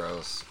shit. That's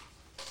gross.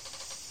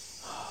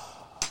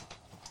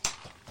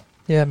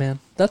 Yeah, man.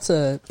 That's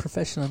a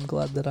profession I'm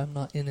glad that I'm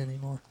not in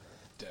anymore.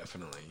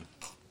 Definitely.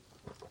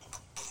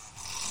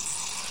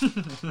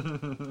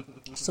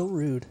 So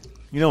rude.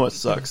 You know what Got a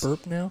sucks?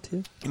 burp now,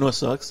 too? You know what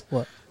sucks?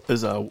 What?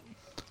 Is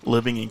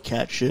living in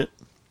cat shit.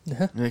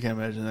 Yeah. I can't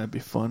imagine that'd be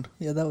fun.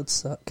 Yeah, that would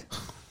suck.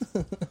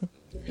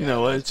 You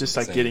know what? It's just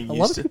like insane. getting A used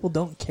lot of to. people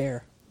don't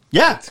care.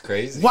 Yeah. It's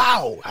crazy.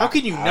 Wow. How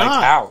can you Like,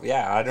 not? how?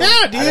 Yeah, I don't.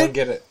 Yeah, dude. I don't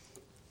get it.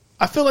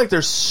 I feel like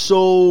there's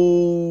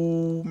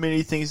so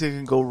many things that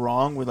can go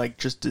wrong with like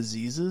just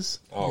diseases.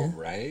 Oh, Yeah.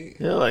 right.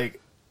 Yeah, like,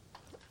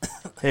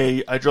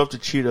 hey, I dropped a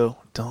Cheeto.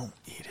 Don't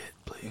eat it,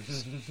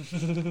 please.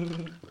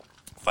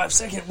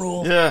 5-second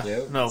rule. Yeah.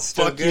 Yep, No, it's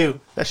still fuck good. you.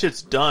 That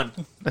shit's done.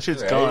 That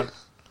shit's Right. gone.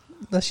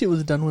 That shit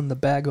was done when the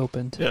bag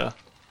opened. Yeah.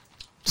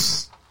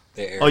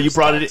 The air Oh, you is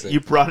brought it. toxic. You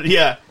brought it.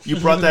 Yeah, you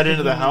brought that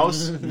into the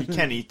house. You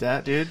can't eat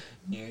that, dude.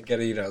 Yeah, you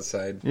gotta eat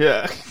outside.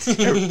 Yeah,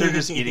 they're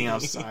just eating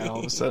outside all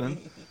of a sudden.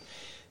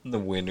 In the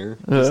winter,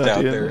 just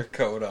out dude. there,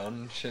 coat on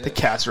and shit. The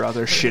cats are out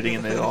there shitting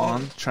in their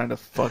lawn, trying to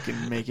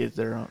fucking make it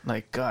their own.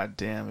 Like, god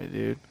damn it,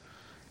 dude.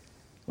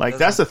 Like,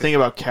 that's the thing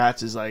about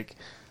cats is like,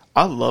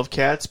 I love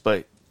cats,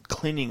 but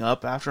cleaning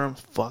up after them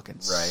fucking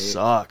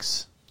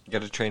sucks. You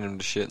gotta train them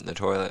to shit in the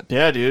toilet.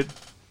 Yeah, dude.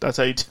 That's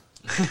how you.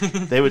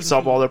 They would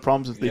solve all their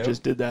problems if they Yep.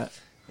 just did that.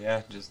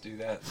 Yeah, just do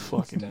that.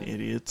 Fucking It's done.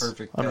 idiots.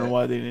 Perfect I don't know pet.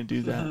 why they didn't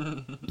do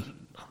that.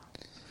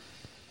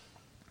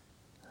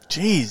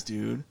 Jeez,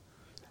 dude.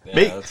 Yeah,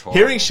 that's horrible.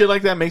 Hearing shit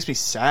like that makes me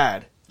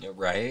sad. Yeah,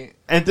 right?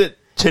 And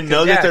to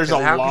know that there's a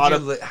 'cause lot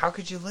of how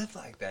could you live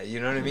like that? You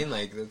know what I mean?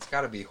 Like, that's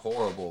got to be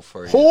horrible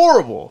for you.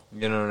 horrible.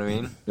 You know what I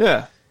mean?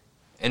 Yeah.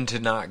 And to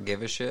not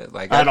give a shit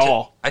like At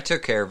all. I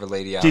took care of a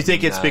lady out Do you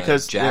think in, it's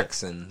because-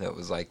 Jackson that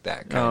was like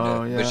that kind of,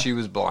 Oh, yeah. but she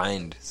was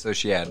blind, so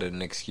she had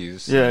an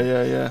excuse.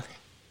 Yeah.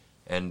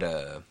 And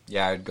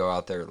yeah, I'd go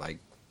out there at like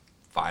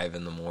 5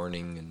 a.m.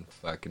 and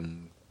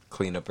fucking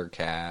clean up her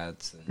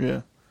cats. And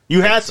Yeah.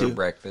 You had fix her to.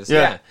 breakfast.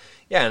 Yeah.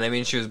 Yeah, and I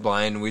mean, she was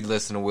blind. We'd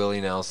listen to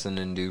Willie Nelson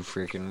and do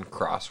freaking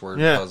crossword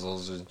Yeah.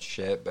 puzzles and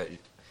shit. But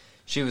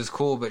she was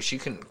cool, but she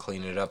couldn't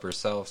clean it up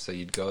herself. So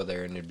you'd go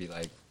there and it'd be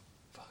like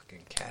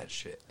fucking cat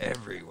shit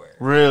everywhere.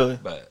 Really?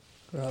 But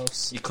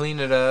Gross. you clean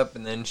it up,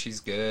 and then she's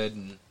good.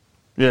 And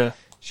Yeah.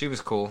 she was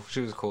cool.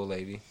 She was a cool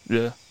lady.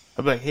 Yeah.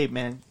 I'd be like, hey,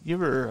 man, you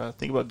ever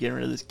think about getting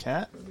rid of this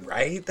cat?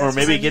 Right? Or That's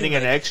maybe what I getting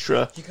mean, an like,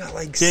 extra You got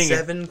like Getting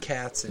 7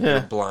 cats and Yeah.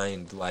 you're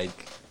blind.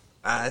 Like,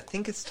 I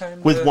think it's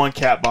time with to... one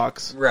cat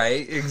box.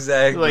 Right,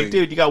 exactly. Like,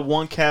 dude, you got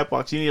one cat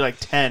box. You need like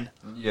 10.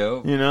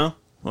 Yo. You know?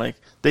 Like,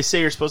 they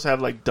say you're supposed to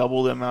have like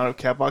double the amount of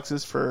cat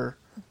boxes for,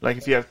 like,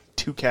 if you have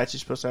 2 cats, you're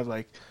supposed to have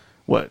like,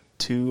 what,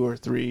 2 or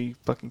 3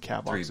 fucking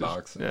cat 3 boxes.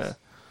 boxes. Yeah.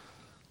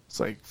 It's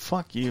like,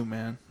 fuck you,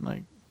 man.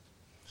 Like,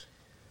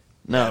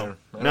 I no.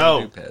 don't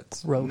No. do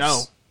pets. Gross.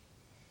 No.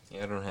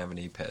 Yeah, I don't have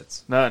any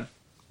pets. None.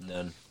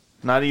 None.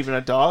 Not even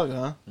a dog,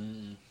 huh?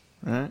 Mm.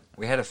 Right?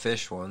 We had a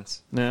fish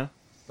once, Yeah.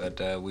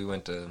 but we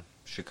went to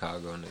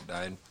Chicago and it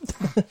died.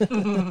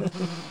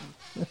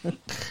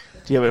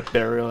 Do you have a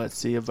burial at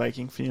sea, a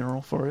Viking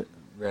funeral for it?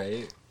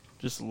 Right?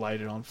 Just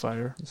light it on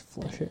fire. Just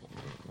flush it.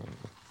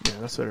 Yeah,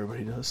 that's what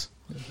everybody does.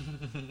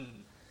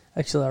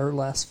 Actually, our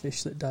last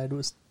fish that died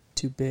was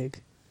too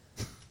big.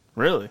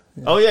 Really?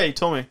 Yeah. Oh, yeah, you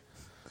told me.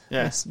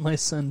 Yeah. My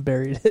son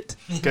buried it.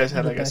 You guys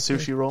had In the like a back there.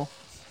 sushi roll?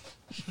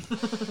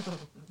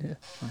 Yeah.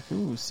 Like,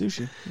 ooh,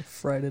 sushi.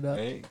 Fried it up.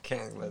 Right?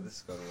 Can't let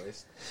this go to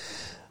waste.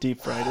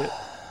 Deep fried it.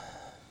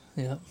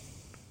 Yeah.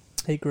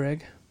 Hey,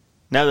 Greg.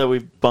 Now that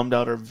we've bummed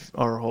out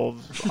our whole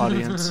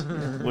audience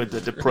with the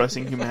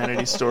depressing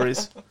humanity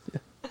stories,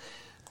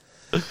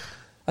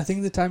 I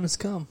think the time has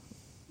come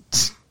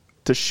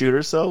to shoot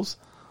ourselves,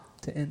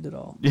 to end it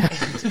all. yeah,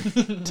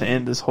 to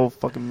end this whole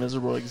fucking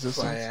miserable So I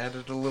existence.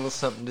 added a little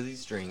something to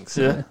these drinks.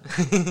 Yeah,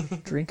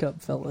 Drink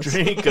up, fellas.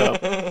 drink up.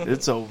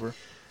 It's over.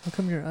 How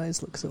come your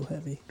eyes look so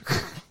heavy?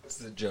 It's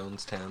the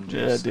Jonestown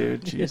Yeah, juice.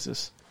 dude,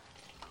 Jesus.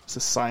 It's a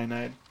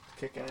cyanide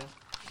kicking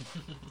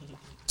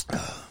in.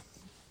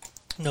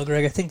 No,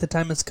 Greg, I think the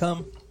time has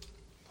come.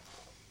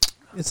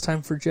 It's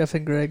time for Jeff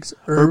and Greg's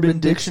Urban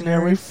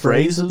Dictionary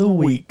Phrase of the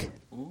Week.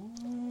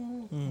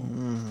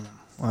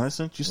 Well, I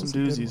sent you some That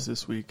was a good doozies one.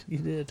 this week. You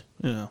did.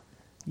 Yeah.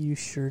 You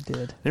sure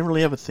did. Didn't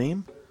really have a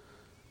theme,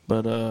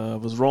 but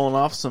was rolling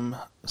off some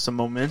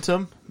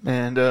momentum,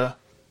 and was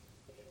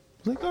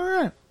like, all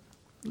right,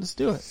 let's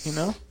do it. You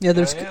know, Yeah,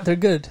 yeah. they're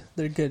good.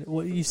 They're good.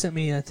 What you sent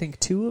me, I think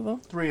 2 of them.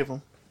 3 of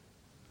them.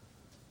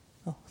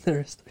 Oh,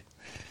 there's 3.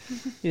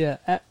 Yeah,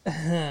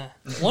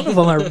 one of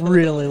them I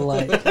really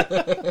like.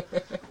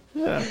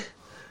 Yeah,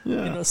 You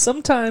know,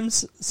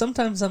 sometimes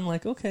I'm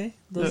like, okay,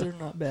 those Yeah. are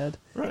not bad.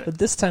 right. But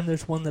this time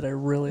there's one that I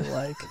really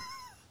like.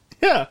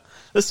 Yeah,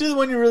 let's do the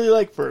one you really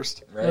like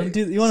first. Right?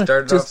 You wanna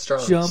Start it just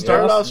off strong. jump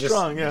Start off- off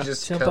strong, yeah.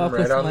 Just Jump come off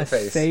right with on my the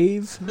face.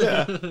 fave.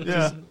 Yeah,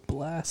 yeah.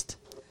 Blast.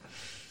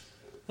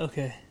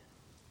 Okay.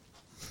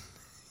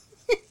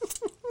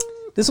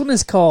 This one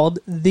is called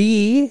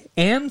The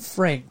Anne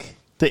Frank.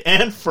 The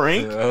Anne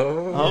Frank.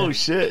 Oh, Oh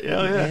shit!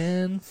 Yeah, yeah.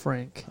 Anne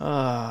Frank.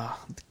 Ah,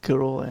 the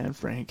good old Anne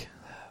Frank.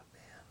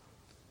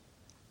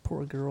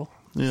 Poor girl.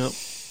 Yep,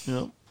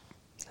 yep.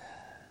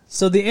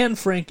 So the Anne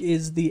Frank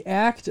is the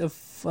act of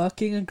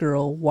fucking a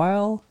girl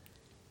while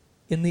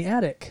in the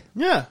attic.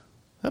 Yeah,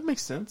 that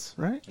makes sense,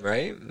 right?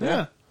 right?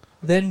 Yeah.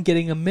 Then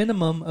getting a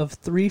minimum of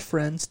 3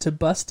 friends to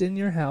bust in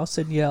your house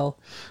and yell,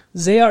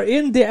 "They are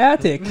in the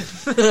attic!"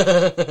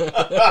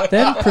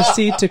 Then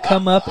proceed to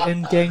come up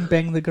and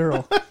gangbang the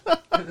girl.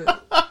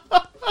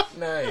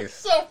 Nice.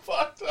 So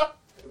fucked up.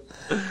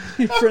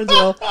 Your friends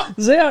are all,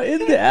 "They are in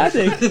the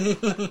attic!"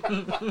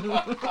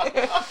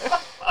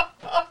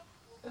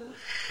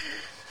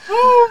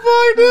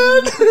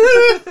 Oh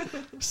my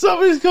dude!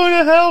 Somebody's going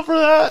to hell for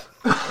that.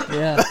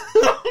 Yeah.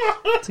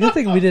 It's a good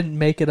thing we didn't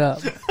make it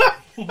up.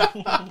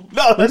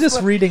 No, We're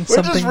just reading we're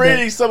something just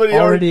reading that somebody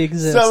already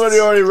exists. Somebody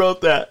already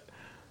wrote that.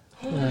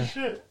 Holy Yeah.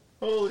 shit!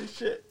 Holy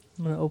shit!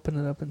 I'm gonna open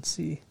it up and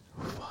see.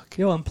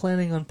 Yo, I'm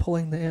planning on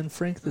pulling the Anne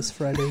Frank this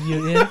Friday.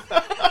 You in?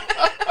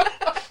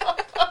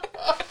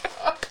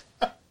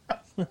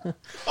 I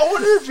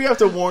wonder if you have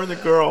to warn the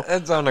girl.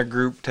 That's on a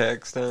group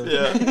text. Huh?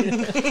 Yeah,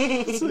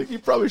 it's like you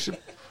probably should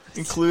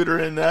include her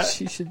in that.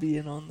 She should be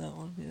in on that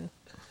one. Yeah.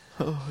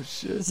 Oh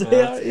shit!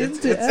 They are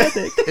into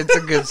attic. It's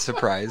a good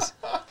surprise.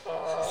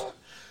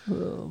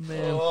 Oh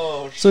man.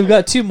 Oh, So we've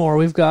got two more.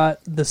 We've got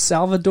the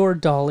Salvador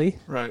Dali.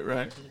 right,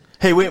 right.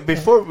 Hey, wait!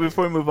 Before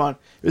we move on,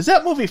 is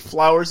that movie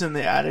Flowers in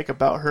the Attic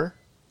about her?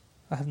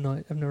 I've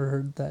never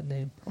heard that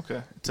name.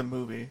 Okay, it's a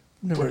movie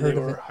Never where heard they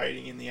of were it.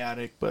 hiding in the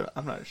attic, but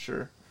I'm not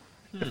sure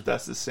if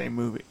that's the same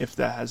movie. If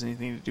that has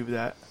anything to do with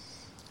that.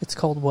 It's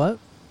called what?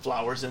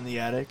 Flowers in the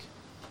Attic.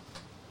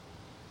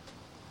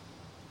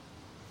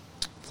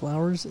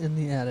 Flowers in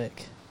the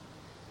Attic.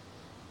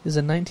 Is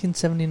a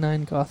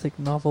 1979 Gothic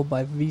novel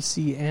by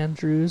V.C.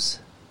 Andrews.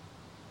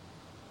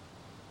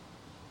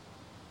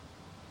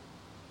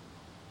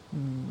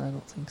 I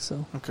don't think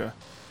so. Okay,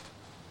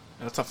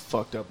 that's a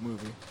fucked up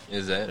movie.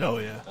 Is that? Oh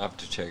yeah. I'll have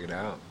to check it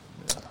out.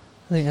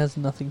 I think it has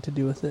nothing to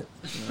do with it.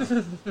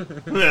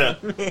 Yeah,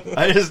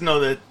 I just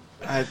know that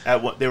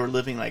at what they were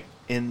living like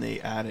in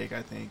the attic,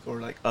 I think, or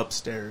like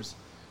upstairs,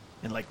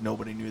 and like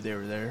nobody knew they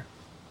were there.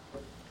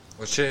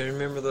 Well, shit, I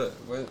remember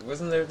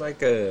wasn't there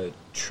like a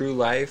true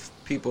life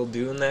people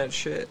doing that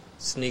shit?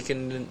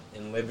 Sneaking in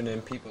and living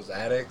in people's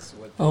attics?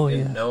 What they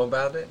didn't know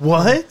about it?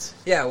 What?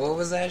 Yeah, what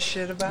was that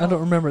shit about? I don't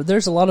remember.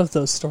 There's a lot of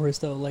those stories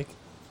though, like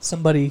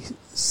somebody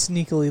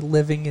sneakily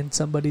living in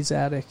somebody's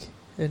attic,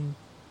 and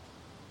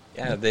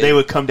Yeah, they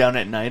would come down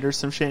at night or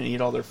some shit and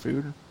eat all their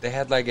food. They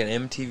had like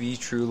an MTV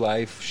True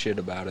Life shit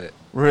about it.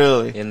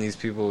 Really? And these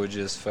people would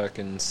just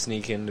fucking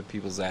sneak into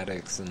people's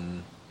attics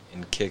and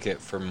kick it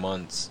for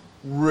months.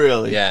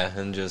 Really? Yeah,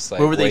 and just like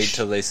Where were they wait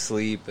till they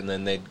sleep, and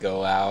then they'd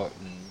go out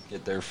and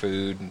get their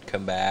food and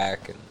come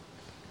back. And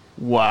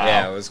Wow.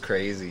 yeah, it was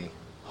crazy.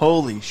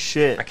 Holy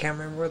shit. I can't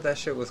remember what that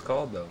shit was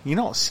called though. You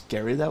know how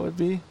scary that would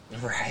be?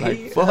 Right?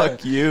 Like,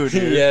 fuck you,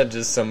 dude. Yeah,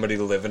 just somebody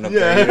living up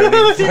Yeah. there. You don't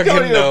even You fucking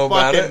don't even know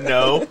about fucking it.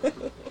 know.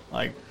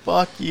 Like,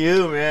 fuck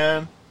you,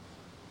 man.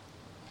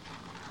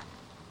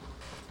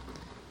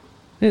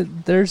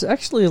 there's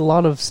actually a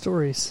lot of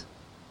stories.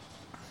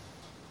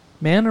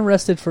 Man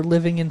arrested for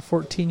living in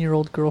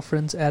 14-year-old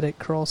girlfriend's attic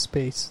crawl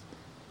space.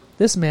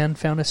 This man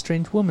found a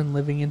strange woman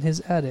living in his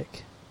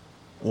attic.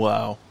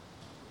 Wow.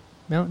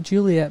 Mount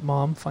Juliet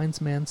mom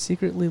finds man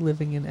secretly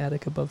living in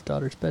attic above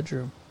daughter's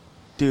bedroom.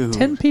 Dude.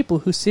 10 people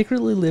who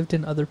secretly lived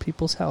in other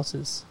people's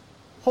houses.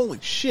 Holy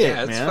shit,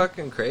 Yeah, it's man.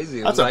 fucking crazy.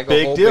 It That's was a like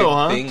big a whole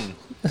deal, big huh? thing.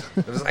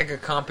 It was like a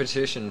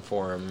competition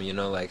for him, you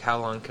know, like how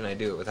long can I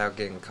do it without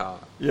getting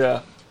caught?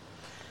 Yeah.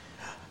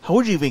 How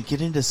would you even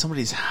get into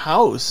somebody's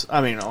house?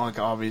 I mean, like,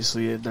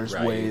 obviously, there's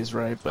Right. ways,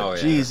 right? But Oh,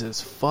 yeah.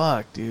 Jesus,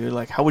 fuck, dude.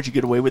 Like, how would you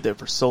get away with it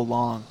for so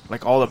long?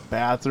 Like, all the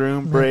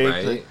bathroom breaks.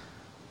 Right? Like,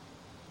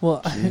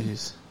 Well,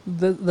 jeez.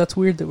 that's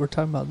weird that we're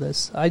talking about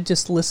this. I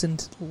just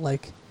listened,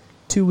 like,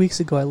 2 weeks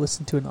ago, I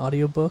listened to an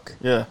audiobook.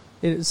 Yeah.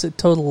 It's a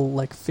total,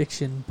 like,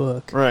 fiction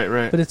book. Right,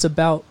 right. But it's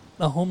about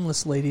a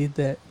homeless lady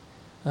that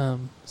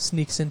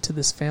sneaks into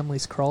this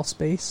family's crawl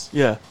space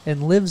Yeah.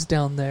 and lives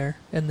down there.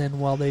 And then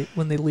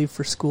when they leave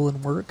for school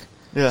and work,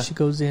 Yeah. she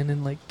goes in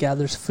and, like,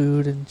 gathers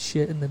food and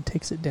shit and then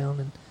takes it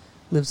down and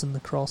lives in the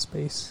crawl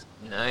space.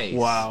 Nice.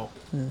 Wow.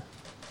 Yeah.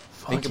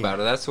 Think about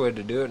it. That's the way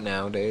to do it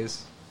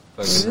nowadays.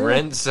 Yeah. Fucking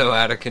rent's so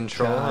out of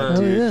control. God,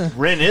 huh? dude. yeah.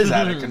 Rent is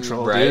out of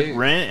control, Right? dude.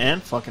 Rent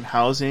and fucking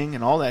housing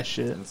and all that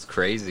shit. It's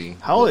crazy.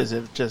 How is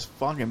it just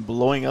fucking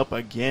blowing up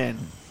again?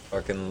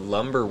 Fucking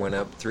lumber went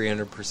up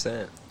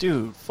 300%.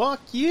 Dude,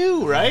 fuck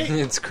you, right?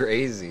 It's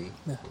crazy.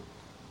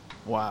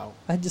 Wow.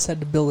 I just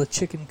had to build a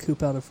chicken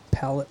coop out of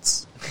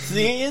pallets.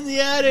 See, in the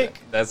attic.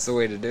 That's the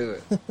way to do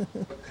it.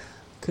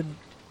 Couldn't.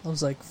 I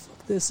was like,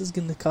 fuck this. Is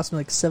going to cost me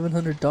like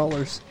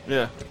 $700.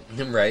 Yeah.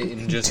 Right?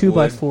 And just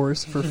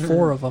 2x4s for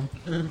 4 of them.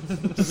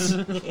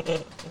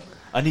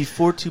 I need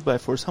 4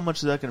 2x4s. How much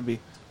is that going to be?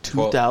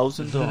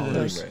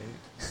 $2,000.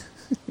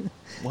 Right.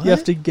 What? You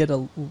have to get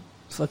a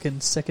fucking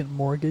second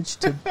mortgage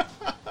to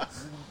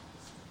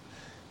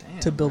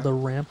Damn, build man. a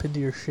ramp into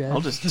your shed.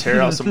 I'll just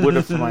tear out some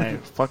wood from my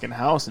fucking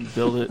house and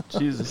build it.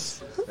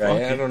 Jesus. Right? I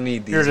Fuck it. don't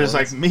need these You're just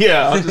ones. like me.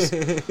 Yeah,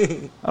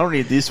 I don't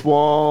need this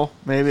wall.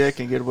 Maybe I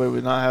can get away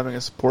with not having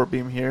a support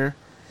beam here.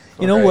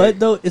 You know Right. what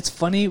though? It's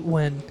funny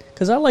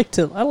because I like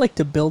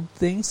to build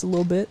things a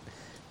little bit.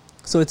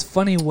 So it's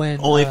funny when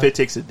Only if it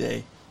takes a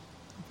day.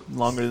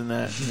 Longer than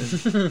that,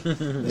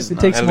 if it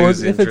takes I more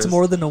lose if it's interest.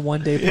 more than a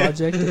 1-day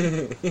project.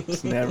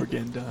 it's never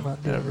getting done.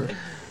 Not doing Never. it.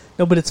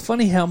 No, but it's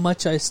funny how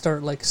much I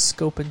start like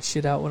scoping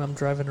shit out when I'm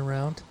driving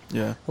around.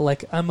 Yeah.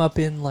 Like I'm up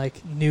in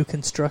like new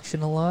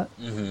construction a lot,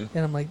 and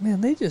I'm like,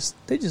 man, they just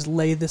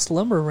lay this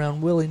lumber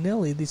around willy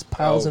nilly. These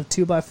piles Oh. of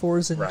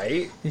 2x4s and,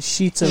 Right? and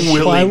sheets of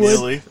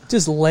Willy-nilly. plywood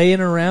just laying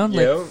around.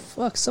 Yep. Like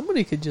fuck,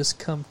 somebody could just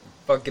come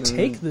Fucking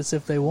take this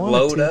if they wanted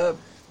load to. up,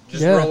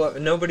 Just Yeah. roll up.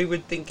 Nobody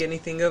would think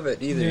anything of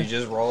it either. Yeah. You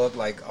just roll up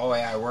like, oh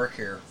yeah, I work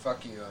here.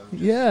 Fuck you. I'm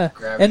just Yeah,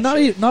 grabbing and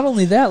shit. not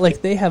only that,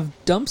 like they have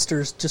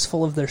dumpsters just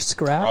full of their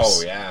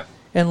scraps. Oh yeah.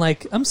 And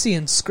like I'm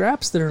seeing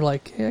scraps that are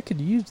like, hey, I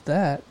could use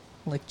that.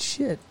 Like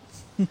shit.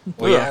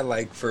 Well, yeah,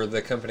 like for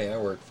the company I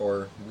work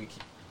for,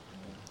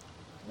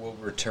 we'll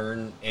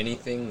return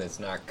anything that's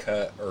not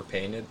cut or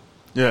painted.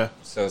 Yeah.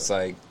 So it's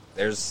like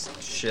there's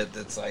shit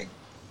that's like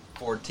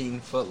 14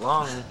 foot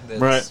long.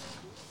 That's, Right.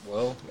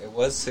 Well, it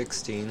was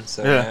 16,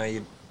 so Yeah.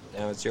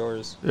 now it's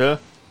yours. Yeah.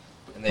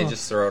 And they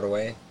just throw it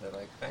away. They're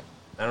like,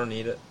 I don't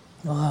need it.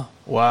 Wow.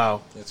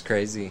 Wow. It's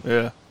crazy.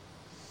 Yeah.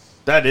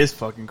 That is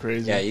fucking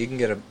crazy. Yeah, you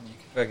can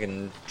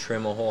fucking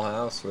trim a whole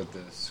house with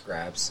the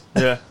scraps.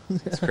 Yeah.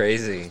 It's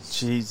crazy.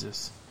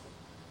 Jesus.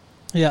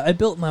 Yeah, I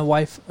built my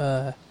wife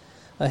a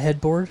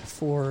headboard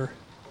for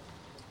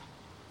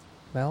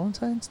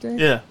Valentine's Day.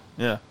 Yeah.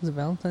 Yeah. Was it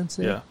Valentine's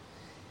Day? Yeah.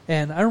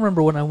 And I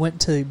remember when I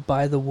went to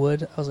buy the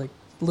wood, I was like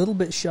a little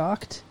bit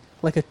shocked.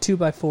 Like a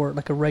 2x4,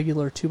 like a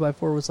regular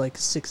 2x4 was like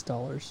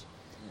 $6.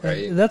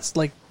 Right. And that's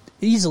like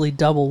easily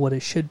double what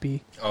it should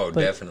be. Oh,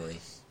 But- definitely.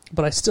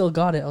 But I still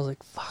got it. I was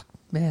like, fuck,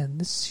 man,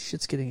 this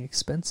shit's getting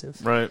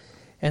expensive. Right.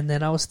 And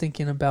then I was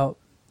thinking about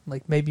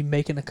like maybe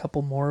making a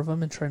couple more of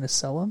them and trying to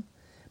sell them.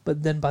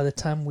 But then by the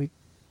time we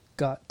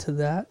got to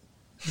that,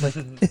 like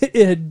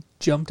it had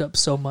jumped up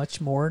so much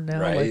more now.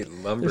 Right,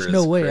 Like, lumber there's is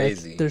no way.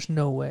 crazy. There's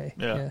no way.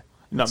 Yeah. Yeah. You're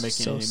not It's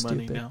making so any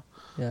money stupid. now.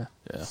 Yeah.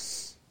 Yeah.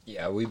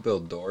 Yeah, we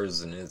build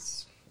doors, and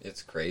it's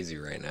crazy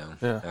right now.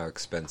 Yeah. How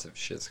expensive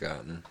shit's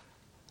gotten.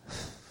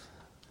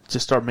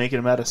 Just start making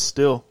them out of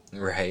steel.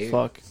 Right.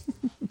 Fuck.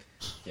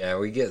 Yeah,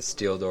 we get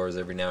steel doors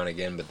every now and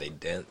again, but they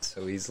dent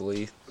so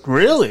easily.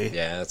 Really?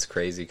 Yeah, it's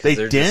crazy They because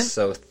they're dent? just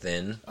so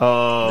thin.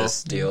 Oh. The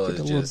steel Get is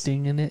a little just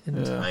ding in it.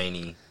 And Yeah.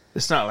 tiny.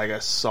 It's not like a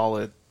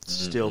solid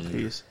steel Mm-mm.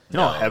 piece. You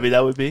know how No. heavy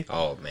that would be?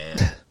 Oh man,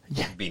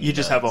 It'd be You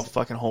just have a nuts.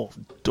 fucking whole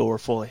door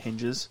full of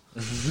hinges.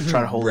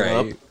 Trying to hold it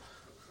up. Right.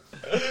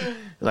 You're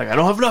like, I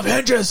don't have enough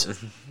hinges.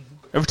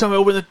 Every time I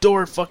open the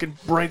door, it fucking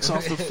breaks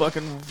off the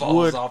fucking Falls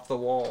wood. off the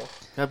wall.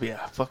 That'd be a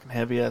fucking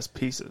heavy ass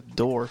piece of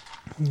door.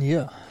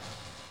 yeah.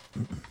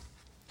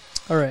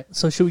 All right.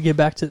 So should we get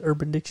back to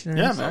Urban Dictionary?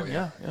 Yeah, man. Oh, yeah.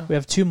 yeah. Yeah. We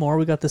have two more.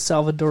 We got the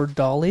Salvador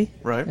Dali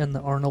Right. and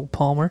the Arnold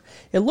Palmer.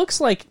 It looks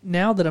like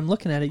now that I'm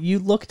looking at it, you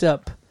looked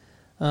up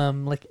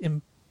like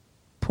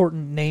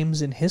important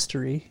names in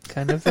history,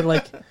 kind of. They're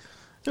like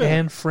Yeah.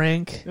 Anne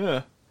Frank,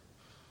 Yeah.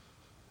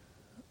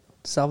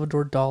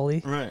 Salvador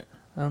Dali. Right.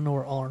 I don't know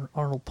where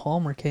Arnold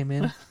Palmer came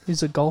in.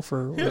 He's a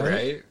golfer, Yeah. right?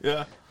 Right.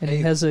 Yeah. And he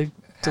Hey, has a Half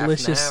and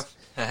delicious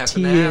half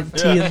tea and and,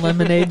 half. tea and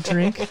lemonade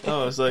drink.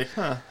 Oh, it's like,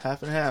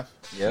 half and half.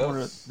 Yep. I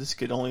wonder if this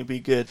could only be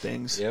good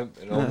things. Yep.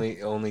 It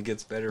only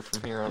gets better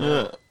from here on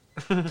Yeah.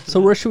 out. So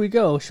where should we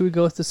go? Should we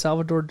go with the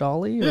Salvador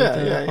Dali or Yeah,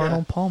 the yeah, yeah.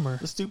 Arnold Palmer?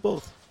 Let's do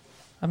both.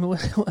 I mean, well,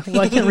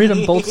 I can't read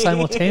them both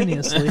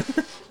simultaneously.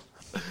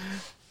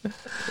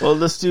 Well,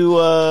 let's do,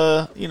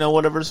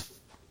 whatever's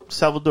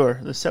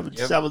Salvador. The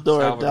Salvador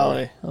Salvador.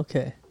 Dali.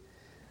 Okay.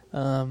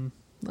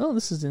 Oh,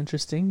 this is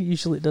interesting.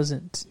 Usually it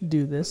doesn't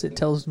do this. It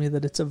tells me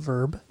that it's a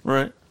verb.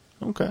 Right.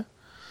 Okay.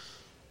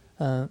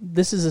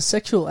 This is a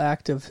sexual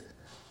act of...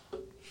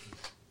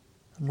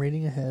 I'm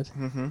reading ahead.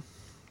 Mm-hmm.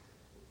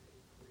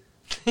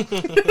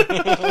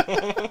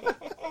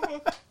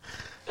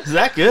 Is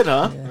that good,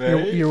 huh? Yeah,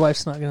 your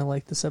wife's not going to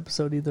like this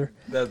episode either.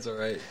 That's all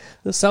right.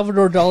 The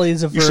Salvador Dali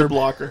is a You should verb.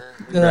 block her.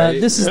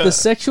 Right. This is Yeah. the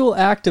sexual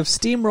act of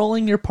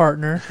steamrolling your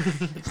partner,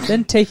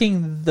 then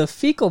taking the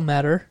fecal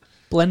matter,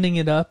 blending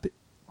it up,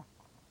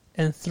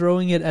 and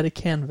throwing it at a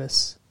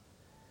canvas.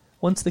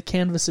 Once the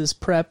canvas is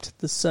prepped,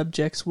 the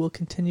subjects will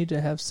continue to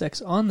have sex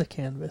on the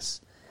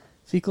canvas.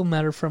 Fecal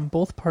matter from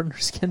both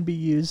partners can be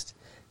used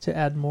to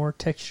add more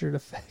textured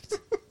effect.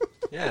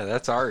 Yeah,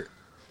 that's art.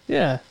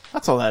 Yeah.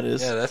 That's all that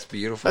is. Yeah, that's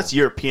beautiful. That's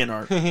European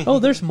art. Oh,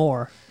 there's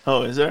more.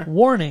 Oh, is there?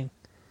 Warning.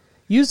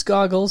 Use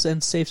goggles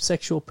and safe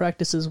sexual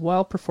practices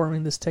while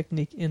performing this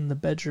technique in the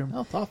bedroom.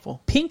 Oh,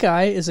 thoughtful. Pink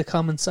eye is a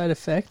common side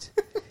effect.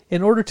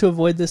 In order to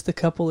avoid this, the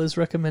couple is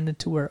recommended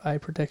to wear eye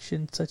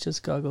protection, such as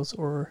goggles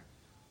or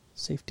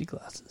safety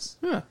glasses.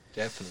 Yeah.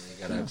 Definitely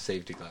gotta have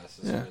safety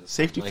glasses. Yeah. or something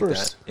Safety like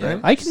first, that. Yeah.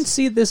 right? I can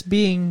see this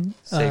being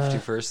Safety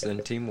first,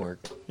 then teamwork.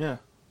 Yeah.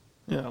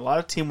 Yeah. A lot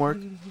of teamwork.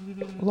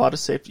 A lot of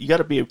safety. You got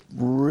to be a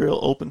real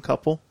open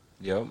couple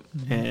Yep.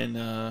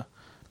 and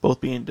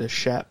both be into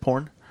shat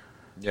porn.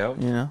 Yep.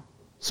 You know,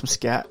 some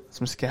scat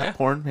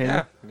porn. Maybe.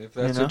 Yeah. If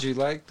that's You know? what you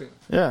like, then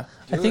Yeah.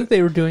 I think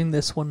they were doing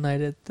this one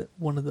night at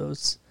one of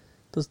those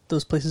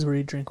places where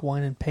you drink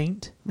wine and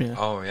paint. Yeah.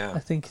 Oh yeah. I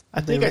think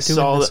I they think were I doing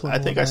saw this it. one I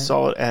think one I night.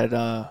 saw it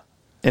at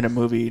in a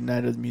movie,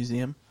 Night of the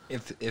Museum.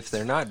 If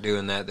they're not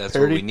doing that, that's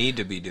Parody? what we need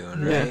to be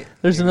doing, Yeah. right?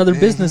 There's another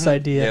business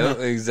idea. Yep.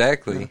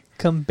 Exactly.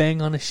 Come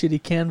bang on a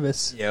shitty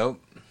canvas. Yep.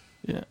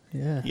 Yeah.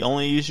 Yeah. You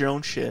only use your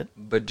own shit.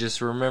 But just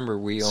remember,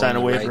 we Sign own a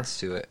the waiver. rights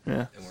to it,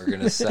 Yeah. and we're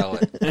gonna sell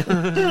it.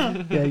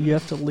 Yeah, you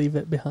have to leave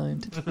it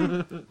behind.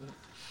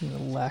 You know,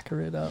 lacquer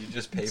it up. You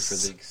just pay for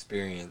the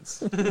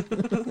experience. I'm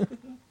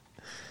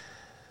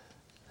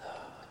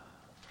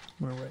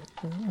gonna write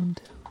that one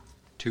down.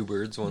 Two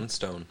birds, one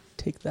stone.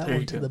 Take that There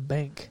one you to go. the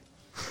bank.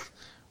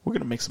 We're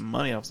gonna make some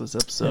money off this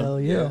episode. Hell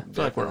yeah. I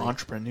feel like we're Definitely.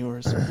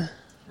 entrepreneurs.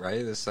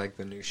 Right? This is like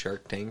the new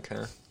Shark Tank,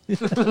 huh?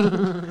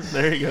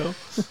 There you go.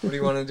 What do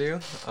you want to do?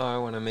 Oh, I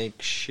want to make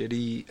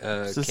shitty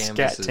It's a scat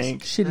canvases.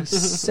 tank. Shitty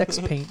sex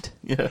paint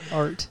Yeah.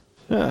 art.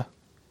 Yeah.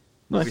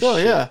 Like, Maybe oh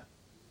shit. yeah.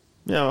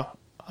 Yeah.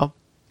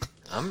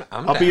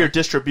 I'll be your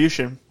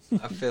distribution.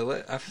 I feel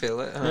it.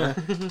 Huh?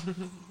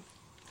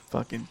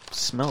 Fucking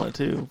smell it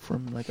too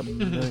from like a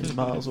million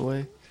miles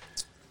away.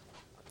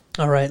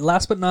 All right.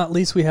 Last but not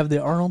least, we have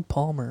the Arnold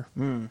Palmer.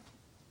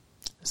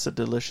 It's a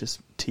delicious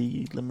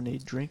tea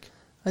lemonade drink.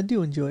 I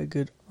do enjoy a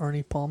good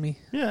Arnie Palmy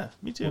Yeah,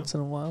 me too. once in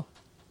a while.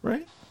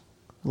 Right?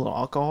 A little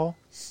alcohol.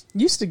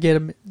 Used to get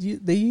them.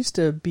 They used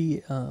to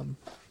be.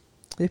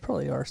 They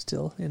probably are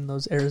still in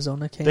those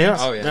Arizona cans. They are.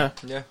 Oh yeah.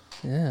 Yeah.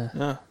 Yeah.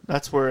 Yeah,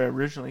 that's where it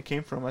originally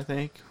came from, I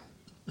think.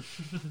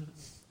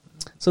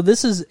 So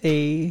this is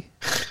a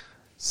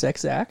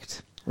sex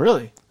act.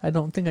 Really? I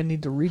don't think I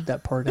need to read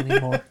that part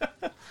anymore.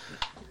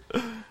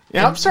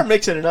 Yeah, I'm starting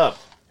mixing it up.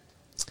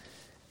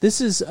 This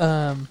is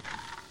a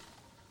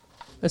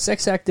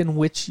sex act in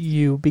which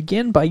you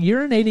begin by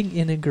urinating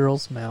in a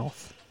girl's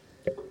mouth.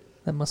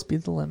 That must be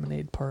the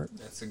lemonade part.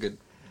 That's a good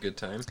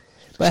time.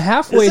 But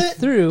halfway Is it?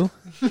 through,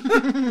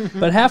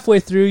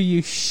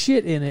 you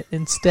shit in it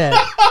instead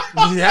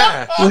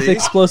Yeah. with See?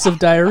 explosive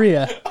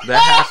diarrhea, The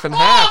half and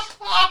half.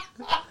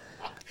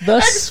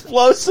 thus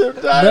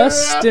Explosive diarrhea.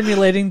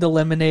 stimulating the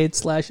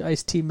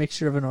lemonade/iced tea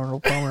mixture of an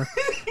Arnold Palmer.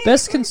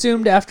 Best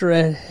consumed after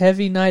a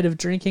heavy night of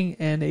drinking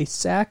and a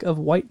sack of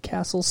White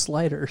Castle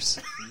sliders.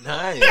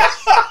 Nice.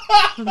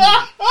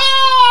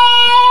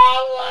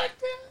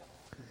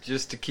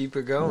 Just to keep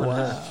it going.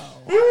 Wow.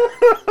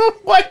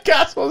 White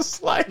Castle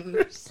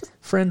sliders.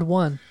 Friend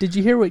 1, did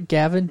you hear what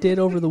Gavin did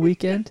over the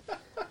weekend?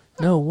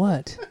 No,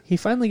 what? He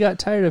finally got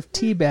tired of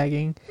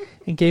teabagging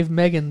and gave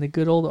Megan the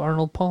good old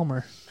Arnold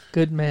Palmer.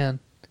 Good man.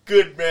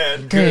 Good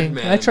man. Dang,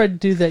 man. I tried to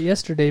do that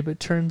yesterday, but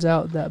turns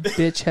out that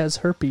bitch has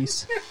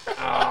herpes.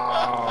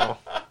 Oh.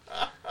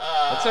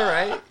 That's all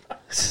right.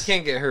 You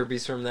can't get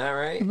herpes from that,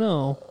 right?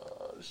 No,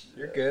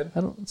 You're good.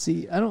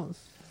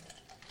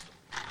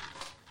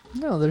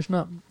 No, there's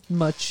not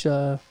much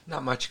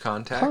Not much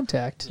contact.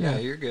 contact. Yeah, No.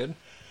 you're good.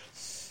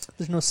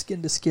 There's no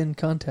skin-to-skin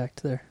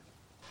contact there.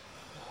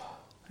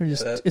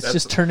 It's that's-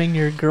 just turning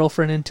your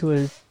girlfriend into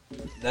a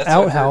That's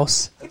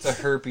outhouse. That's a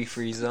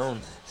herpes-free zone.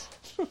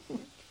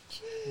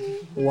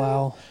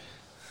 Wow.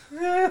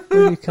 Where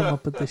do you come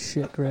up with this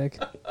shit, Greg?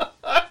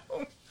 I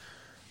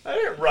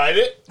didn't write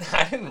it.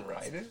 I didn't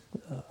write it.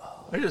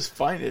 I just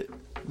find it.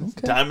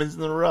 Okay. Diamonds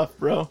in the rough,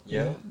 bro.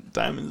 Yeah.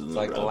 Diamonds in It's the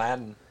like rough.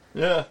 Aladdin.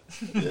 Yeah.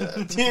 Yeah.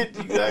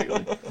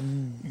 Exactly.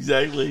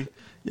 Exactly.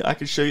 Yeah, I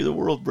can show you the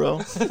world,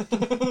 bro.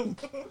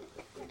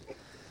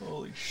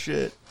 Holy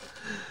shit.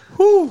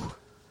 Whew.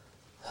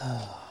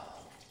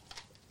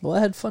 Well, I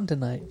had fun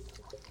tonight.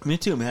 Me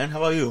too, man. How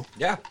about you?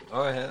 Yeah.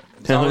 Oh, yeah.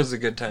 It's Taylor? always a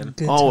good time.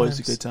 Good Always times.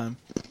 a good time.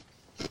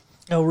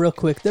 Oh, real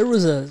quick, there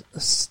was a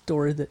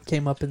story that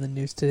came up in the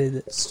news today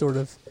that sort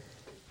of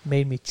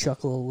made me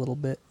chuckle a little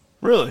bit.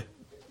 Really?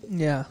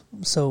 Yeah.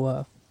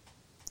 So,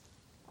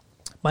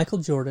 Michael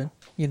Jordan,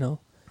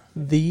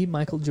 the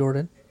Michael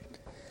Jordan,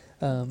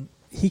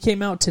 he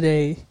came out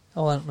today.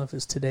 Oh, I don't know if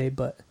it's today,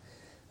 but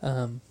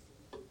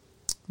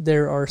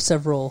there are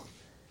several.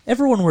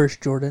 Everyone wears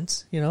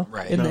Jordans,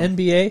 Right. In No. the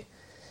NBA.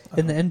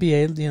 In the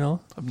NBA, I've never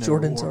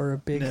Jordans are a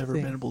big never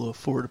thing. been able to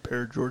afford a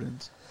pair of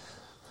Jordans.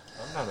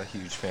 I'm not a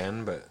huge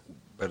fan, but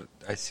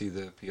I see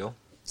the appeal.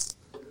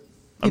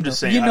 I'm just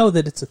saying. You know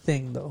that it's a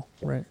thing, though,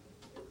 right?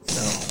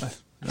 No,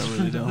 I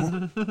really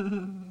don't.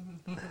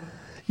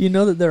 You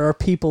know that there are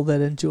people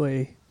that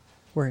enjoy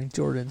wearing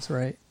Jordans,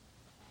 right?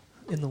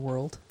 In the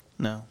world.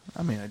 No,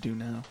 I mean I do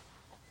now.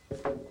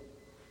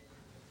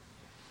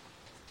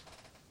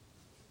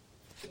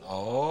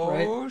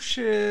 Oh,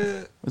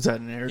 shit. Was that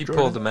an Air You Jordan?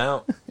 pulled them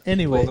out.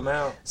 Anyway, Pulled them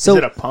out. so Is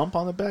it a pump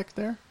on the back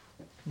there?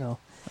 no.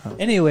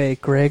 Anyway,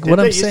 Greg, Did what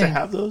they I'm used saying, to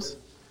have those?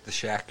 The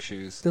Shaq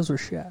shoes. those were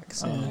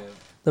Shaq's, Oh. yeah.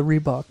 The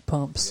Reebok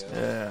pumps.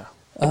 Yeah.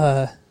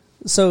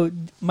 So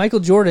Michael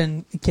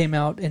Jordan came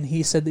out and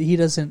he said that he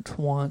doesn't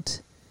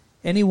want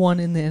anyone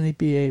in the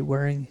NBA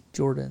wearing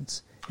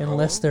Jordans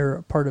unless Oh. they're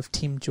a part of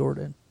Team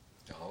Jordan.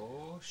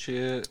 Oh,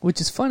 shit. Which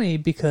is funny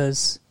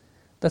because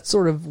that's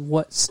sort of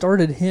what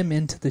started him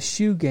into the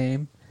shoe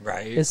game.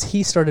 Right. Is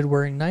he started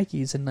wearing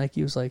Nikes, and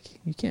Nike was like,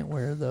 you can't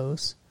wear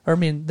those. Or, I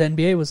mean, the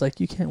NBA was like,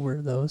 you can't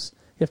wear those.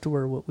 You have to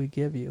wear what we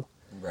give you.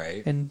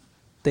 Right. And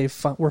they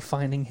were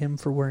fining him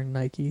for wearing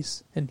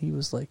Nikes, and he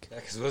was like, Yeah,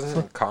 because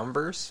wasn't it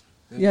Converse?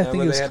 Isn't yeah, I that think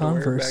what it was they had to wear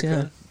Converse, back yeah.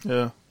 then?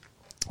 Yeah.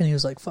 And he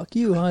was like, fuck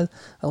you, I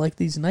like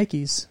these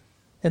Nikes.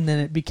 And then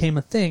it became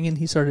a thing, and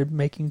he started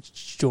making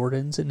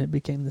Jordans, and it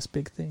became this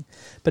big thing.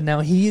 But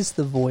now he's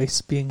the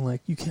voice being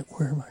like, you can't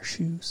wear my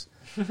shoes.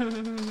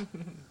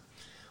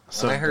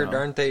 So I heard, dumb.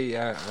 aren't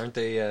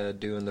they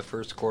doing the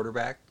first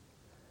quarterback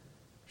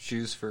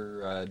shoes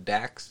for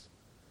Dax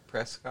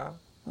Prescott?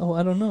 Oh,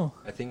 I don't know.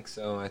 I think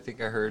so. I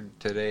think I heard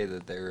today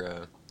that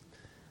they're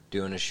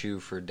doing a shoe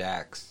for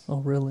Dax. Oh,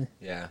 really?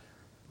 Yeah.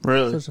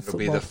 Really? Those are It'll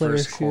be football the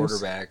players' first shoes.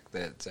 quarterback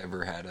that's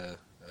ever had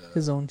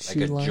His own like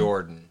shoe a line.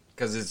 Jordan,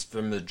 because it's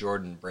from the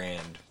Jordan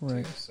brand.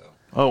 Right. Too, so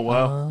Oh,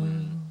 wow.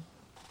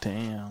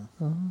 Damn.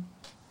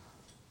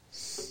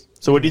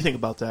 So what do you think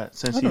about that,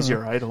 since I don't he's know.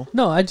 your idol?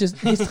 No,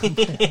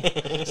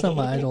 it's not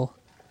my idol.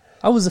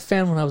 I was a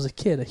fan when I was a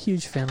kid, a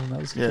huge fan when I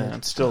was a Yeah, kid.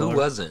 I'm still... who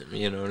wasn't?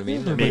 You know what I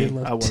mean? Everybody Me,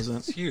 loved I it. wasn't.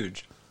 It's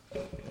huge.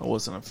 I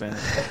wasn't a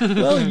fan.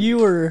 Well, you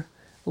were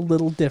a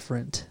little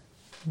different.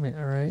 I mean,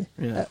 all right.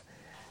 Yeah.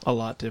 A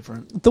lot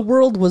different. The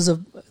world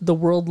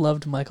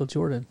loved Michael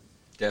Jordan.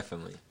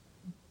 Definitely.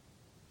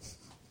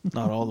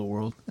 Not all the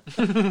world.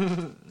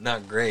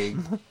 Not Greg.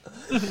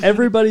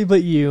 Everybody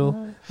but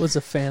you was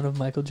a fan of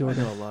Michael I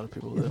Jordan. know a lot of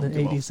people In that the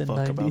don't give 80s a and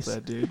fuck about 90s.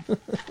 that dude.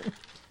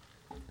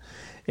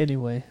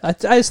 Anyway, I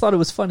just thought it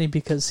was funny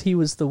because he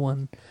was the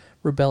one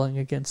rebelling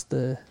against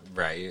the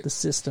Right.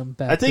 system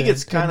back I think then.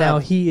 it's kind And of... now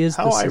he is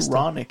How the system.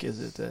 ironic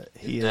is it that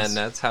he is... And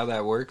that's how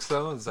that works,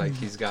 though. It's like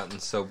he's gotten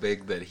so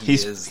big that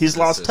He's is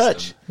lost the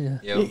touch. system.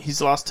 Yeah. Yep.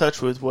 He's lost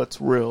touch with what's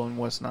real and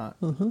what's not.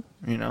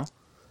 You know?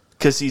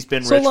 Because he's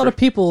been So rich a lot for... of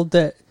people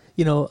that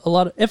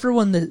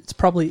everyone that's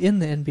probably in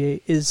the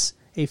NBA is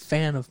a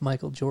fan of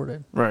Michael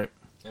Jordan. Right.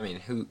 I mean,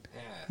 who?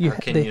 You- How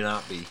can they- you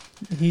not be?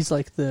 He's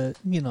like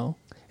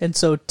and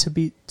so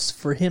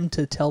for him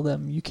to tell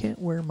them you can't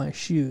wear my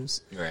shoes,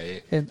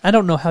 Right. and I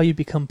don't know how you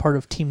become part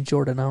of Team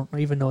Jordan. I don't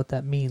even know what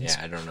that means.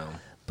 Yeah, I don't know.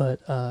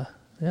 But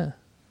yeah,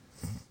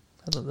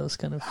 I thought that was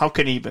kind of How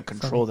can he even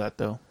control that,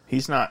 though?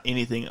 He's not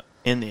anything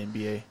in the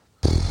NBA.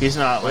 He's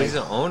not Well, like... he's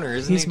an owner,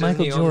 isn't He's he? Doesn't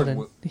Michael he own the Jordan.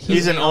 Wi-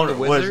 He's doesn't an he own owner. the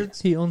What-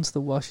 Wizards. he owns the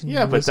Washington.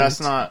 Yeah, but that's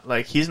Wizards. not...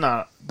 Like, he's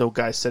not the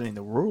guy setting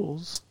the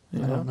rules.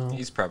 You I don't know.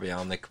 He's probably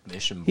on the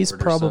commission board. He's or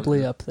probably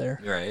something. up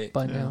there Right.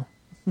 by Yeah. now.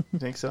 You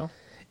think so?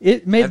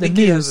 It I made the think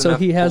he news, has so enough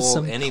he has pull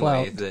some anyway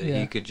clout. that Yeah.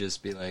 he could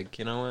just be like,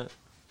 you know what,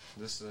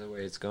 this is the way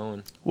it's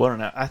going.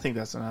 I think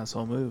that's an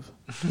asshole move.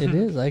 It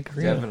is. I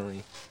agree.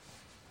 Definitely.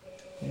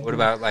 What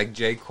about like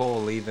J.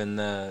 Cole leaving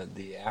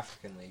the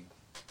African League?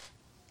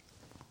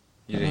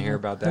 You didn't hear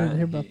about that? I didn't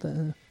hear about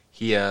that.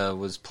 He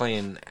was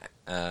playing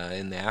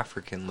in the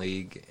African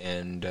League,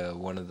 and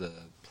one of the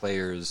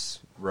players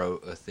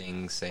wrote a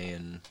thing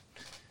saying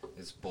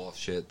it's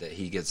bullshit that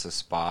he gets a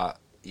spot,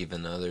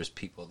 even though there's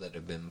people that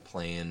have been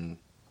playing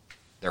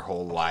their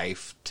whole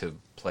life to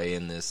play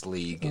in this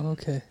league. And,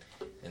 Okay.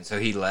 and so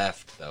he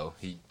left, though.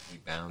 He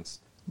bounced.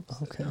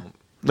 Okay. No.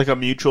 Like a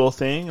mutual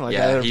thing? Like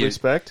Yeah, out of he-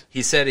 respect?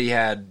 He said he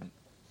had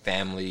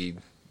family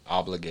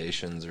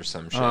obligations or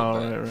some shit. Oh,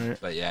 but, right.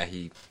 but yeah,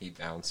 he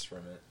bounced from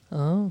it.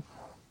 Oh,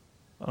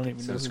 I don't even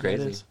So know it's who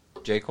crazy. that is.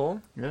 J.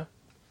 Cole? Yeah.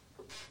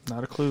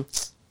 Not a clue.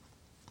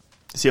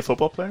 Is he a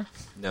football player?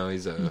 No,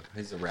 he's a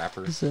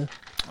rapper. he's a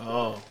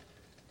Oh.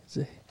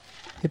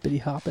 hippity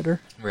hoppeter.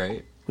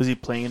 Right. Was he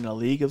playing in a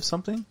league of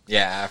something?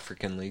 Yeah,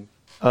 African League.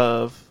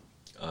 Of...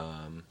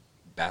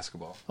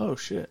 Basketball. Oh,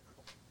 shit.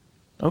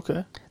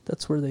 Okay.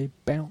 That's where they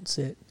bounce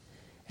it,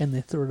 and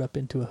they throw it up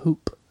into a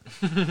hoop,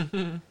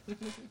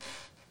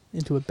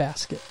 into a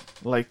basket.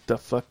 Like the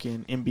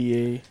fucking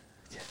NBA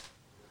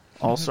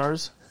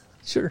All-Stars?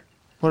 Sure,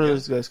 What are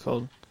those guys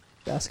called?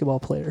 basketball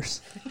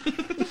players.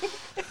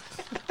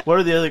 What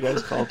are the other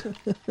guys called?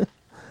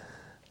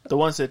 The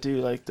ones that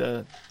do like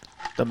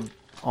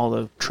all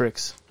the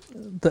tricks.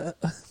 The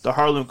The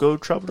Harlem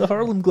Globetrotters? the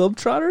Harlem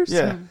Globetrotters.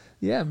 Yeah.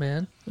 yeah,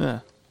 man. Yeah.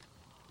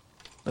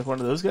 Like one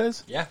of those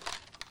guys? Yeah.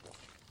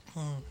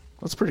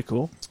 That's pretty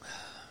cool.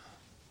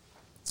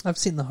 I've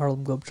seen the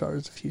Harlem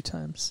Globetrotters a few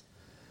times.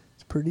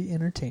 It's pretty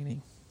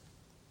entertaining.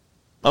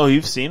 Oh,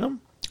 you've seen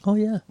them? Oh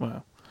yeah,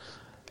 Wow.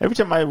 Every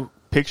time I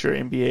picture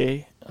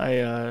NBA,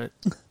 I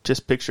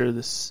just picture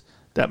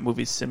that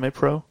movie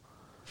Semi-Pro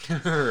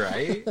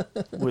Right?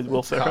 with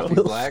Will Ferrell. Coffee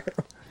Black.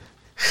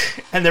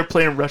 And they're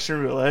playing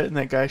Russian roulette, and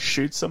that guy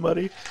shoots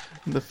somebody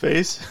in the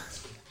face.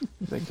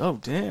 Like, oh,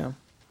 damn.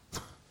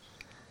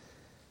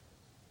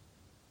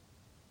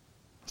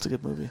 It's a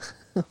good movie.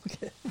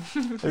 okay.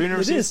 Have you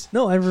never It seen is.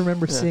 No, I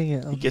remember Yeah. seeing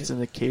it. He gets in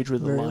the cage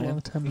with a the very lion.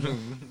 long time ago.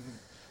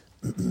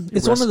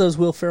 It's one of those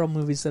Will Ferrell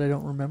movies that I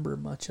don't remember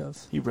much of.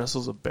 He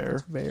wrestles a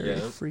bear. Very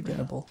Yeah.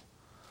 forgettable.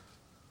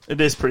 It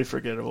is pretty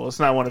forgettable. It's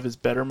not one of his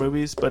better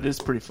movies, but it's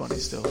pretty funny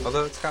still.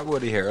 Although it's got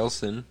Woody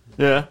Harrelson.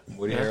 Yeah.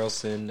 Woody Yeah.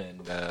 Harrelson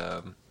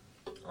and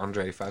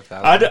Andre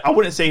 5000. I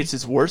wouldn't say it's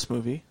his worst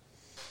movie.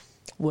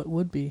 What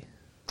would be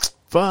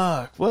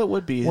Fuck. What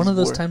would be his one of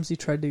those worst? times he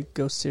tried to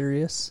go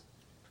serious?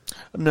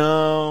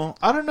 No.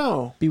 I don't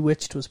know.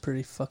 Bewitched was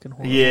pretty fucking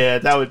horrible. Yeah,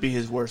 that would be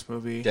his worst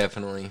movie.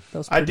 Definitely. That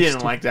was I pretty didn't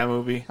stupid. like that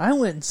movie. I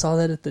went and saw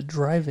that at the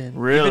drive-in.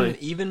 Really?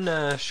 Even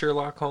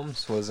Sherlock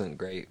Holmes wasn't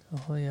great.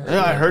 Oh yeah.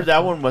 Yeah, I heard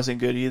that one wasn't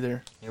good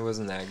either. It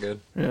wasn't that good.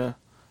 Yeah.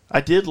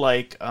 I did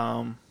like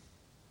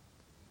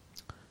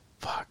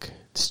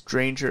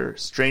Strange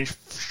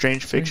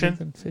Fiction.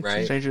 Than Fiction.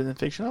 Right. Stranger Than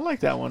Fiction. I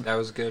like that one. That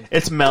was good.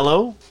 It's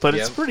mellow, but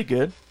it's Yep. pretty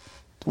good.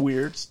 It's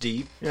weird. It's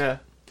deep. Yeah.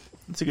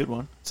 It's a good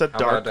one. It's a How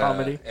dark about,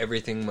 comedy.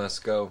 Everything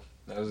Must Go.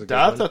 That was a good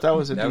I one. thought that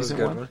was a That was a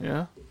decent good one. one.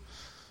 Yeah.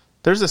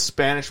 There's a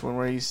Spanish one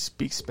where he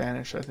speaks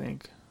Spanish, I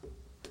think.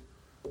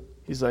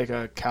 He's like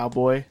a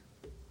cowboy.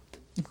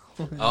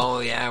 Oh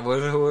yeah, what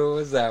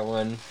was that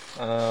one?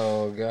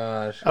 Oh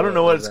gosh, I don't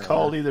know what was it's that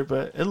called one? either,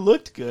 but it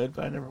looked good,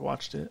 but I never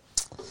watched it.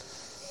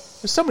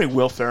 There's so many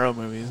Will Ferrell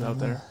movies out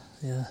there.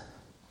 Yeah.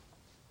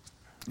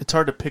 It's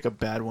hard to pick a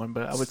bad one,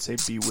 but I would say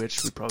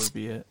Bewitched would probably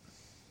be it.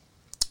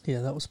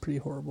 Yeah, that was pretty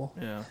horrible.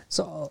 Yeah.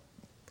 So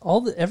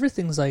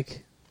everything's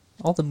like,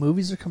 all the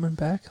movies are coming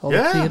back. All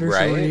Yeah, the theaters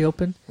right. are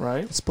reopened.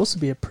 Right? It's supposed to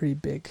be a pretty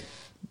big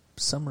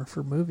summer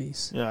for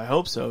movies. Yeah, I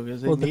hope so,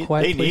 because The they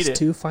Quiet need Place it.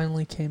 2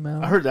 finally came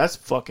out. I heard that's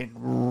fucking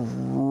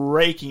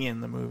raking in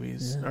the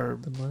movies. Yeah, or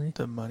the money.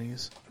 the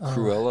monies.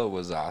 Cruella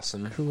was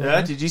awesome. Cruella.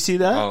 Yeah, did you see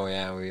that? Oh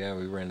yeah,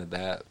 we rented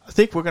that. I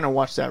think we're going to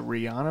watch that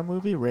Rihanna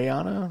movie.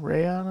 Raya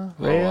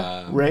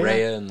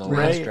Raya and the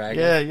Last Dragon.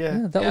 Yeah.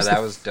 Yeah, That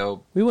that was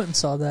dope. We went and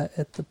saw that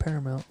at the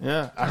Paramount.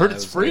 Yeah, I heard that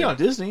it's was free great. on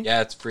Disney.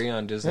 Yeah, it's free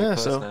on Disney Yeah,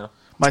 Plus so now.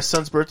 my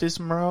son's birthday's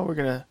tomorrow. We're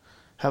gonna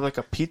have like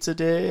a pizza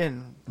day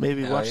and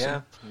maybe Oh watch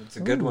yeah, it's a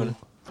good one.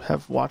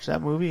 watch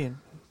that movie and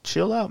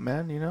chill out,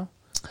 man.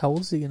 How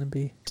old is he going to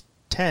be?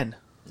 10.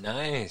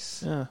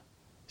 Nice. Yeah,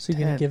 So you're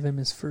going 10. to give him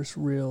his first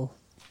real...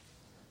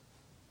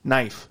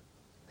 knife.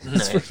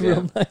 His first yeah.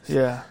 real knife.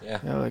 Yeah, Yeah.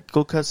 like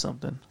go cut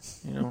something.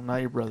 Not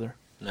your brother.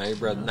 Now your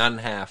brother, not in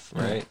half,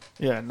 right?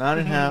 Yeah, not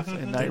in half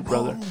and not your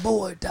brother. Oh,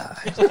 boy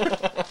died.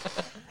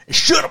 It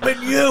should have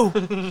been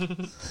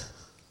you.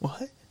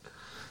 What?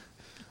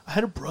 I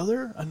had a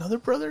brother, another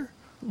brother.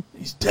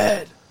 He's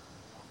dead.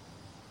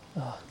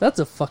 That's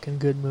a fucking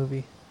good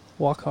movie.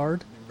 Walk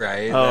Hard.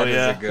 Right. Oh, That is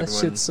yeah. a good That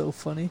one. shit's so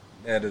funny.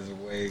 That is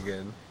way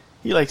good.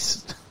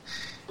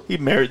 He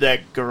married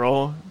that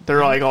girl.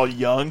 They're like all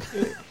young.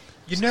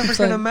 You're never It's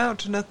gonna like- amount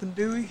to nothing,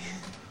 Dewey.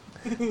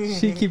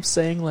 She keeps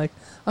saying, like,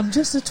 I'm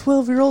just a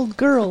 12-year-old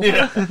girl.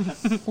 Yeah.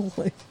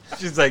 Like,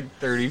 She's like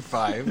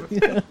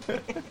 35.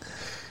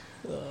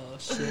 oh,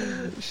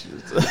 shit.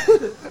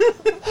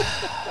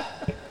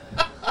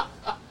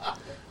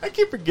 I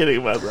keep forgetting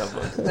about that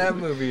one. That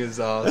movie is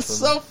awesome. It's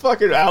so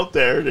fucking out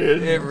there,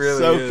 dude. It really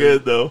so is.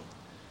 good though.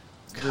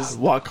 Just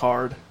Walk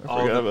Hard. I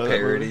all forgot the about that movie.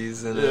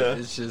 parodies in Yeah. it.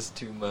 It's just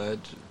too much.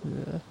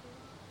 Yeah.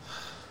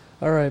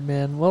 All right,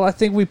 man. Well, I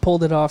think we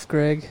pulled it off,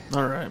 Greg.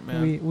 All right,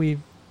 man.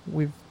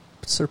 We've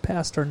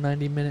surpassed our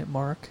 90-minute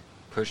mark.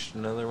 Pushed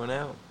another one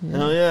out.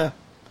 Hell yeah.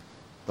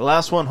 The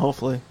last one,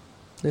 hopefully.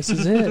 This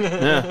is it.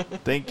 Yeah.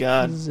 Thank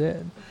God. This is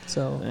it.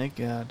 So, Thank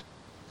God.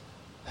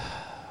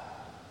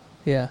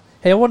 yeah.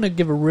 Hey, I want to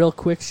give a real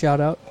quick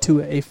shout out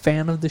to a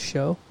fan of the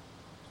show.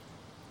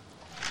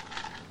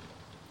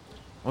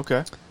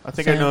 Okay. I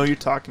think I know who you're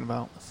talking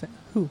about.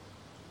 Who?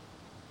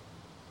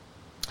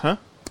 Huh?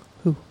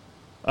 Who?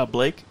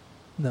 Blake?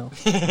 No.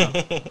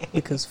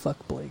 Because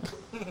fuck Blake.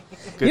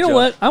 Good You know job.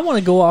 what? I want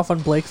to go off on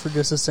Blake for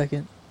just a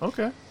second.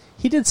 Okay.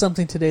 He did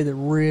something today that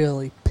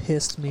really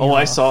pissed me off. Oh,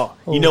 I saw.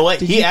 Oh, You know what?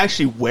 did He you?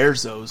 actually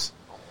wears those.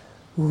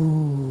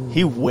 Ooh.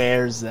 He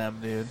wears them,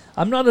 dude.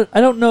 I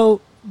don't know,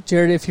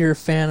 Jared, if you're a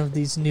fan of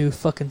these new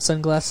fucking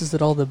sunglasses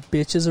that all the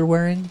bitches are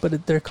wearing,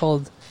 but they're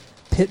called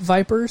Pit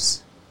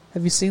Vipers.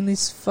 Have you seen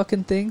these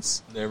fucking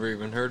things? Never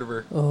even heard of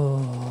her.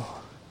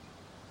 Oh.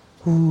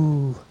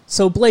 Ooh.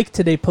 So Blake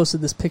today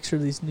posted this picture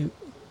of these new...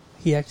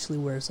 He actually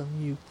wears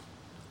them.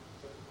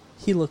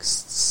 He looks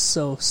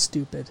so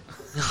stupid.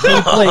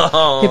 Hey,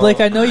 Blake,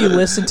 I know you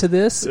listen to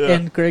this, Yeah.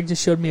 and Greg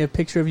just showed me a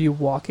picture of you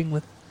walking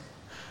with...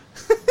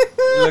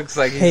 It looks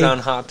like he's Hey, on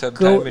Hot Tub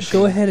Time Machine.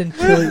 Go ahead and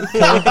kill...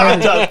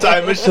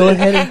 Time machine. Go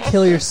ahead and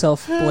kill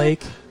yourself,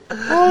 Blake.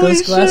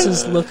 Those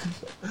glasses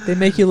they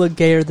make you look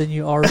gayer than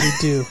you already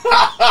do.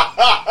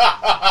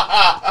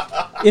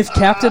 If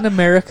Captain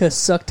America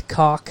sucked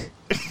cock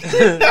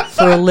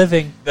for a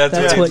living, That's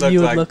that's what what he'd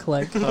you look would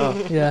like. look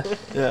like. Yeah.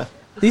 Yeah.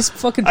 These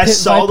fucking I Pit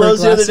saw Viper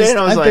those the other glasses, day and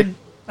I was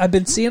I've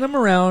been seeing them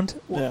around.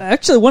 Yeah.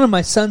 Actually, one of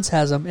my sons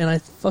has them, and I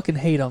fucking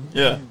hate them.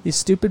 Yeah. These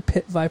stupid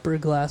Pit Viper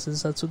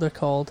glasses, that's what they're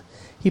called.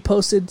 He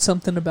posted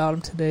something about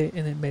them today,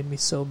 and it made me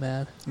so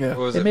mad. Yeah. What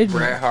was It it? made me-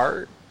 Bret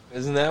Hart?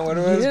 Isn't that what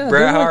it was? Yeah,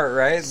 Bret they were- Hart,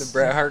 right? The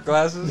Bret Hart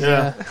glasses?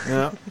 Yeah.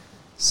 Yeah.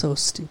 So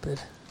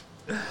stupid.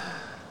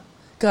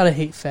 Gotta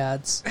hate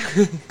fads.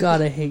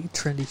 Gotta hate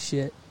trendy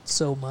shit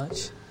so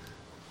much.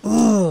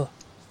 Ugh.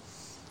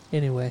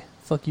 Anyway,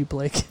 fuck you,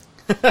 Blake.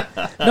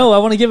 No, I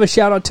want to give a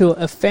shout out to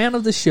a fan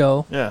of the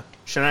show. Yeah.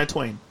 Shania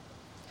Twain.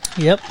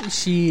 Yep,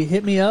 she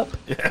hit me up.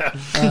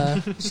 Yeah.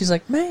 She's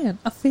like, man,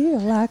 I feel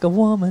like a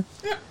woman.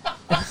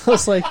 I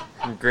was like,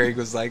 And Greg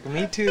was like,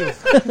 me too.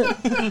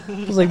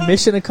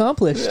 mission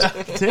accomplished.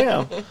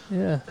 Damn.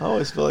 Yeah. I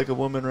always feel like a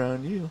woman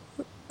around you.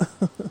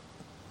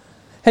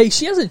 Hey,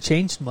 she hasn't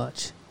changed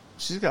much.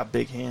 She's got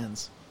big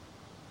hands.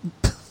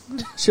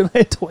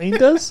 Shania Twain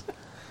does?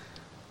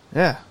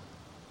 Yeah.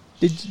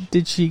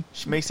 Did she?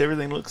 She makes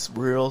everything look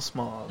real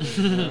small.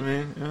 You know what I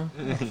mean?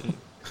 Yeah.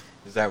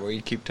 Is that what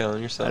you keep telling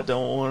I yourself?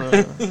 don't want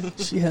to.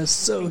 She has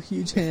so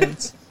huge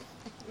hands.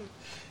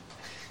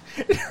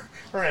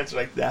 Her hands are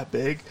like that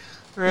big.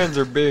 Her hands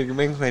are big. It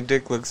makes my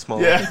dick look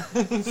small. Yeah.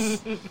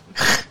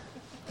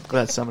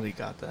 Glad somebody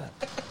got that.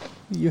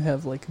 You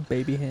have like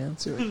baby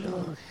hands. You're like,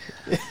 oh.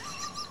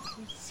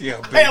 See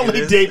how big I it only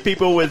is? date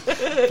people with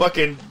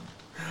fucking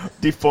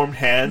deformed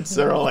hands.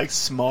 They're all like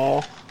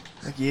small.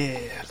 Like, yeah,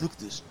 look at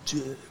this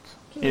dick.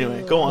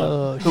 Anyway, go on.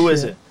 Oh, Who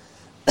is shit.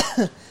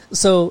 it?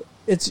 So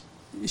it's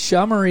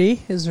Sha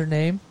Marie is her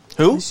name.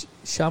 Who?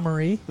 Sha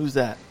Marie. Who's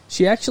that?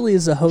 She actually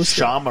is a host.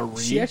 Sha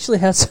Marie. She actually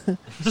has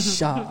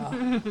Sha.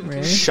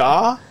 Right?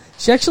 Shaw?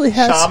 She actually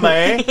has. Shaw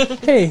May?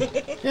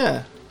 Hey,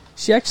 Yeah.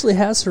 she actually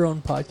has her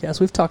own podcast.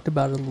 We've talked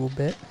about it a little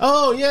bit.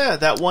 Oh, yeah,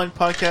 that one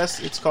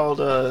podcast. It's called,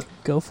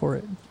 Go for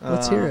it.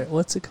 Let's hear it.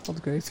 What's it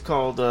called, Greg?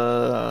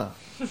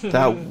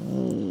 That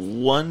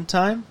One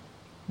Time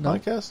No.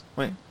 podcast?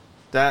 Wait,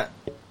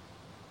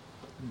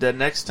 the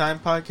Next Time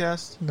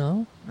podcast?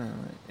 No. No, wait.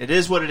 It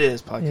Is What It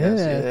Is podcast.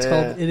 Yeah, it's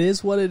called It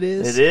Is What It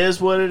Is. It Is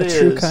What It a Is.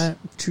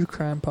 True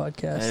crime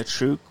podcast. A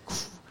true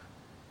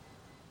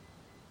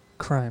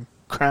Crime.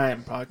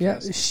 crime Yeah,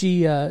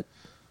 podcast.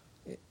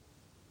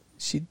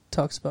 she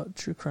talks about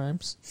true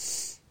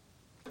crimes.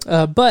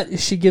 But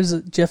she gives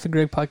Jeff and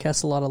Greg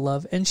podcast a lot of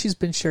love, and she's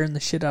been sharing the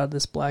shit out of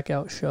this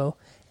Blackout show.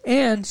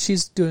 And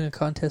she's doing a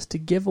contest to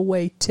give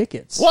away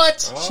tickets.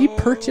 What? She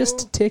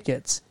purchased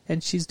tickets,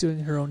 and she's doing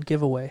her own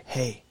giveaway.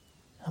 Hey,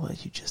 how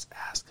about you just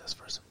ask us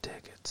for some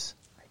tickets?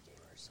 I gave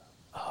her some.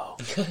 Oh.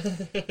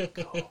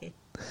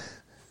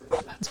 Cool.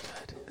 That's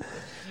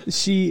good.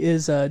 She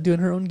is doing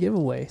her own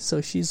giveaway,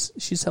 so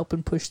she's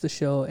helping push the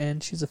show,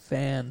 and she's a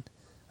fan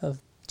of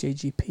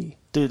JGP.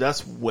 Dude,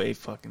 that's way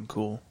fucking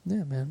cool.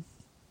 Yeah, man.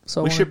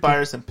 So We should buy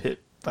her some Pit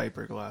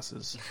Viper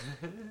glasses.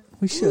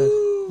 We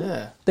should.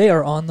 Yeah. They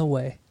are on the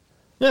way.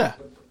 Yeah.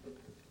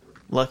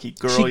 Lucky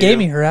girl. She gave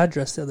me her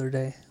address the other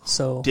day,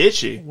 so Did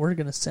she? we're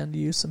gonna send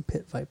you some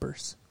Pit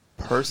Vipers.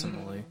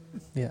 Personally.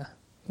 Yeah,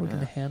 we're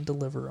gonna hand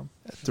deliver them.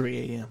 At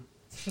 3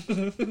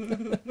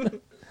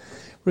 a.m.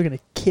 We're gonna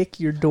kick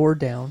your door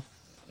down.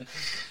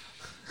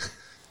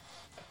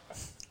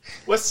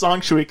 What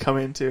song should we come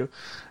into?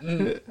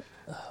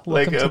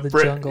 Welcome to the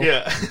jungle.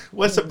 Yeah.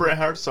 What's a Bret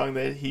Hart song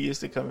that he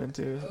used to come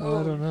into? I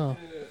don't know.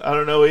 I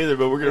don't know either,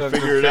 but we're gonna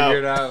figure it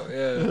out.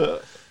 Yeah.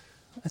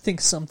 I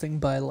think something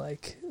by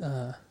like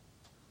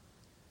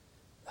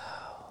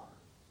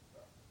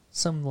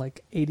some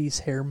like 80s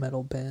hair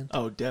metal band.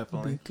 Oh,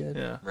 definitely. Be good.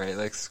 Yeah. Right,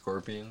 like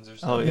Scorpions or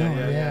Oh something.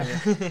 yeah.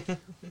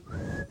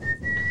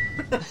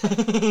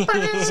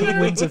 Some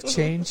Winds of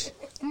Change.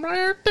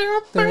 They're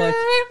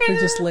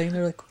just laying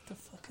there like, what the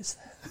fuck is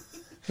that?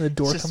 And the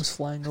door Just- comes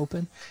flying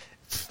open.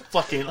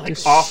 Fucking like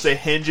Just off the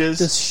hinges.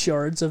 Just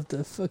shards of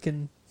the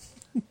fucking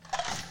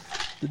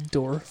the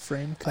door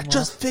frame come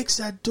Just off. fix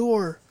that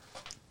door.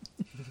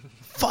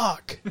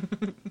 Fuck.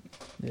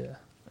 Yeah.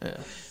 Yeah.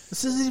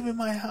 This isn't even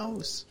my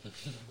house.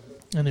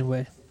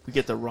 Anyway, We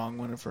get the wrong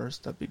one at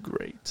first. That'd be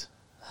great.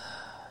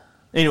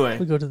 Anyway,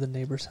 we go to the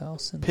neighbor's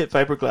house and Pit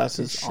Viper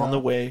glasses Get on the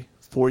shot. way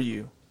for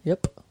you.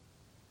 yep.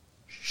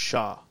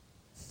 Shaw.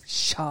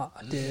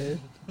 Shot,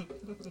 dude.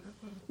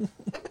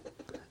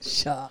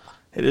 Shot.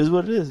 It is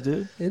what it is,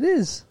 dude. It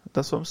is.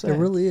 That's what I'm saying. It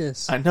really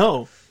is. I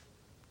know.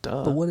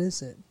 Duh. But what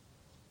is it?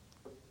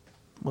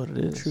 What it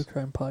is. True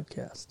crime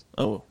podcast.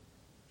 Oh,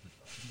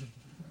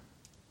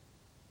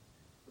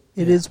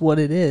 It is what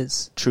it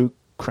is. True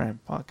Crime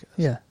Podcast.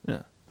 Yeah,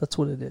 Yeah. that's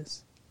what it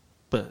is.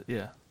 But,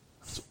 yeah.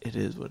 It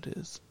is what it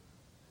is.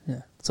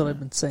 Yeah, that's what I've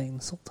been saying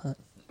this whole time.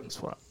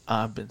 That's what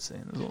I've been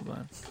saying this whole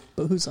time.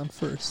 But who's on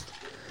first?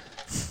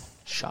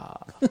 Shaw.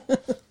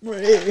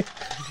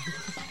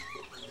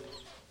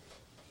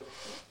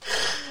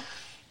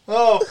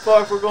 Oh,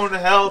 fuck. We're going to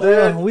hell,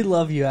 dude. We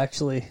love you,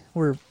 actually.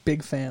 We're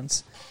big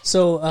fans.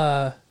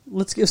 So,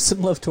 let's give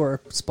some love to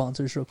our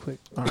sponsors real quick.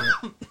 All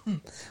right.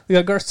 We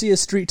got Garcia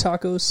Street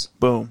Tacos.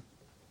 Boom.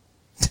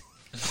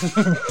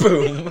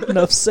 Boom.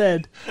 Enough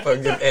said.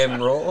 Fucking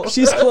M roll.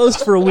 She's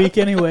closed for a week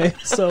anyway,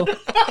 so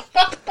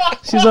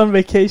she's on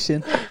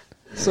vacation.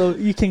 So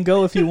you can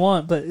go if you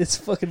want, but it's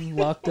fucking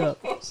locked up.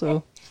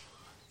 So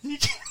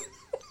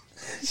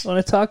want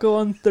a taco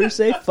on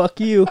Thursday? Fuck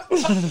you.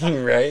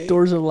 Right?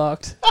 Doors are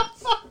locked.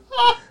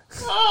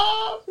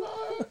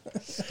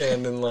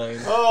 Stand in line.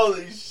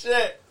 Holy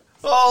shit.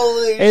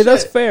 Holy Hey, shit.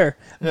 that's fair.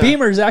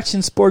 Beamer's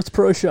Action Sports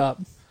Pro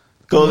Shop.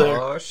 Go there.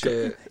 Oh,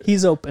 shit.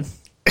 He's open.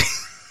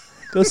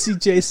 Go see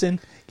Jason.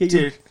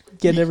 Dude,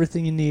 Get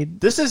everything you need.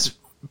 this is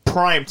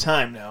prime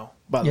time now,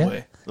 by the Yeah,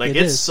 way. Like, it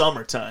it's is.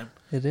 summertime.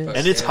 It is.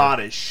 And it's Yeah. hot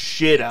as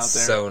shit out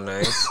there. So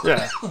nice.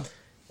 Yeah. And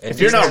If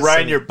you're he's not got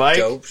riding some your bike,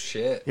 dope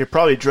shit. you're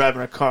probably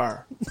driving a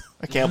car.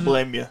 I can't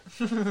blame you.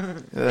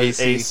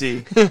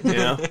 AC. You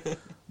know?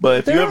 But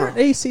if you There ever... are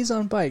ACs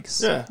on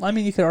bikes. Yeah. I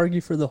mean, you could argue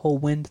for the whole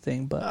wind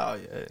thing, but Oh,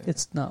 yeah.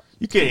 it's not.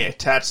 You can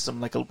attach some,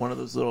 like, one of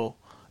those little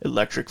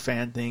electric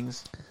fan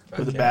things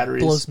with the Yeah.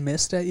 batteries. Blows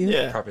mist at you.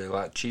 Yeah. Probably a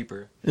lot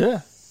cheaper.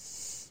 Yeah.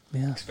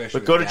 Yeah. Especially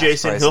But go to with gas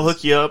Jason. prices. He'll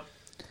hook you up.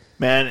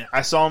 Man,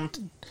 I saw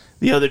him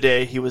the other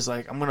day. He was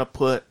like, I'm going to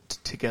put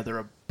together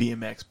a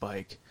BMX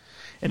bike.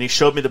 And he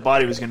showed me the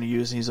body he was going to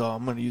use. And he's all,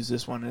 I'm going to use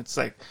this one. And it's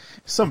like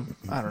some,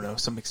 I don't know,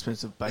 some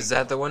expensive bike. Is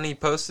that the one he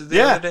posted the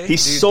Yeah, other day? he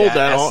sold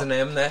that all-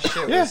 S&M, that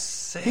shit Yeah. was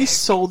sick. He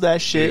sold that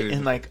shit Dude.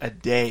 in like a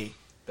day.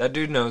 That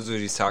dude knows what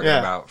he's talking Yeah.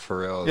 about for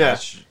real. Yeah.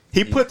 That's-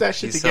 He put that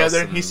shit he sells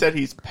together and he some- said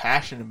he's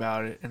passionate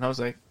about it. And I was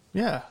like,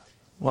 yeah,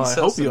 Well, he I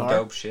sells hope you some are.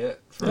 dope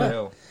shit for Yeah.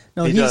 real.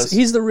 No, He does.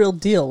 he's the real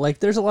deal. Like,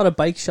 there's a lot of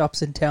bike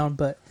shops in town,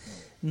 but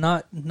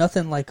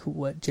nothing like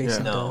what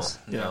Jason No, does.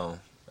 no.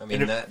 I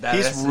mean, And that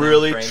he's S&M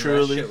really, frame, that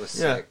truly, shit was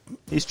yeah, sick.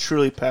 he's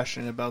truly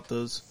passionate about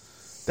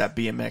that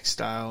BMX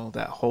style,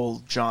 that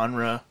whole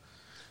genre.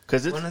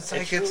 Because When it's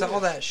like it's all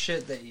that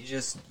shit that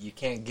you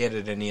can't get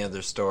at any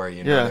other store.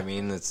 You know Yeah. what I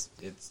mean? It's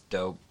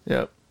dope.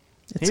 Yep.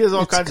 It's, He has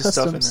all it's kinds of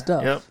stuff in custom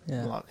there. Yep.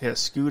 Yeah. He has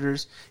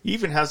scooters. He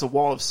even has a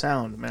wall of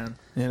sound, man.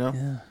 You know?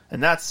 Yeah.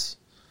 And that's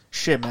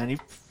shit, man. You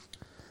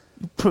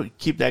probably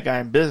keep that guy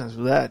in business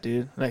with that,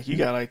 dude. Like, you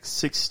got like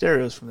 6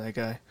 stereos from that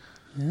guy.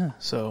 Yeah.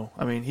 So,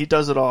 I mean, he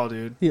does it all,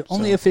 dude. The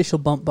only So, official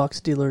bump box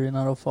dealer in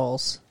Auto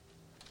Falls.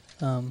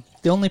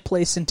 The only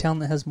place in town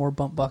that has more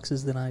bump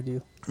boxes than I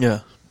do.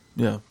 Yeah.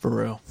 Yeah, for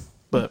real.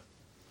 But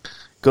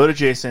go to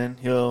Jason.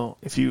 He'll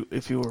if you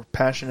were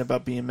passionate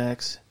about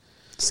BMX,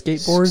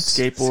 Skateboards,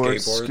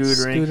 scootering,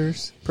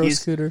 scooters, pro He's-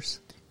 scooters.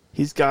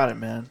 he's got it,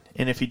 man.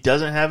 And if he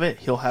doesn't have it,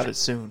 he'll have it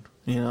soon.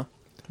 You know?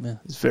 Yeah.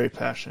 He's very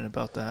passionate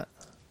about that.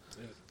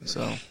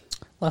 So,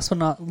 Last but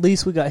not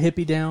least, we got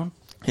Hippie Down.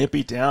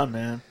 hippie down,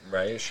 man.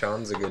 Right?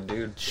 Sean's a good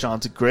dude.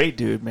 Sean's a great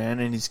dude, man,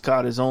 and he's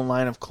got his own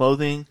line of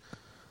clothing,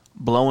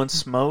 Blowing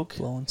Smoke.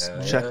 Blowing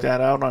smoke. Check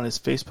that out on his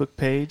Facebook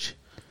page,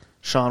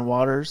 Sean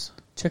Waters.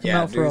 Check him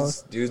Yeah, out for all.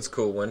 dude's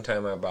cool. One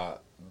time I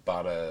bought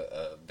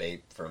a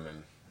vape from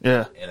him,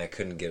 Yeah, and I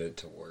couldn't get it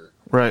to work.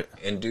 right.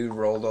 And dude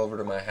rolled over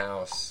to my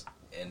house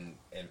and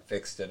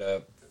fixed it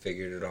up,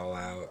 figured it all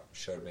out,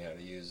 showed me how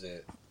to use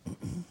it.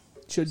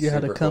 Showed you how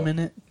to Super come cool. in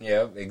it.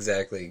 Yep,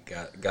 exactly.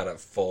 Got it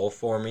full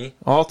for me.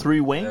 All 3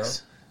 You know?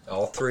 winks.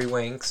 All 3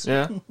 winks,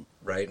 Yeah,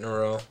 right in a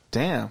row.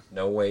 damn,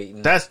 No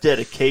waiting. that's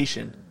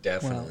dedication.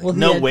 Definitely. Well, he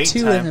No had wait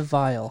 2 time. in a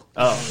vial,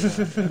 Oh,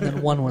 and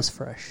then 1 was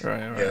fresh.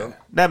 right, right. Yeah.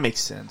 That makes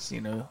sense.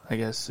 You know, I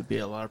guess it'd be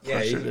a lot of Yeah,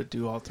 pressure you- to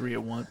do all 3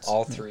 at once.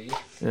 all 3.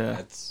 Yeah.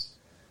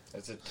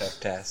 That's a tough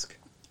task.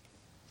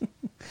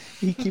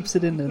 He keeps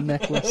it in a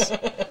necklace.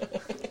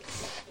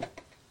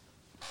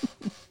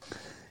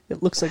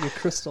 It looks like a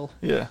crystal,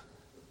 Yeah,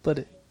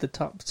 but the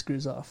top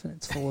screws off, and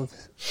it's full of...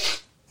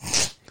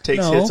 takes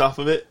No. hits off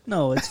of it.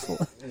 No, it's full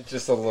of... It's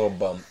just a little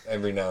bump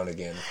every now and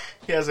again.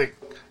 He has a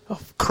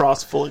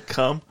cross full of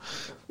cum.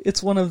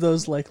 It's one of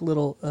those, like,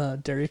 little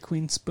Dairy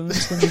Queen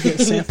spoons when you get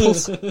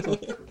samples.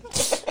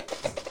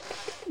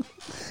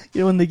 You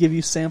know when they give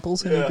you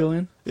samples when you go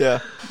in? Yeah.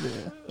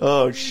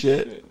 Oh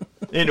shit.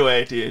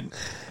 Anyway, dude,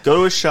 go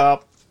to his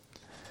shop.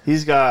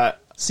 He's got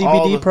CBD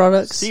all the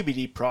products.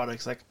 CBD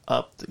products like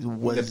up.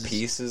 The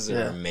pieces are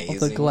Yeah.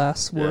 amazing. All the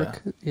glass Yeah.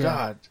 work. Yeah.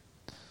 God,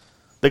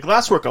 the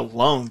glasswork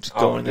alone to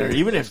go Oh, in there. dude,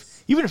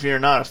 Even if you're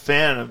not a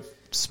fan of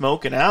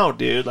smoking out,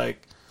 dude,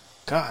 like,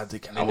 God,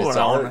 I mean, it's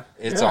art.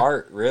 It's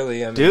art,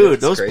 really. I mean, dude.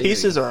 it's Those crazy.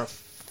 pieces are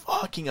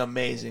fucking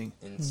amazing.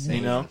 insane.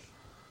 You know,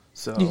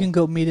 so You can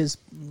go meet his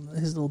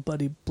little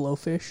buddy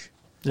Blowfish.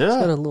 He's got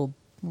yeah, a little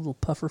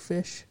puffer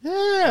fish.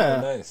 Oh, yeah.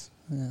 nice.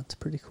 Yeah, it's a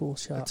pretty cool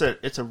shop.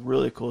 It's a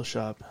really cool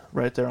shop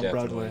right there on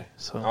Definitely. Broadway.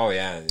 So Oh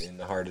yeah, in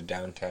the heart of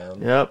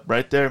downtown. yep,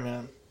 right there,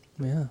 man.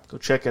 Yeah. Go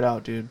check it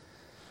out, dude.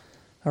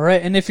 All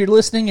right, and if you're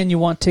listening and you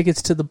want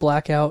tickets to the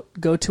Blackout,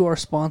 go to our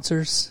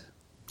sponsors.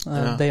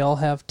 Yeah. They all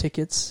have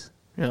tickets,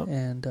 Yep.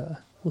 and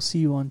we'll see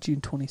you on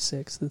June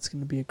 26th. That's going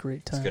to be a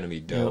great time. It's gonna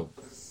be dope.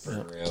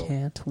 For real.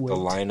 Can't wait. The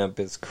lineup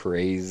is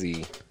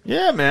crazy.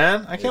 Yeah,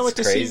 man. I can't wait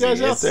to see you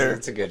guys out there.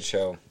 It's a good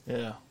show.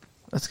 Yeah.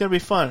 That's going to be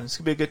fun. It's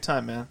going to be a good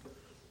time, man.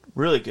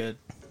 Really good.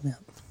 Yeah.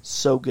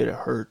 So good it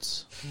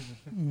hurts.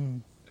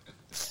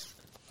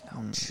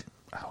 Ouch.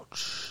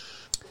 Ouch.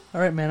 All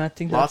right, man. I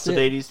think Lots that's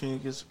of it.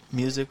 80s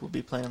music. We'll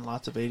be playing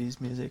lots of 80s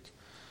music.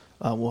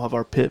 We'll have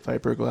our Pit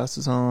Viper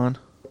glasses on.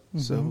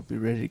 So we'll be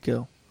ready to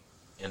go.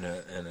 And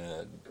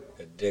a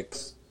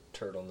Dick's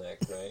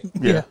turtleneck, right?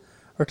 Yeah.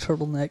 Our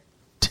turtleneck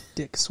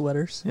dick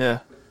sweaters. Yeah.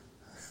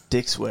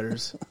 Dick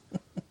sweaters.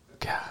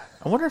 God.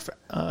 I wonder if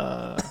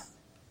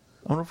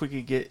we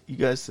could get you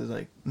guys to,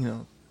 like,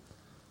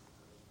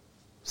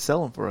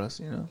 sell them for us,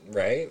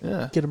 Right?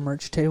 Yeah. Get a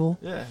merch table.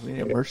 Yeah, we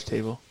need a merch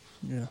table.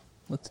 Yeah.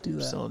 Let's do We're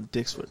that. selling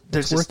dick sweaters.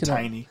 They're Let's work just it out.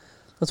 tiny.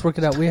 Let's work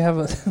it out. We have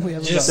a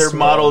Just They're about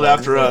modeled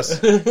after us.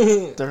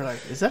 They're like,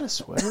 is that a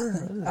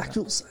sweater?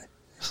 actual size.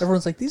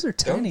 Everyone's like, these are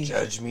Don't tiny.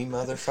 judge me,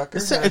 motherfucker.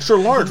 It's extra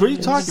large. What are you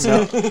talking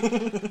about?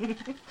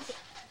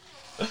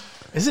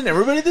 Isn't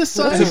everybody this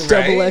That's size? a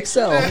double Right?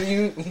 XL.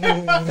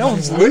 That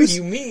one's What do loose.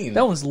 you mean?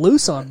 That one's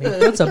loose on me.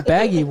 That's a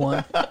baggy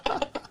one.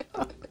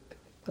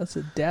 That's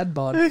a dad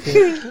bod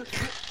fit.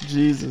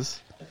 Jesus.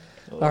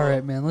 All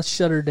right, man. Let's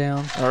shut her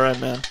down. All right,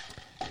 man.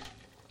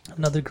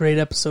 Another great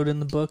episode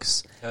in the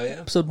books. Hell yeah.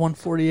 Episode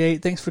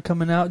 148. Thanks for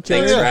coming out, Joe.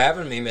 Thanks Yeah. for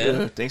having me,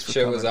 man. Yeah, thanks for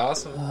Show coming. was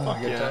awesome.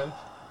 Good yeah. time.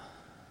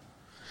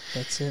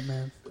 That's it,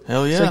 man.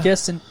 Hell yeah. So I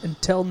guess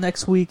until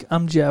next week,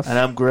 I'm Jeff. And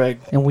I'm Greg.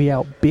 And we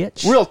out,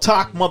 bitch. Real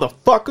talk,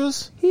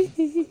 motherfuckers.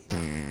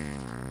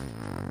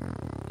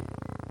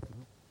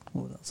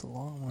 Oh, that's a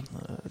long one.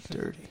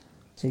 Dirty.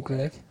 Hey,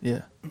 Greg.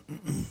 Yeah.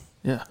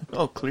 Yeah.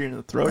 Oh, clearing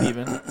the throat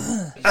even.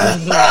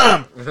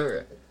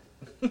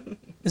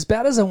 As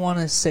bad as I want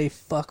to say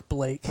fuck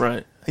Blake,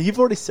 Right. You've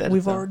already said it.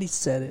 we've though. already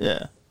said it.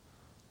 Yeah.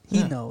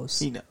 He knows.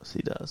 He knows.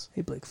 He does.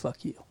 Hey, Blake,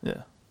 fuck you.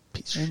 Yeah.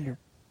 Piece of And shit. you're.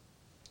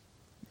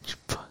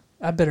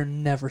 I better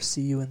never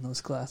see you in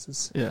those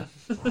glasses. Yeah.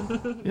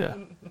 Yeah.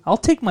 I'll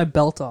take my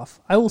belt off.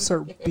 I will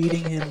start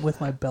beating him with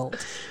my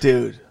belt.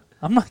 Dude,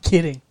 I'm not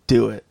kidding.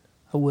 do it.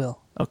 I will.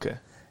 Okay.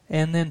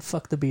 And then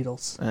fuck the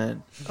Beatles.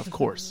 And, of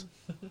course,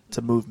 it's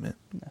a movement.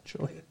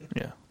 Naturally.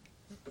 Yeah.